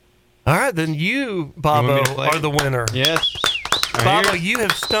 Yes. All right, then you, Bobo, are the winner. Yes. Bobo, you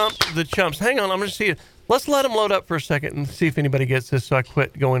have stumped the chumps. Hang on, I'm going to see it. Let's let them load up for a second and see if anybody gets this so I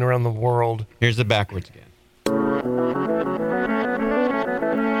quit going around the world. Here's the backwards again.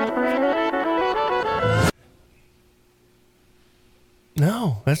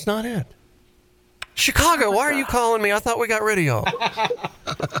 No, that's not it. Chicago, why are you calling me? I thought we got rid of y'all.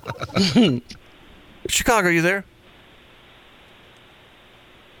 Chicago, you there?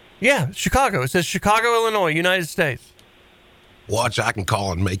 Yeah, Chicago. It says Chicago, Illinois, United States. Watch, I can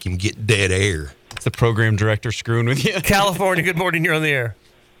call and make him get dead air. It's the program director screwing with you. California, good morning. You're on the air.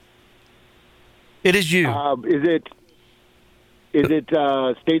 It is you. Is it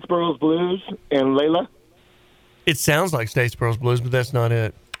Statesboro's Blues and Layla? It sounds like Statesboro's Blues, but that's not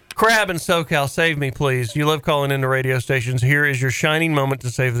it. Crab and SoCal, save me, please. You love calling into radio stations. Here is your shining moment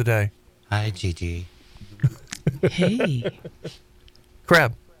to save the day. Hi, Gigi. Hey.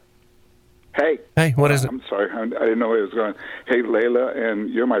 Crab. Hey. Hey, what is it? I'm sorry. I didn't know where it was going. Hey, Layla, and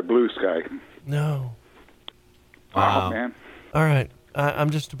you're my blue sky. No. Wow, man. All right. I'm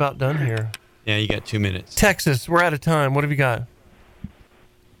just about done here. Yeah, you got 2 minutes. Texas, we're out of time. What have you got?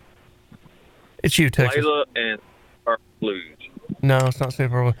 It's you, Texas. Layla and Blues. No, it's not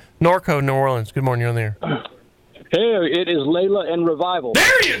Safe Harbor. Norco, New Orleans. Good morning. You're on the air. Here, it is Layla and Revival.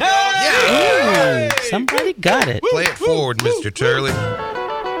 There you go. Ooh, somebody got it. Play it forward, Mr. Turley.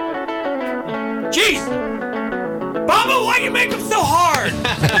 Jeez. Bubba, why you make them so hard?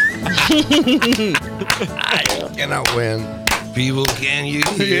 I cannot win. People, can you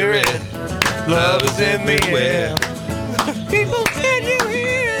hear it? Love is in the air. People, can you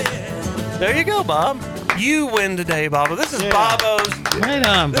hear it? There you go, Bob. You win today, Bobbo. This is Bobo's. Right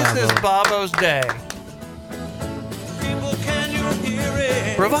on, This is Bobo. Bobo's day.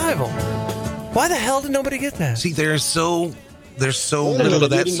 Revival. Why the hell did nobody get that? See, there's so little of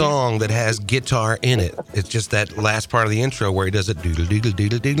that song that has guitar in it. It's just that last part of the intro where he does it doodle doodle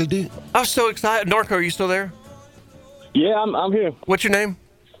doodle doodle doodle. I was so excited. Norco, are you still there? Yeah, I'm here. What's your name?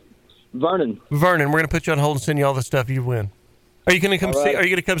 Vernon. Vernon. We're gonna put you on hold and send you all the stuff you win. Are you gonna come All right. see? Are you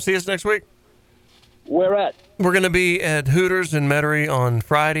gonna come see us next week? Where at? We're going to be at Hooters in Metairie on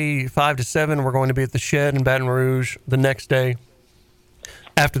Friday, 5 to 7. We're going to be at the Shed in Baton Rouge the next day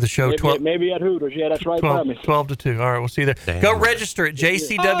after the show. Maybe at Hooters. Yeah, that's right by me. 12 to 2. All right, we'll see you there. Damn. Go register at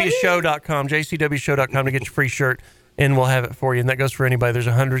jcwshow.com, jcwshow.com to get your free shirt, and we'll have it for you. And that goes for anybody. There's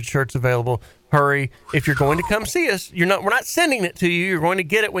 100 shirts available. Hurry. If you're going to come see us, we're not sending it to you. You're going to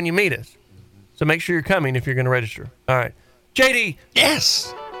get it when you meet us. So make sure you're coming if you're going to register. All right. JD.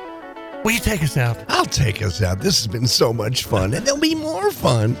 Yes. Will you take us out? I'll take us out. This has been so much fun, and there'll be more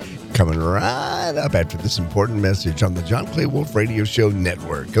fun coming right up after this important message on the John Clay Wolf Radio Show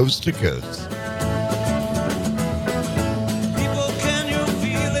Network, Coast to Coast.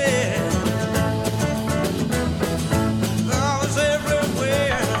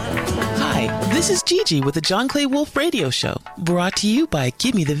 Hi, this is Gigi with the John Clay Wolf Radio Show, brought to you by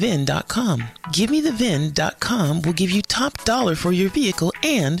GiveMeTheVIN.com. GiveMeTheVIN.com will give you top dollar for your vehicle,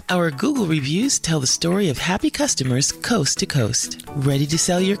 and our Google reviews tell the story of happy customers coast to coast. Ready to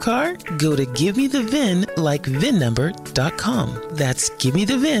sell your car? Go to GiveMeTheVIN, like VINnumber.com. That's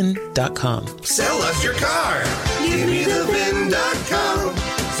GiveMeTheVIN.com. Sell us your car. GiveMeTheVIN.com.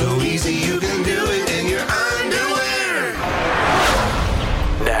 So easy you can do it in your underwear.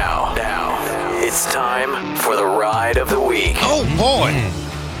 Now, it's time for the ride of the week. Oh, boy.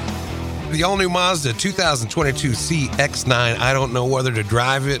 The all-new Mazda 2022 CX-9. I don't know whether to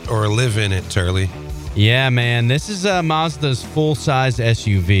drive it or live in it, Turley. Yeah, man. This is Mazda's full-size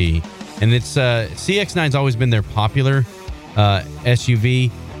SUV. And it's CX-9's always been their popular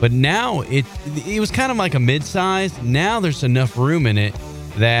SUV. But now it was kind of like a mid-size. Now there's enough room in it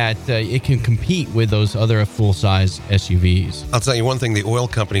that it can compete with those other full-size SUVs. I'll tell you one thing. The oil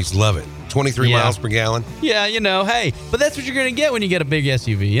companies love it. 23 miles per gallon. Yeah, hey, but that's what you're going to get when you get a big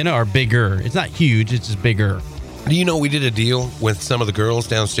SUV, or bigger. It's not huge, it's just bigger. Do you know we did a deal with some of the girls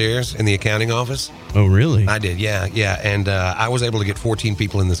downstairs in the accounting office? Oh, really? I did, yeah. And I was able to get 14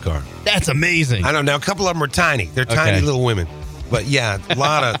 people in this car. That's amazing. I know. Now, a couple of them are tiny. They're tiny little women. But yeah, a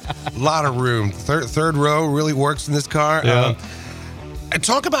lot of room. Third row really works in this car. Yeah.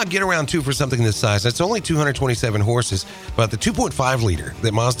 Talk about get around too for something this size. It's only 227 horses, but the 2.5 liter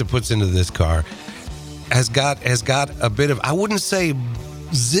that Mazda puts into this car has got a bit of, I wouldn't say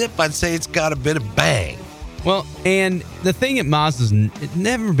zip, I'd say it's got a bit of bang. Well, and the thing that Mazda's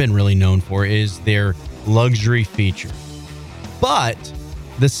never been really known for is their luxury feature. But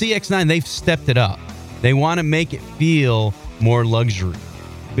the CX-9, they've stepped it up. They want to make it feel more luxury,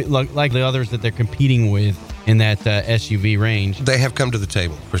 like the others that they're competing with in that SUV range. They have come to the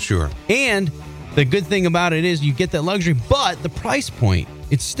table, for sure. And the good thing about it is you get that luxury, but the price point,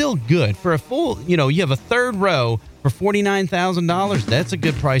 it's still good. For a full, you have a third row for $49,000. That's a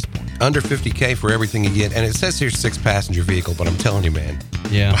good price point. Under $50K for everything you get. And it says here 6-passenger vehicle, but I'm telling you, man.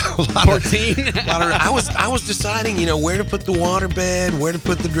 Yeah. 14. I was deciding, where to put the waterbed, where to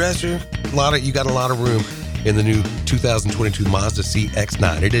put the dresser. You got a lot of room in the new 2022 Mazda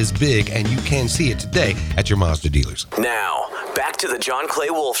CX-9. It is big, and you can see it today at your Mazda dealers. Now, back to the John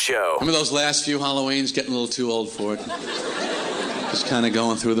Clay Wolf Show. Remember those last few Halloweens? Getting a little too old for it. Just kind of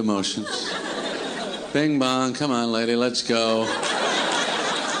going through the motions. Bing bong, come on, lady, let's go.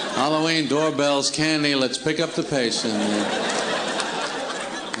 Halloween, doorbells, candy, let's pick up the pace. And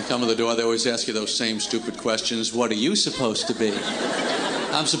you come to the door, they always ask you those same stupid questions. What are you supposed to be?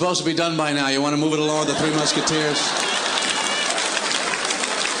 I'm supposed to be done by now. You want to move it along with the Three Musketeers?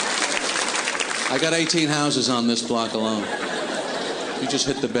 I got 18 houses on this block alone. You just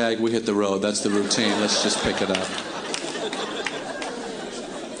hit the bag, we hit the road. That's the routine. Let's just pick it up.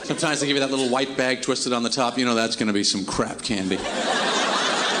 Sometimes they give you that little white bag twisted on the top. That's going to be some crap candy.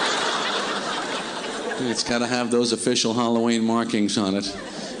 It's got to have those official Halloween markings on it.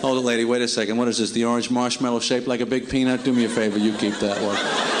 Hold it, lady. Wait a second. What is this? The orange marshmallow shaped like a big peanut? Do me a favor. You keep that one.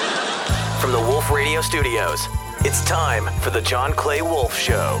 From the Wolf Radio Studios, it's time for the John Clay Wolf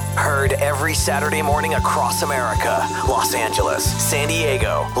Show. Heard every Saturday morning across America. Los Angeles, San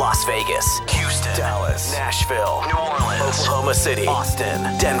Diego, Las Vegas, Houston, Dallas, Nashville, New Orleans, Oklahoma City, Austin,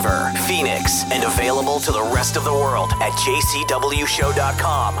 Denver, Phoenix, and available to the rest of the world at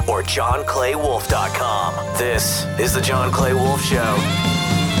jcwshow.com or johnclaywolf.com. This is the John Clay Wolf Show.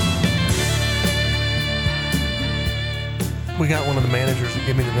 We got one of the managers that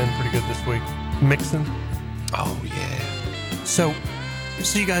gave me the VIN pretty good this week. Mixon. Oh, yeah. So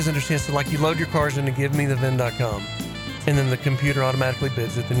you guys understand, so you load your cars into GiveMeTheVIN.com, and then the computer automatically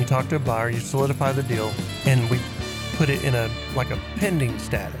bids it. Then you talk to a buyer, you solidify the deal, and we put it in a pending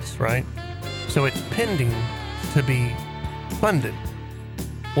status, right? So it's pending to be funded.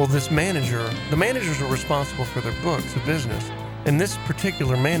 Well, the managers are responsible for their books of business. And this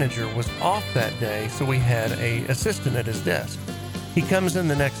particular manager was off that day, so we had a assistant at his desk. He comes in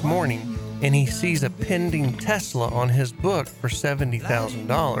the next morning and he sees a pending Tesla on his book for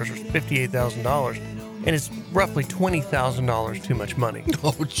 $70,000 or $58,000, and it's roughly $20,000 too much money.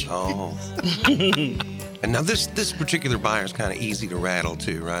 Oh, jeez. And now this particular buyer is kind of easy to rattle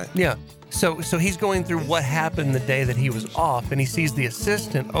too, right? Yeah. So he's going through what happened the day that he was off, and he sees the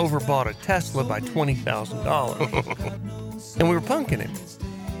assistant overbought a Tesla by $20,000. And we were punking him.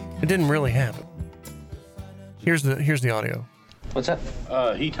 It didn't really happen. Here's the audio. What's up?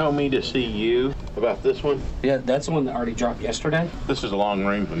 He told me to see you about this one. Yeah, that's the one that already dropped yesterday. This is a long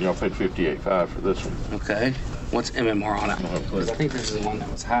range one. Y'all paid $58,500 for this one. Okay. What's MMR on it? Because I think this is the one that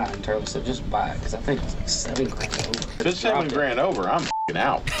was high, and Turley said just buy it, because I think it's like $7,000 over. If it's $7,000 over, I'm f***ing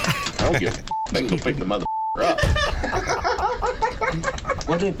out. I don't give a f***. They can go pick the mother up.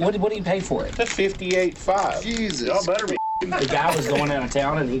 What do you pay for it? That's $58,500. Jesus. Y'all better be The guy was going out of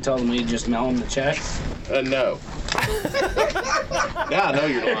town, and he told him we'd just mail him the check. No. Now I know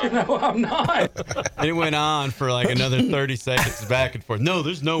you're lying. No, I'm not. And it went on for like another 30 seconds back and forth. No,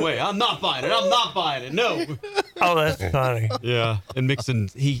 there's no way. I'm not buying it. I'm not buying it. No. Oh, that's funny. Yeah. And Mixon,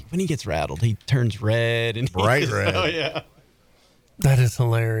 when he gets rattled, he turns red and bright red. Oh yeah. That is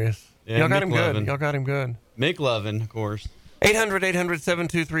hilarious. Yeah, Y'all got him McLovin. good. Y'all got him good. McLovin, of course.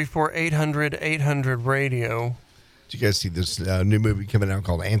 800-800-7234, 800-800-radio. Did you guys see this new movie coming out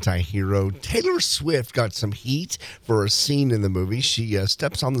called Anti-Hero? Taylor Swift got some heat for a scene in the movie. She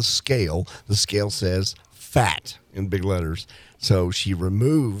steps on the scale. The scale says fat in big letters. So she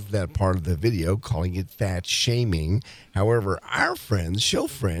removed that part of the video, calling it fat shaming. However, our friend, show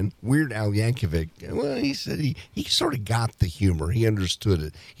friend, Weird Al Yankovic, well, he said he sort of got the humor. He understood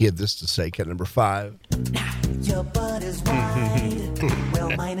it. He had this to say, cut number 5. Your butt is wide.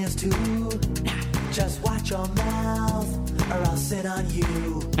 Well, mine is too. Just watch your mouth, or I'll sit on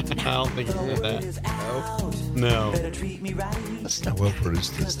you. I don't think you heard that. No. Better treat me right. That's not well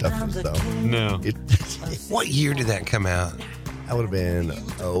produced this stuff is, though. No. What year did that come out? That would have been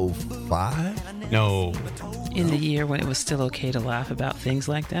 05? No. In the year when it was still okay to laugh about things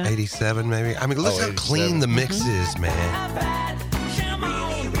like that. 87, maybe. I mean, look how clean the mix is, man.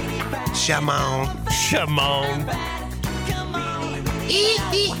 Shamon.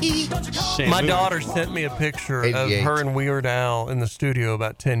 My daughter sent me a picture of 88. her and Weird Al in the studio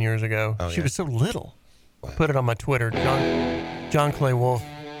about 10 years ago. Oh, she yeah. was so little. Put it on my Twitter. John Clay Wolf.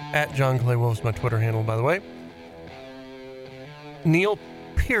 At John Clay Wolf's my Twitter handle, by the way. Neil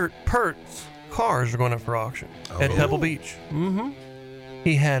Peart's cars are going up for auction at Pebble Beach. Mm-hmm.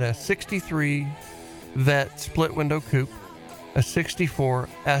 He had a 63 Vet split window coupe, a 64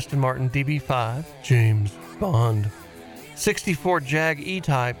 Aston Martin DB5, James Bond, 64 Jag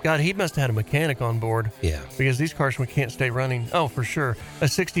E-Type. God, he must have had a mechanic on board. Yeah. Because these cars can't stay running. Oh, for sure. A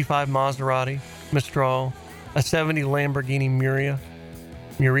 65 Maserati Mistral, a 70 Lamborghini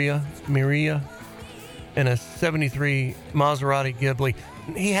Miria, and a 73 Maserati Ghibli.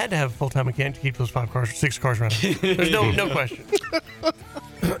 He had to have a full-time mechanic to keep those 6 cars running. There's no question.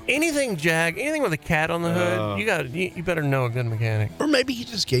 Anything Jag, anything with a cat on the hood, you better know a good mechanic. Or maybe he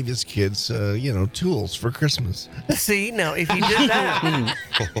just gave his kids, tools for Christmas. See, now if he did that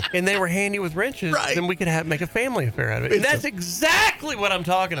and they were handy with wrenches, then we could make a family affair out of it. And that's exactly what I'm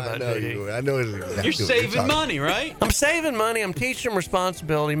talking about, JD. I know exactly. You're saving money, right? I'm saving money. I'm teaching them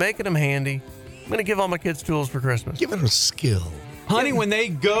responsibility, making them handy. I'm going to give all my kids tools for Christmas. Give them a skill. Honey, when they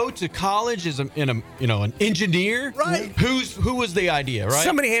go to college as an engineer, right? Who was the idea, right?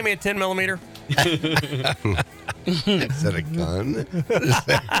 Somebody hand me a 10 millimeter. Is that a gun? What is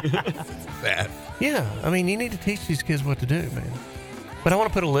that? Yeah, I mean, you need to teach these kids what to do, man. But I want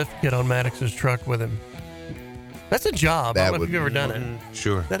to put a lift kit on Maddox's truck with him. That's a job. I don't know if you've ever done it.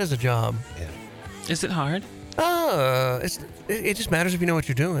 Sure. That is a job. Yeah. Is it hard? It just matters if you know what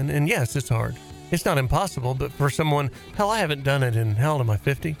you're doing. And yes, it's hard. It's not impossible, but for someone, I haven't done it in, how old am I,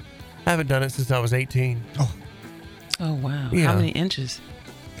 50? I haven't done it since I was 18. Oh, wow. Yeah. How many inches?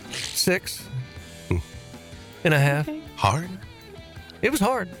 6 and a half. Okay. Hard? It was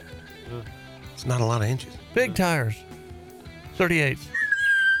hard. It's not a lot of inches. Big tires. 38s.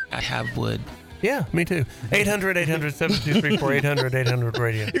 I have wood. Yeah, me too. 800-800-7234,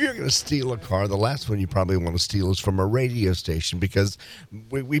 800-800-radio. If you're going to steal a car, the last one you probably want to steal is from a radio station because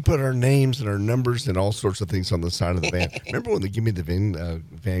we put our names and our numbers and all sorts of things on the side of the van. Remember when the Gimme the Vin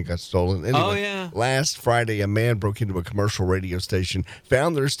van got stolen? Anyway, Oh, yeah. Last Friday, a man broke into a commercial radio station,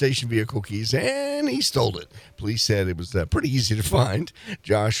 found their station vehicle keys, and he stole it. Police said it was pretty easy to find.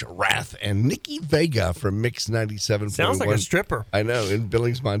 Josh Rath and Nikki Vega from Mix 97.1. Sounds like a stripper. I know. In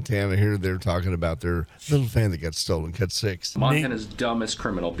Billings, Montana, here they're talking talking about their little van that got stolen. Cut 6. Montana's dumbest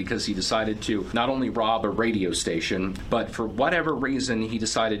criminal because he decided to not only rob a radio station, but for whatever reason, he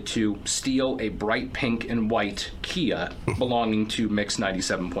decided to steal a bright pink and white Kia belonging to Mix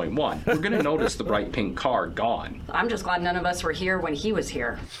 97.1. We're going to notice the bright pink car gone. I'm just glad none of us were here when he was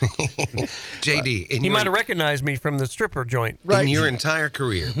here. JD, He might have recognized me from the stripper joint. in your entire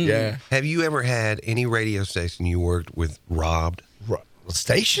career, Yeah. have you ever had any radio station you worked with robbed?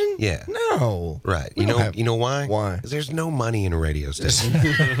 Station? Yeah. No. Right. We You don't know have- you know why? Why? 'Cause there's no money in a radio station.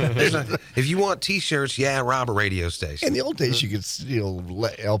 If you want T-shirts, rob a radio station. In the old days, you could steal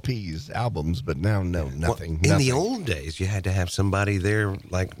LPs, albums, but now, no, nothing. In nothing. the old days, you had to have somebody there,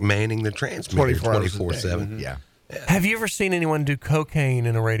 like manning the transmitter 24 hours a day. 24/7. Yeah. Have you ever seen anyone do cocaine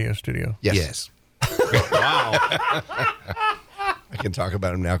in a radio studio? Yes. Wow. I can talk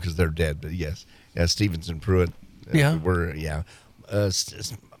about them now because they're dead, but yes. Yeah, Stevenson Pruitt. Yeah.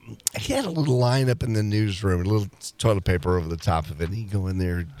 He had a little line up in the newsroom, a little toilet paper over the top of it. And he'd go in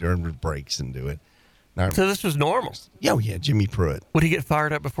there during breaks and do it. Now, So this was normal. yeah, Jimmy Pruitt. Would he get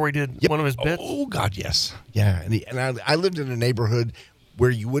fired up before he did one of his bits? Oh, God, yes. Yeah, and I lived in a neighborhood where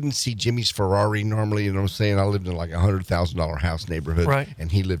you wouldn't see Jimmy's Ferrari normally. You know what I'm saying? I lived in like a $100,000 house neighborhood. Right. And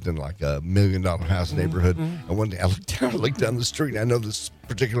he lived in like $1 million house neighborhood. And one day I looked down the street, and I know this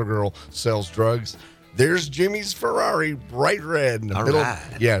particular girl sells drugs. There's Jimmy's Ferrari, bright red in the All middle. right.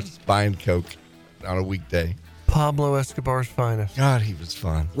 Yeah, buying Coke on a weekday. Pablo Escobar's finest. God, he was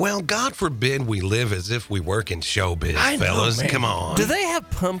fun. Well, God forbid we live as if we work in showbiz, I know, fellas. man. Come on. Do they have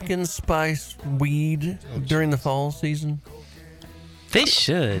pumpkin spice weed during the fall season? They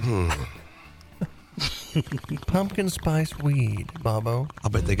should. Pumpkin spice weed, Bobo. I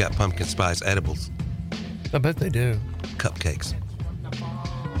bet they got pumpkin spice edibles, I bet they do. cupcakes.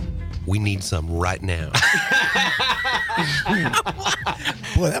 We need some right now.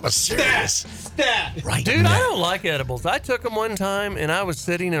 Boy, that was serious. Right. Dude, I don't like edibles. I took them one time, and I was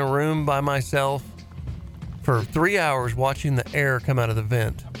sitting in a room by myself for 3 hours watching the air come out of the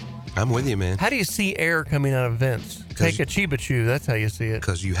vent. I'm with you, man. How do you see air coming out of vents? Take a Chiba Chew. That's how you see it.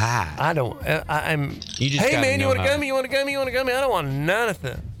 Because you high. I don't. I'm. You just Hey gotta man, you know want a how. gummy? You want a gummy? You want a gummy? I don't want none of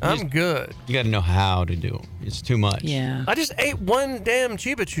that. I'm good. You got to know how to do it. It's too much. Yeah. I just ate one damn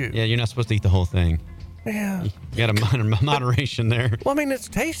Chiba Chew. Yeah, you're not supposed to eat the whole thing. Yeah. You got a moderation there. Well, I mean, it's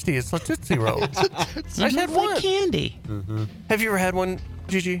tasty. It's like Tootsie Roll. I just had It's one. like candy. Have you ever had one,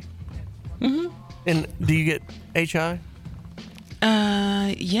 Gigi? Mm-hmm. And do you get HI?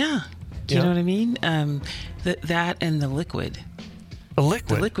 Yeah. Do you Yeah. know what I mean? That and the liquid. The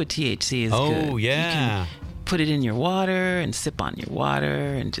liquid? The liquid THC is good. Oh, You yeah. can put it in your water and sip on your water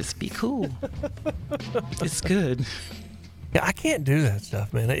and just be cool. It's good. Yeah, I can't do that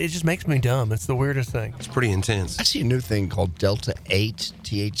stuff, man. It just makes me dumb. It's the weirdest thing. It's pretty intense. I see a new thing called Delta 8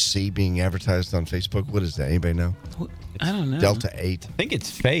 THC being advertised on Facebook. What is that? Anybody know? I don't know. Delta 8. I think it's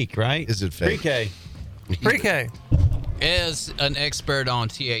fake, right? Is it fake? Pre-K. Pre-K. As an expert on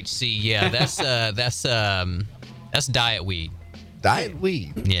THC, yeah, that's diet weed. Diet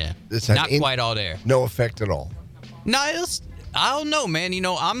weed? Yeah, It's not quite all there. No effect at all. No, I don't know, man. You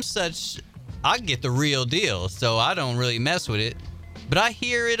know, I get the real deal, so I don't really mess with it. But I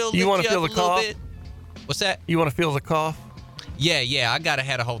hear it'll You want wanna to feel the cough? bit. What's that? You want to feel the cough? Yeah, I gotta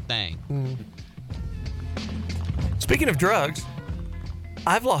have the whole thing. Speaking of drugs,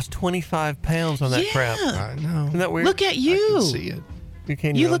 I've lost 25 pounds on that crap. I know. Isn't that weird? Look at you. I can see it.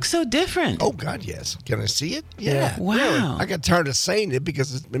 You look so different. Oh, God, yes. Can I see it? Yeah. Yeah. Wow. I got tired of saying it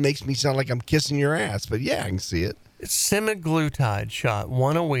because it makes me sound like I'm kissing your ass. But yeah, I can see it. It's semaglutide shot,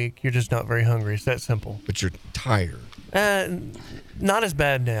 one a week. You're just not very hungry. It's that simple. But you're tired. Not as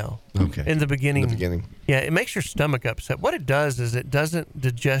bad now. Okay. In the beginning. In the beginning. Yeah, it makes your stomach upset. What it does is it doesn't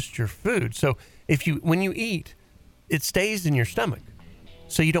digest your food. So when you eat, it stays in your stomach.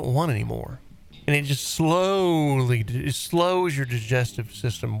 So you don't want any more. And it just it slows your digestive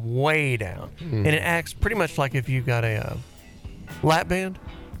system way down. And it acts pretty much like if you got a lap band.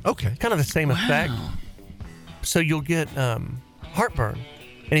 Okay. Kind of the same effect. So you'll get heartburn.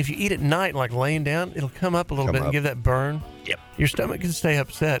 And if you eat at night, like laying down, it'll come up a little bit and give that burn. Yep. Your stomach can stay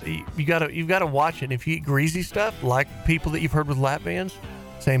upset. You've got to watch it. If you eat greasy stuff, like people that you've heard with lap bands,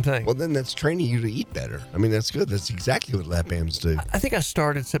 same thing. Well, then that's training you to eat better. I mean, that's good. That's exactly what lap bands do. I think I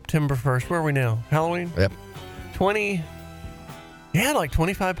started September 1st. Where are we now? Halloween? Yep.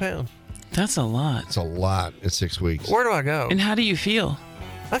 25 pounds. That's a lot. It's a lot in 6 weeks. Where do I go? And how do you feel?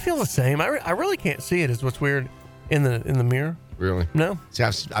 I feel the same. I really can't see it. Is what's weird in the mirror. Really? No. See,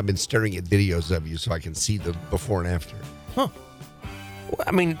 I've been staring at videos of you so I can see the before and after. Huh. Well,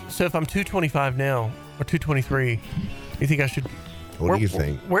 I mean, so if I'm 225 now or 223, you think I should What do you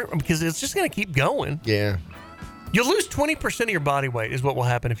think? Because it's just going to keep going. Yeah. You'll lose 20% of your body weight is what will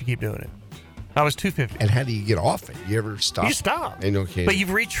happen if you keep doing it. I was 250. And how do you get off it? You ever stop? You stop. Ain't no kidding. But you've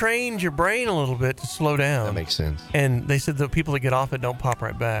retrained your brain a little bit to slow down. That makes sense. And they said the people that get off it don't pop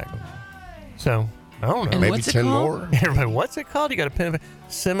right back. So, I don't know. And Maybe what's it 10 called? more. Everybody, what's it called? You got a pen.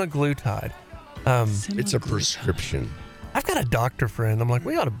 Semaglutide. It's a prescription. I've got a doctor friend. I'm like,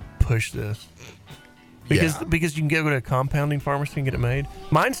 we ought to push this. Because you can go to a compounding pharmacy and get it made.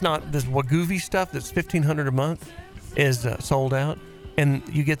 Mine's not this Wegovy stuff that's $1,500 a month is sold out, and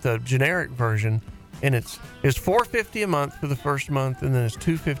you get the generic version, and it's $450 a month for the first month, and then it's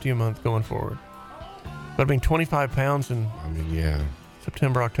 $250 a month going forward. But I mean, 25 pounds in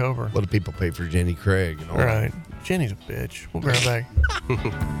September, October. A lot of people pay for Jenny Craig and all Right. Jenny's a bitch. We'll grab back.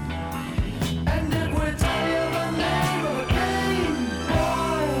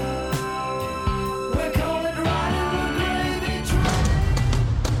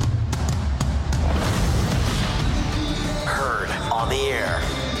 Heard on the air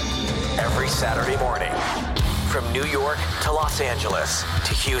every Saturday morning from New York to Los Angeles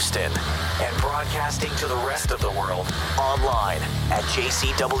to Houston and broadcasting to the rest of the world online at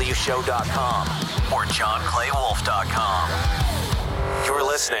jcwshow.com or johnclaywolf.com. You're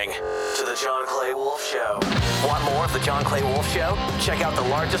listening to The John Clay Wolf Show. Want more of The John Clay Wolf Show? Check out the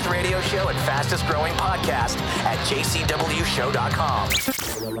largest radio show and fastest growing podcast at jcwshow.com.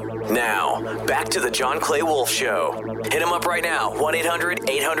 Now, back to The John Clay Wolf Show. Hit him up right now,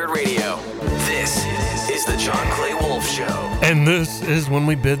 1-800-800-RADIO. This is The John Clay Wolf Show. And this is when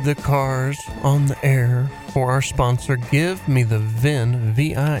we bid the cars on the air for our sponsor, Give Me The VIN,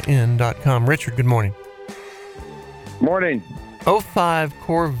 VIN.com. Richard, good morning. Morning. 05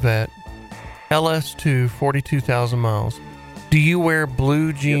 Corvette LS2, 42,000 miles. Do you wear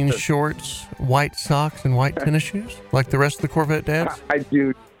blue jean shorts, white socks, and white tennis shoes like the rest of the Corvette dads? I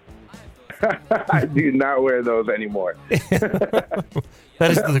do. I do not wear those anymore. That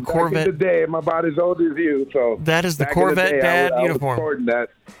is the Corvette. Back in the day, my body's old as you, so that is the back in Corvette day, dad I was uniform. sporting that.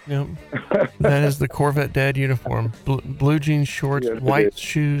 Yep. That is the Corvette dad uniform. Blue jean shorts, Yes, it white is.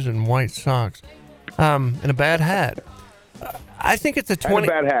 shoes, and white socks, and a bad hat. I think it's a 20.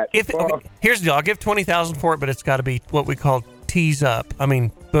 And a bad hat. Here's the deal. I'll give 20,000 for it, but it's got to be what we call tease up. I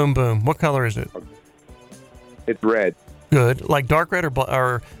mean, boom, boom. What color is it? It's red. Good. Like dark red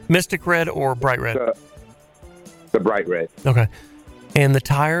or mystic red or bright red? The bright red. Okay. And the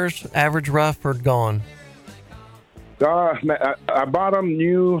tires, average, rough, or gone? I bought them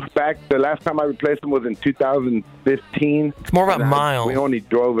new back. The last time I replaced them was in 2015. It's more about miles. We only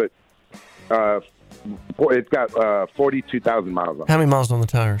drove it. It's got 42,000 miles on it. How many miles on the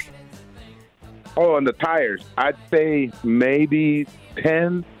tires? Oh, and the tires, I'd say maybe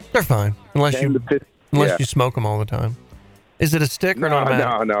 10. They're fine, unless 10 to 15. Yeah. you smoke them all the time. Is it a stick or an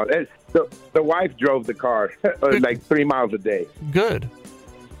automatic? No. The wife drove the car like 3 miles a day. Good.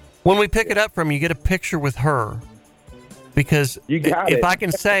 When we pick it up from you, get a picture with her. Because if I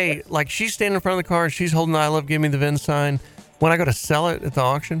can say, like, she's standing in front of the car and she's holding the I Love Give Me the VIN sign, when I go to sell it at the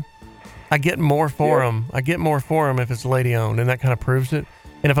auction, I get more for them. I get more for them if it's lady owned, and that kind of proves it.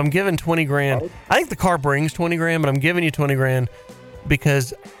 And if I'm giving 20 grand, I think the car brings 20 grand, but I'm giving you 20 grand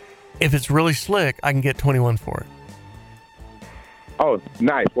because if it's really slick, I can get 21 for it. Oh,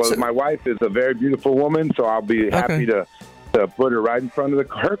 nice. Well, my wife is a very beautiful woman, so I'll be happy to put her right in front of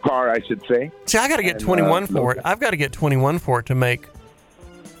her car, I should say. See, I got to get 21 for it. I've got to get 21 for it to make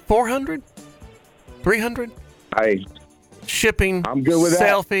 400, 300. Shipping. I'm good with that.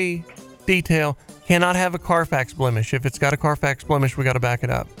 Selfie, detail. Cannot have a Carfax blemish. If it's got a Carfax blemish, we got to back it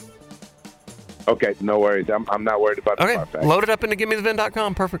up. Okay, no worries. I'm not worried about the Carfax. Load it up into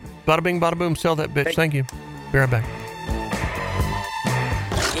GiveMeTheVin.com. Perfect. Bada bing, bada boom. Sell that bitch. Thank you. Be right back.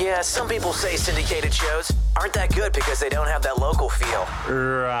 Yeah, some people say syndicated shows aren't that good because they don't have that local feel.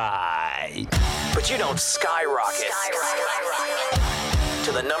 Right. But you don't skyrocket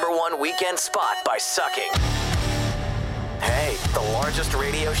to the #1 weekend spot by sucking. Hey, the largest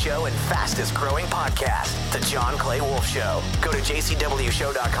radio show and fastest growing podcast, The John Clay Wolf Show. Go to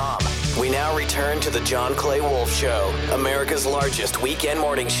jcwshow.com. We now return to The John Clay Wolf Show, America's largest weekend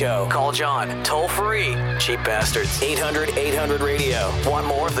morning show. Call John, toll free. Cheap bastards. 800-800-RADIO. Want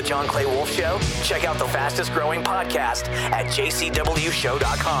more of The John Clay Wolf Show? Check out the fastest growing podcast at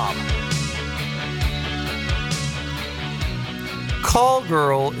jcwshow.com. Call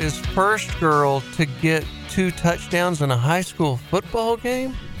girl is first girl to get 2 touchdowns in a high school football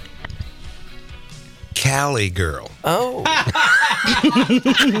game? Cali girl. Oh.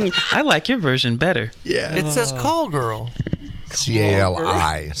 I like your version better. Yeah. It says call girl.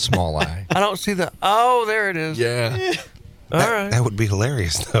 C-A-L-I, small I. I don't see the... Oh, there it is. Yeah. That would be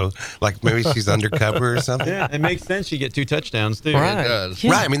hilarious, though. Like maybe she's undercover or something. Yeah, it makes sense. You get 2 touchdowns too. Right. It does.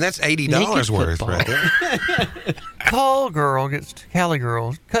 Right. I mean, that's $80 worth right there. Call girl gets Cali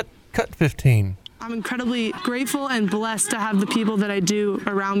girl. Cut 15. I'm incredibly grateful and blessed to have the people that I do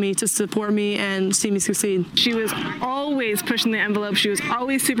around me to support me and see me succeed. She was always pushing the envelope. She was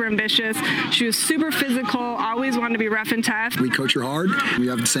always super ambitious. She was super physical, always wanted to be rough and tough. We coach her hard. We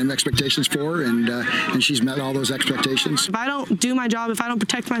have the same expectations for her, and she's met all those expectations. If I don't do my job, if I don't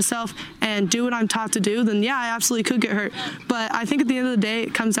protect myself and do what I'm taught to do, then yeah, I absolutely could get hurt. But I think at the end of the day,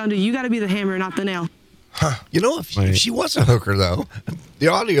 it comes down to you got to be the hammer, not the nail. Huh. You know, if she was a hooker, though, the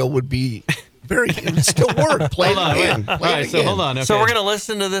audio would be... it would still work. Play it again. All right, so hold on. Okay. So we're going to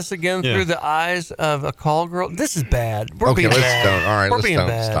listen to this again through the eyes of a call girl. This is bad. We're okay, being let's bad. don't. All right, we're let's being don't.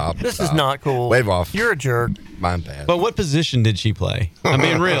 bad. Stop. This stop. is not cool. Wave off. You're a jerk. I'm bad. But what position did she play? I'm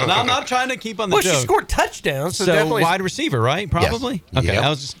being real. Now, I'm not trying to keep on the joke. Well, she scored touchdowns, so definitely wide receiver, right? Probably. Yes. Okay, Yep. I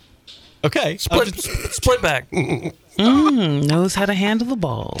was just okay. Split back. Knows how to handle the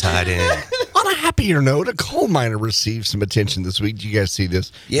ball. Tight end. On a happier note, a coal miner received some attention this week. Did you guys see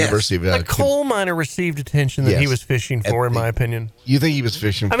this? Yes. University of A coal miner received attention that he was fishing for, in my opinion. You think he was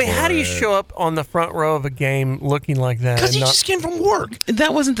fishing for I mean, how do you show up on the front row of a game looking like that? Because he and not- just came from work.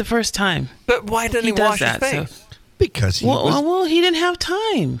 That wasn't the first time. But why doesn't he does wash his that, face? so- Because he was... Well, he didn't have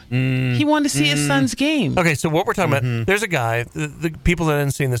time. He wanted to see his son's game. Okay, so what we're talking about, there's a guy, the people that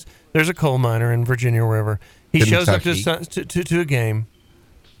haven't seen this, there's a coal miner in Virginia or wherever. He shows up to, his son, to a game,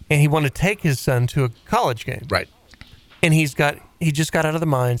 and he wanted to take his son to a college game. Right. And he just got out of the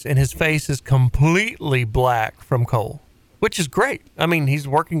mines, and his face is completely black from coal, which is great. I mean, he's a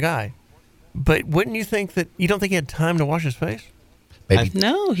working guy. But wouldn't you think that, you don't think he had time to wash his face? Maybe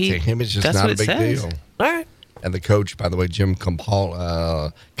No, to him it's just that's not what a it big says. deal. All right. And the coach, by the way, Jim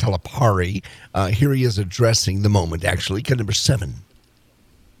Calipari, here he is addressing the moment, actually. Cut number 7.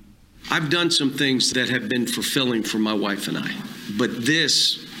 I've done some things that have been fulfilling for my wife and I. But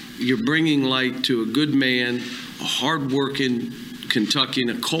this, you're bringing light to a good man, a hardworking Kentuckian,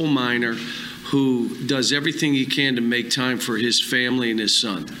 a coal miner who does everything he can to make time for his family and his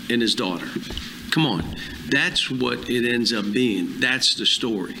son and his daughter. Come on. That's what it ends up being. That's the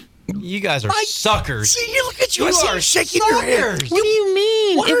story. You guys are suckers. See, look at you. I You see are you shaking your head. What do you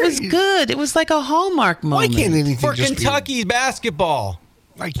mean? Why It are was you- good. It was like a Hallmark Why moment. can't anything For just Kentucky basketball.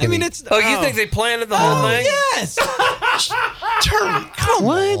 be... I mean, it's. Oh, you think they planted the whole thing? Yes. Turley, come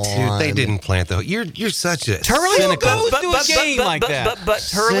What? Dude, they didn't plant though. You're such a Turley Cynical. Goes to a game like that. But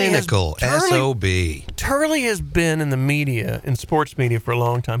Turley cynical SOB. Turley has been in the media, in sports media, for a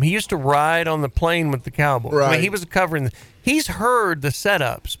long time. He used to ride on the plane with the Cowboys. I Right. mean, he was covering. He's heard the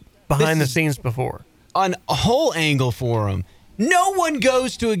setups behind the scenes before. On a whole angle for him. No one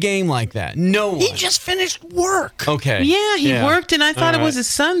goes to a game like that. No one. He just finished work. Okay. Yeah, he worked, and I thought All it was right. his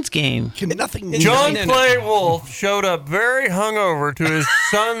son's game. Nothing. John No. Clay Wolf showed up very hungover to his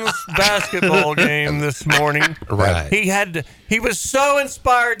son's basketball game this morning. Right. He was so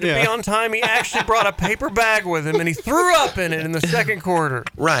inspired to be Yeah. on time. He actually brought a paper bag with him, and he threw up in it in the second quarter.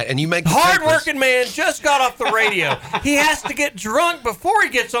 Right, and you make the Hard-working man just got off the radio. He has to get drunk before he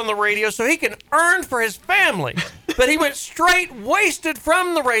gets on the radio so he can earn for his family. But he went straight wasted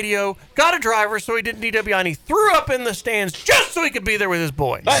from the radio, got a driver so he didn't DWI, and he threw up in the stands just so he could be there with his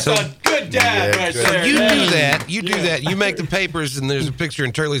boys. That's a good dad right So there. you do that. You do that. You make the papers, and there's a picture,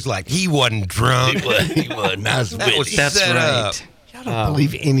 and Turley's like, he wasn't drunk. He wasn't. That was That's set right. up. I don't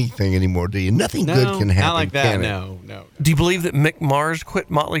believe anything anymore, do you? Nothing No, good can happen. not like that. Can it? No. Do you believe that Mick Mars quit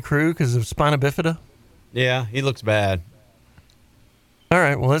Motley Crue because of spina bifida? Yeah, he looks bad. All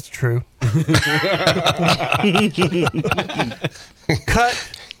right, well, that's true. Cut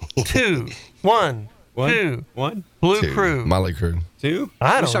 2. 1. 2. 1. Blue 2. Crew. Motley Crew. 2.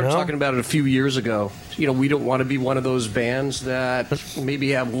 I We don't started know. talking about it a few years ago. You know, we don't want to be one of those bands that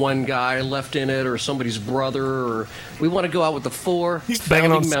maybe have one guy left in it or somebody's brother. Or we want to go out with the 4 He's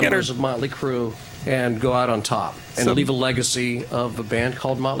banging on founding members Skinner. of Motley Crue and go out on top and leave a legacy of a band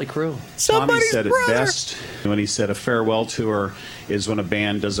called Motley Crue. Tommy said it best when he said a farewell tour is when a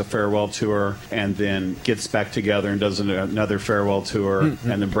band does a farewell tour and then gets back together and does another farewell tour and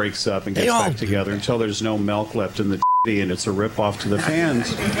then breaks up and They gets all back do. together until there's no milk left in the and it's a rip-off to the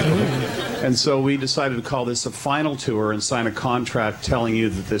fans. And so we decided to call this a final tour and sign a contract telling you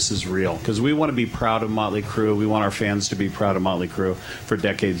that this is real because we want to be proud of Motley Crue. We want our fans to be proud of Motley Crue for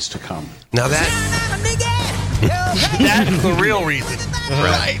decades to come. Now That's the real reason.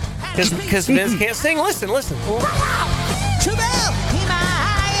 Right. Because Vince can't sing. Listen.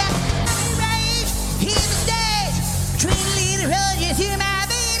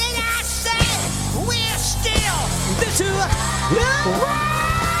 to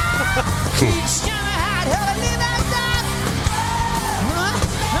teach you how to live and die.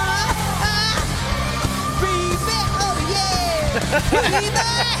 Baby, oh yeah, baby,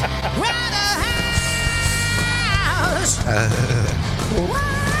 round the house.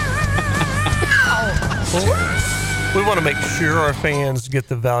 We want to make sure our fans get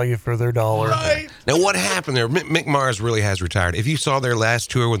the value for their dollar. Right. Now, what happened there? Mick Mars really has retired. If you saw their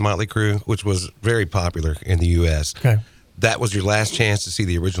last tour with Motley Crue, which was very popular in the U.S., that was your last chance to see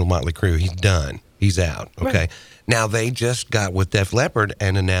the original Motley Crue. He's done. He's out. Okay. Right. Now, they just got with Def Leppard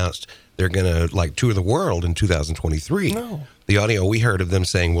and announced they're going to tour the world in 2023. No. The audio we heard of them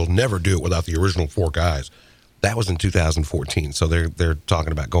saying, we'll never do it without the original 4 guys. That was in 2014. So they're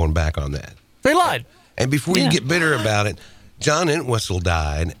talking about going back on that. They lied. And before you get bitter about it, John Entwistle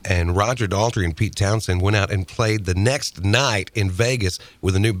died, and Roger Daltrey and Pete Townsend went out and played the next night in Vegas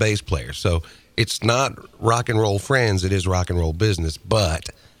with a new bass player. So it's not rock and roll friends, it is rock and roll business, but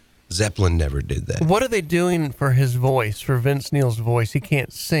Zeppelin never did that. What are they doing for his voice, for Vince Neil's voice? He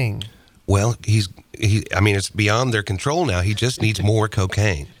can't sing. Well, it's beyond their control now. He just needs more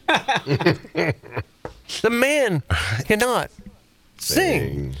cocaine. The man cannot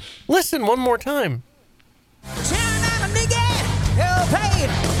sing. Listen one more time.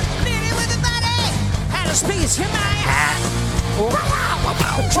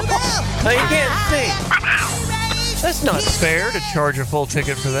 Now you can't sing. That's not fair to charge a full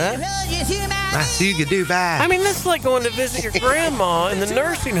ticket for that. I see you could do bad. I mean, that's like going to visit your grandma in the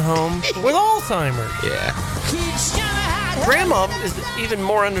nursing home with Alzheimer's. Yeah. Grandma is even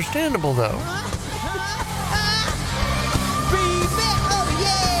more understandable, though.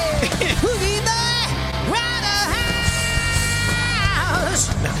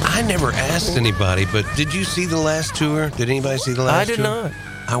 I never asked anybody, but did you see the last tour? Did anybody see the last tour? I did not.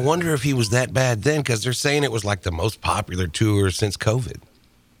 I wonder if he was that bad then, because they're saying it was like the most popular tour since COVID.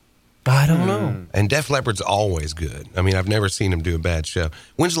 I don't know. And Def Leppard's always good. I mean, I've never seen him do a bad show.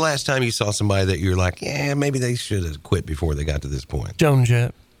 When's the last time you saw somebody that you're like, yeah, maybe they should have quit before they got to this point? Joan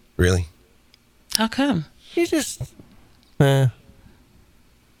Jett. Really? How come? She's just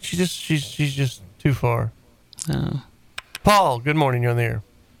too far. Oh. Paul, good morning. You're on the air.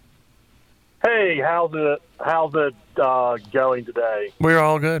 Hey, how's it going today? We're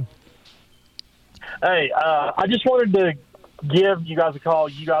all good. Hey, I just wanted to give you guys a call.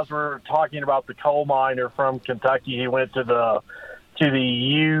 You guys were talking about the coal miner from Kentucky. He went to the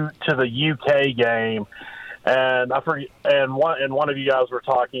UK game, and I forget. And one of you guys were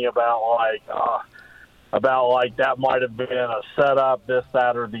talking about that might have been a setup, this,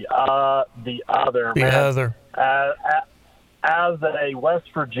 that, or the other. The other. As a West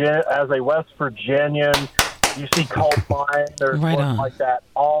Virginian, you see coal miners like that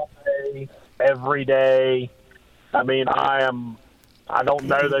all day, every day. I mean, I don't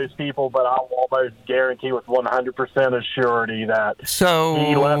know those people, but I'll almost guarantee with 100% of surety that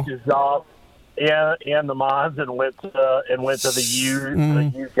he left his job in the mines and went to the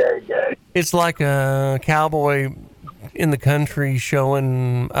UK game. It's like a cowboy in the country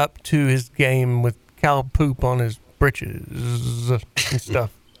showing up to his game with cow poop on his britches and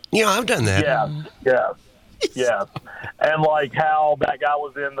stuff. Yeah, I've done that. Yeah. And like how that guy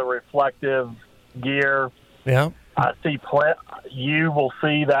was in the reflective gear. Yeah. I see you will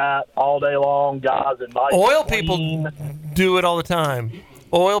see that all day long, guys. And oil people do it all the time.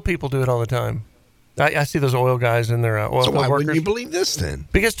 I see those oil guys in their oil So why workers. wouldn't you believe this then?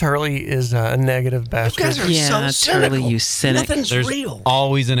 Because Turley is a negative bastard. guys are so cynical. Turley, you cynic. Nothing's There's real.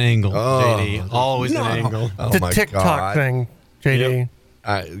 always an angle, Oh. JD. Always an angle. Oh The my TikTok God. thing, JD.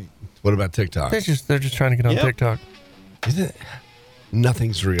 What about TikTok? They're just trying to get on Yep. TikTok. Isn't it?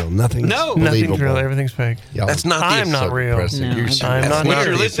 Nothing's real. Nothing's believable. Nothing's real. Everything's fake. Y'all- That's not the I'm not so real. depressing. No, You're I so- I'm That's not not real. the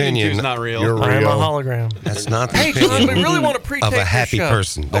You're listening to opinion is not real. You're I'm a real. hologram. That's not the Hey, opinion John, we really want to pre-tape of a happy this show.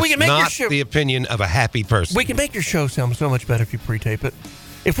 person. Oh, That's we can make your not show. the opinion of a happy person. We can make your show sound so much better if you pre-tape it.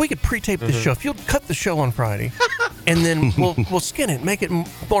 If we could pre-tape the show, if you'll cut the show on Friday, and then we'll skin it, make it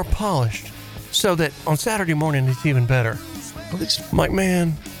more polished, so that on Saturday morning it's even better. I'm like,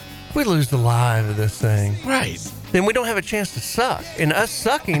 man, if we lose the live of this thing, Right. then we don't have a chance to suck. And us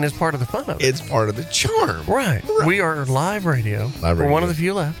sucking is part of the fun of it. It's part of the charm. Right. We are live radio. Live We're one radio. of the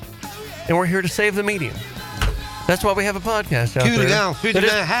few left. And we're here to save the medium. That's why we have a podcast out there.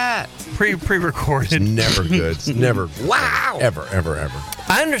 That is pre-recorded. It's never good. It's never Wow. Ever.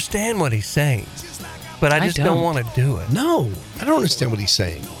 I understand what he's saying, but I just don't want to do it. No, I don't understand what he's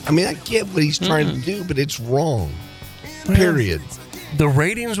saying. I mean, I get what he's trying to do, but it's wrong. Period. The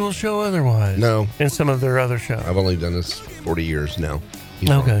ratings will show otherwise. No. In some of their other shows. I've only done this 40 years now. He's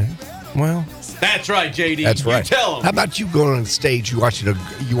wrong. Okay. Well, that's right, JD. That's right. You tell him. How about you going on stage? You watching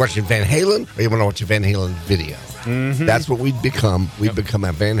Van Halen, or you want to watch a Van Halen video? Mm-hmm. That's what we'd become. We'd become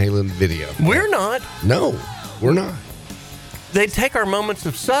a Van Halen video. We're not. No, we're not. They take our moments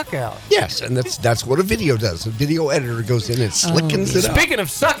of suck out. Yes, and that's what a video does. A video editor goes in and slickens it up. Speaking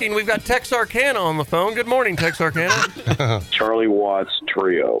of sucking, we've got Texarkana on the phone. Good morning, Texarkana. Charlie Watts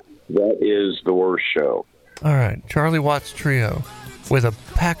Trio. That is the worst show. All right, Charlie Watts Trio with a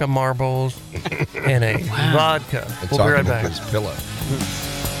pack of marbles and a vodka. And We'll be right talking back. with his pillow.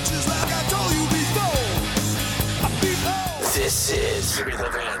 This is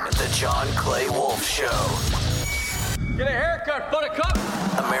the John Clay Wolf Show. Get a haircut, buttercup.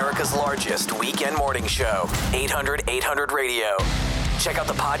 America's largest weekend morning show, 800 Radio. Check out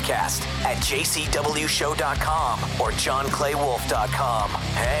the podcast at jcwshow.com or johnclaywolf.com.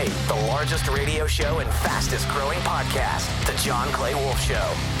 Hey, the largest radio show and fastest growing podcast, the John Clay Wolf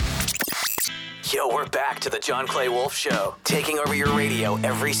Show. Yo, we're back to the John Clay Wolf Show, taking over your radio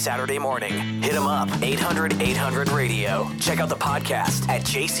every Saturday morning. Hit them up, 800 Radio. Check out the podcast at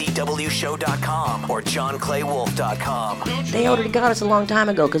jcwshow.com or johnclaywolf.com. They already got us a long time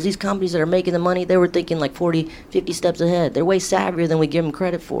ago because these companies that are making the money, they were thinking like 40, 50 steps ahead. They're way savvier than we give them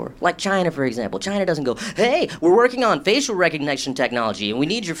credit for. Like China, for example. China doesn't go, hey, we're working on facial recognition technology and we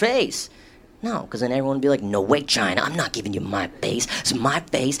need your face. No, because then everyone would be like, no way, China, I'm not giving you my face. So my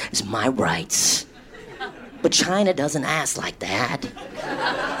face is my rights. But China doesn't ask like that.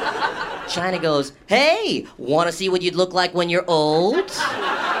 China goes, hey, want to see what you'd look like when you're old?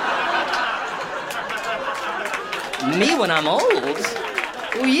 Me when I'm old?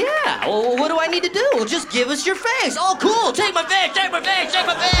 Well, yeah. Well, what do I need to do? Well, just give us your face. Oh, cool. Take my face, take my face, take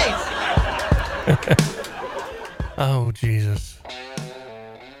my face. Oh, Jesus.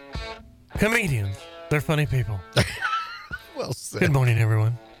 Comedians. They're funny people. Well said. Good morning,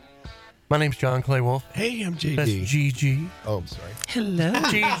 everyone. My name's John Clay Wolf. Hey, I'm JD. That's GG. Oh, I'm sorry. Hello.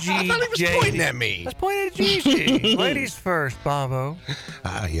 GG. I thought he was pointing at me. Let's point at GG. Ladies first, Bobo.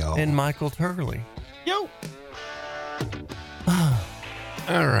 Hi, y'all. And Michael Turley. Yo.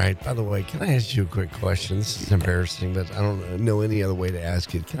 All right. By the way, can I ask you a quick question? This is embarrassing, but I don't know any other way to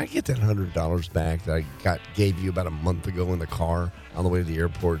ask it. Can I get that $100 back that I gave you about a month ago in the car on the way to the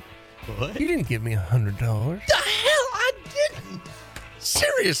airport? What? You didn't give me $100. The hell I didn't.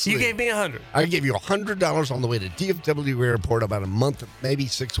 Seriously. You gave me $100. I gave you $100 on the way to DFW Airport about a month, maybe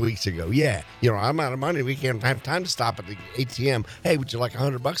 6 weeks ago. Yeah. You know, I'm out of money. We can't have time to stop at the ATM. Hey, would you like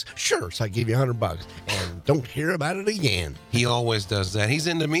 $100? Sure. So I gave you $100. And don't hear about it again. He always does that. He's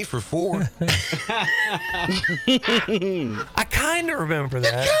into me for $4. I kind of remember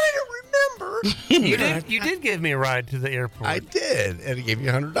that. You did give me a ride to the airport. I did, and he gave you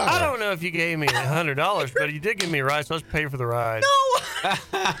 $100. I don't know if you gave me $100, but you did give me a ride, so let's pay for the ride. No.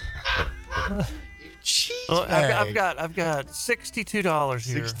 Jeez, well, I've got $62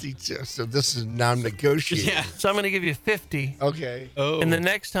 here. 62. So this is non-negotiable. Yeah. So I'm going to give you $50. Okay. Oh. And the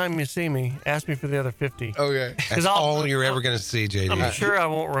next time you see me, ask me for the other $50. Okay. That's all you're ever going to see, JD. I'm sure I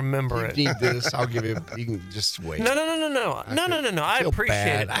won't remember it. You need this. I'll give you. You can just wait. No. I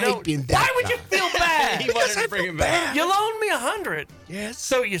appreciate it. No. Why would you feel bad? He wanted to bring him back. You loaned me $100. Yes.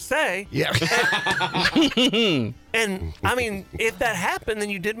 So you say. Yeah. And I mean, if that happened, then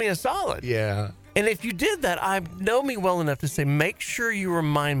you did me a solid. Yeah. And if you did that, I know me well enough to say, make sure you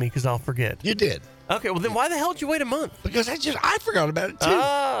remind me because I'll forget. You did. Okay, well then why the hell did you wait a month? Because I forgot about it too.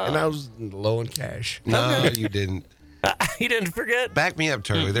 Oh. And I was low in cash. No, you didn't. You didn't forget? Back me up,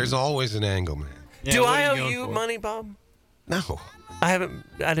 Turley. There's always an angle, man. Yeah, do I owe you money, Bob? No. I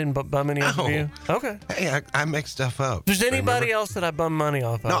didn't bum any off of you. Okay. Hey, I make stuff up. There's anybody else that I bum money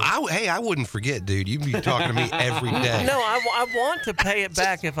off of? No, I wouldn't forget, dude. You'd be talking to me every day. No, I want to pay it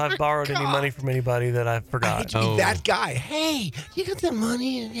back if I've borrowed any money from anybody that I forgot. I hate to be that guy. Hey, you got that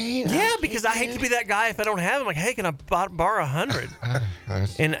money? Hey, yeah, because I hate to be that guy if I don't have it. I'm like, hey, can I borrow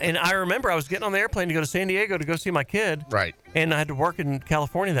 $100? And I remember I was getting on the airplane to go to San Diego to go see my kid. Right. And I had to work in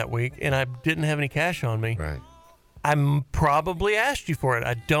California that week, and I didn't have any cash on me. Right. I probably asked you for it.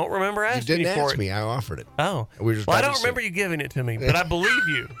 I don't remember asking you for it. You didn't ask me. I offered it. Oh. Well, I don't remember you giving it to me, but I believe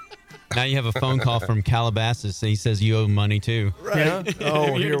you. Now you have a phone call from Calabasas. He says you owe him money too. Right. Yeah?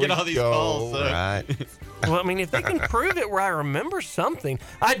 Oh, You're here we get all these go. calls. So. Right. Well, I mean, if they can prove it where I remember something.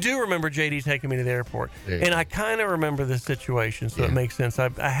 I do remember JD taking me to the airport. And I kind of remember this situation, so it makes sense. I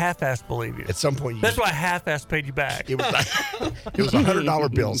half-assed believe you. At some point, That's why I half-assed paid you back. It was a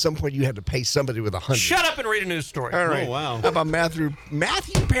 $100 bill. At some point, you had to pay somebody with $100. Shut up and read a news story. All right. Oh, wow. How about Matthew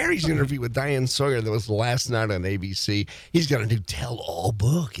Perry's interview with Diane Sawyer that was last night on ABC? He's got a new tell-all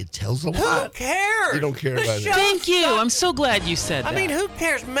book. It tells vehicles a lot. Who cares? You don't care The about show it. Thank you. I'm so glad you said that. I mean, who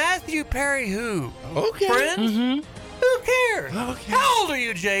cares? Matthew Perry, who? Okay. Friends? Mm-hmm. Who cares? Okay. How old are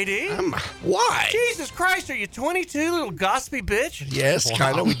you, JD? Why? Jesus Christ, are you 22, little gossipy bitch? Yes,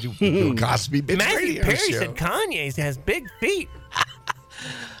 kind of. We do a gossipy bitch Matthew radio Perry show. said Kanye has big feet.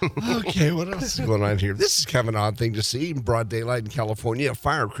 Okay, what else is going on here? This is kind of an odd thing to see. In broad daylight in California, a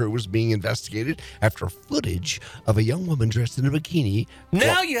fire crew was being investigated after footage of a young woman dressed in a bikini.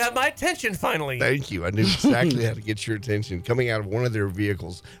 Now you have my attention, finally. Thank you. I knew exactly how to get your attention. Coming out of one of their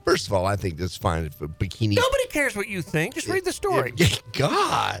vehicles. First of all, I think that's fine if a bikini. Nobody cares what you think. Just read the story.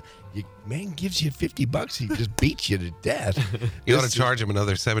 God, man gives you $50, he just beats you to death. You ought to charge him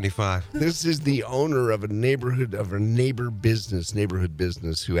another $75. This is the owner of a neighborhood neighborhood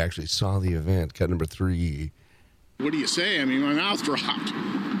business who actually saw the event. Cut number 3. What do you say? I mean, my mouth dropped.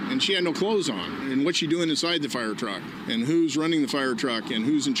 And she had no clothes on. And what's she doing inside the fire truck? And who's running the fire truck? And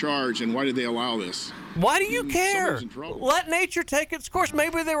who's in charge? And why did they allow this? Why do you care? Let nature take its course.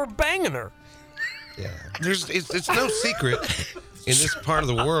 Maybe they were banging her. Yeah. It's no secret in this part of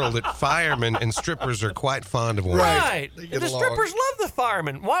the world that firemen and strippers are quite fond of one another. Right. The strippers love the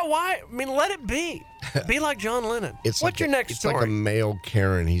firemen. Why? I mean, let it be. Be like John Lennon. What's your next story? It's like a male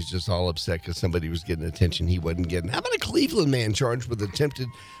Karen. He's just all upset because somebody was getting attention he wasn't getting. How about a Cleveland man charged with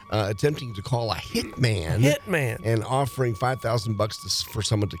attempting to call a hitman? And offering $5,000 for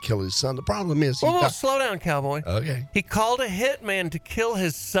someone to kill his son. The problem is... Whoa, slow down, cowboy. Okay. He called a hitman to kill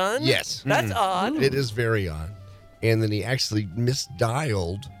his son? Yes. That's odd. It is very odd. And then he actually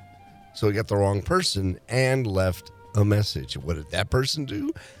misdialed, so he got the wrong person and left a message. What did that person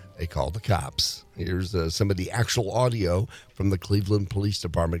do? They called the cops. Here's some of the actual audio from the Cleveland Police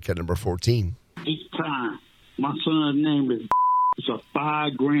Department, cut number 14. Each time, my son's name is it's a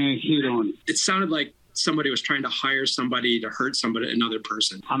 $5,000 hit on it. It sounded like somebody was trying to hire somebody to hurt another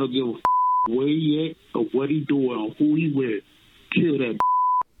person. I don't give a where he at or what he doing or who he with. Kill that.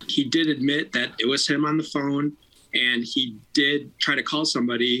 He did admit that it was him on the phone, and he did try to call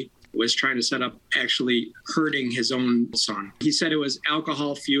somebody, was trying to set up actually hurting his own son. He said it was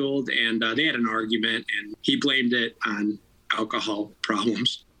alcohol fueled, and they had an argument, and he blamed it on alcohol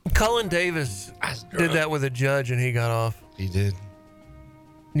problems. Cullen Davis did that with a judge, and he got off. He did.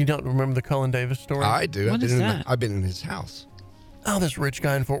 You don't remember the Cullen Davis story? I do. What is that? I've been in his house. Oh, this rich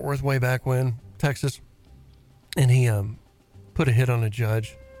guy in Fort Worth way back when, Texas. And he put a hit on a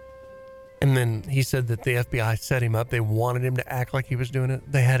judge. And then he said that the FBI set him up. They wanted him to act like he was doing it.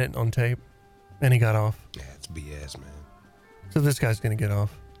 They had it on tape. And he got off. Yeah, it's BS, man. So this guy's going to get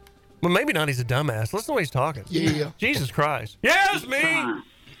off. Well, maybe not. He's a dumbass. Listen to the way he's talking. Yeah. Jesus Christ. Yeah, it's me. I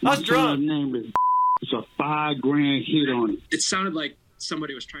was drunk. My son's name is it's a $5,000 hit on it. It sounded like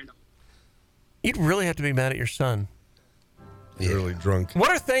somebody was trying to... You'd really have to be mad at your son. You're really drunk.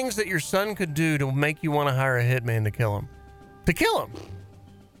 What are things that your son could do to make you want to hire a hitman to kill him? To kill him?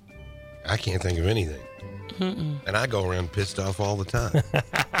 I can't think of anything. And I go around pissed off all the time.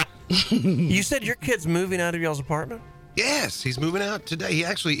 You said your kid's moving out of y'all's apartment? Yes, he's moving out today. He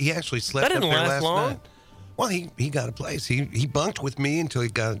actually slept That up didn't there last last long. night. Well, he got a place. He bunked with me until he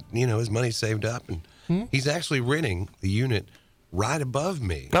got his money saved up, and he's actually renting the unit right above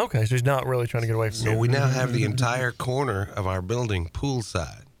me. Okay, so he's not really trying to get away from you. So we now have the entire corner of our building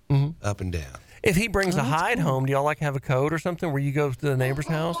poolside, up and down. If he brings a hide home, do y'all like have a code or something where you go to the neighbor's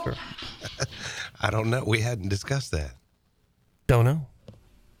house? Or I don't know. We hadn't discussed that. don't know.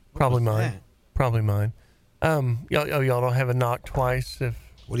 Probably mine. Probably mine. Y'all don't have a knock twice if.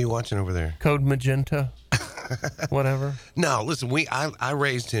 What are you watching over there? Code Magenta. Whatever. No, listen. I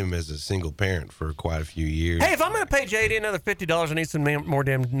raised him as a single parent for quite a few years. Hey, if I'm going to pay JD another $50, I need some more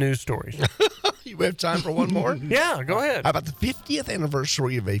damn news stories. You have time for one more? Yeah, go ahead. How about the 50th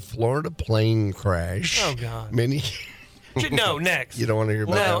anniversary of a Florida plane crash? Oh, God. No, next. You don't want to hear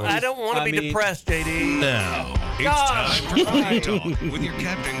about that No, one? I don't want to be depressed, JD. Now, it's God. time for Flight Talk with your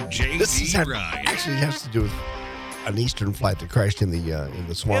captain, J.D. Ryan. Actually, it has to do with an Eastern flight that crashed in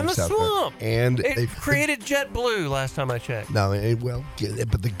the swamp. In the south there. swamp. And it they created JetBlue last time I checked. No,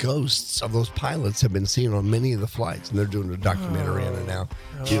 but the ghosts of those pilots have been seen on many of the flights, and they're doing a documentary on it now.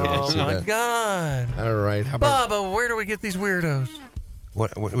 Oh, my God. All right. How about Bubba, where do we get these weirdos?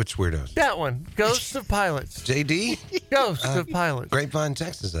 Which weirdos? That one. Ghosts of Pilots. JD? Ghosts of Pilots. Grapevine,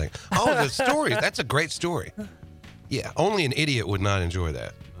 Texas. Oh, the story. That's a great story. Yeah, only an idiot would not enjoy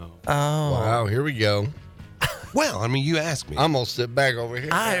that. Oh. Wow, here we go. Well, I mean, you asked me. I'm gonna sit back over here.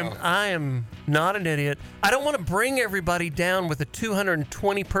 I am not an idiot. I don't want to bring everybody down with a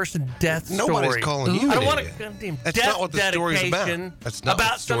 220-person death story. Nobody's calling you I an don't want idiot. a goddamn That's death not what the story's about. dedication That's not what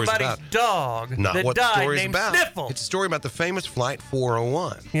about the story's somebody's about. dog Not that what the died story's named about. Sniffle. It's a story about the famous Flight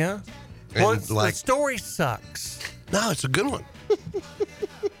 401. Yeah. And Well, the story sucks. No, it's a good one.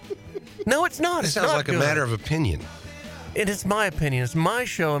 No, it's not. It It's sounds not like good. a matter of opinion. It is my opinion. It's my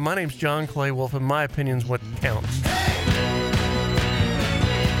show, and my name's John Clay Wolf, and my opinion's what counts.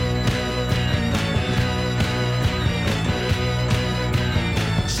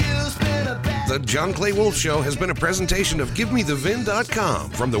 The John Clay Wolf Show has been a presentation of GiveMeTheVin.com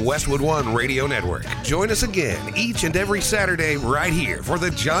from the Westwood One Radio Network. Join us again each and every Saturday right here for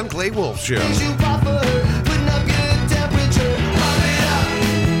the John Clay Wolf Show.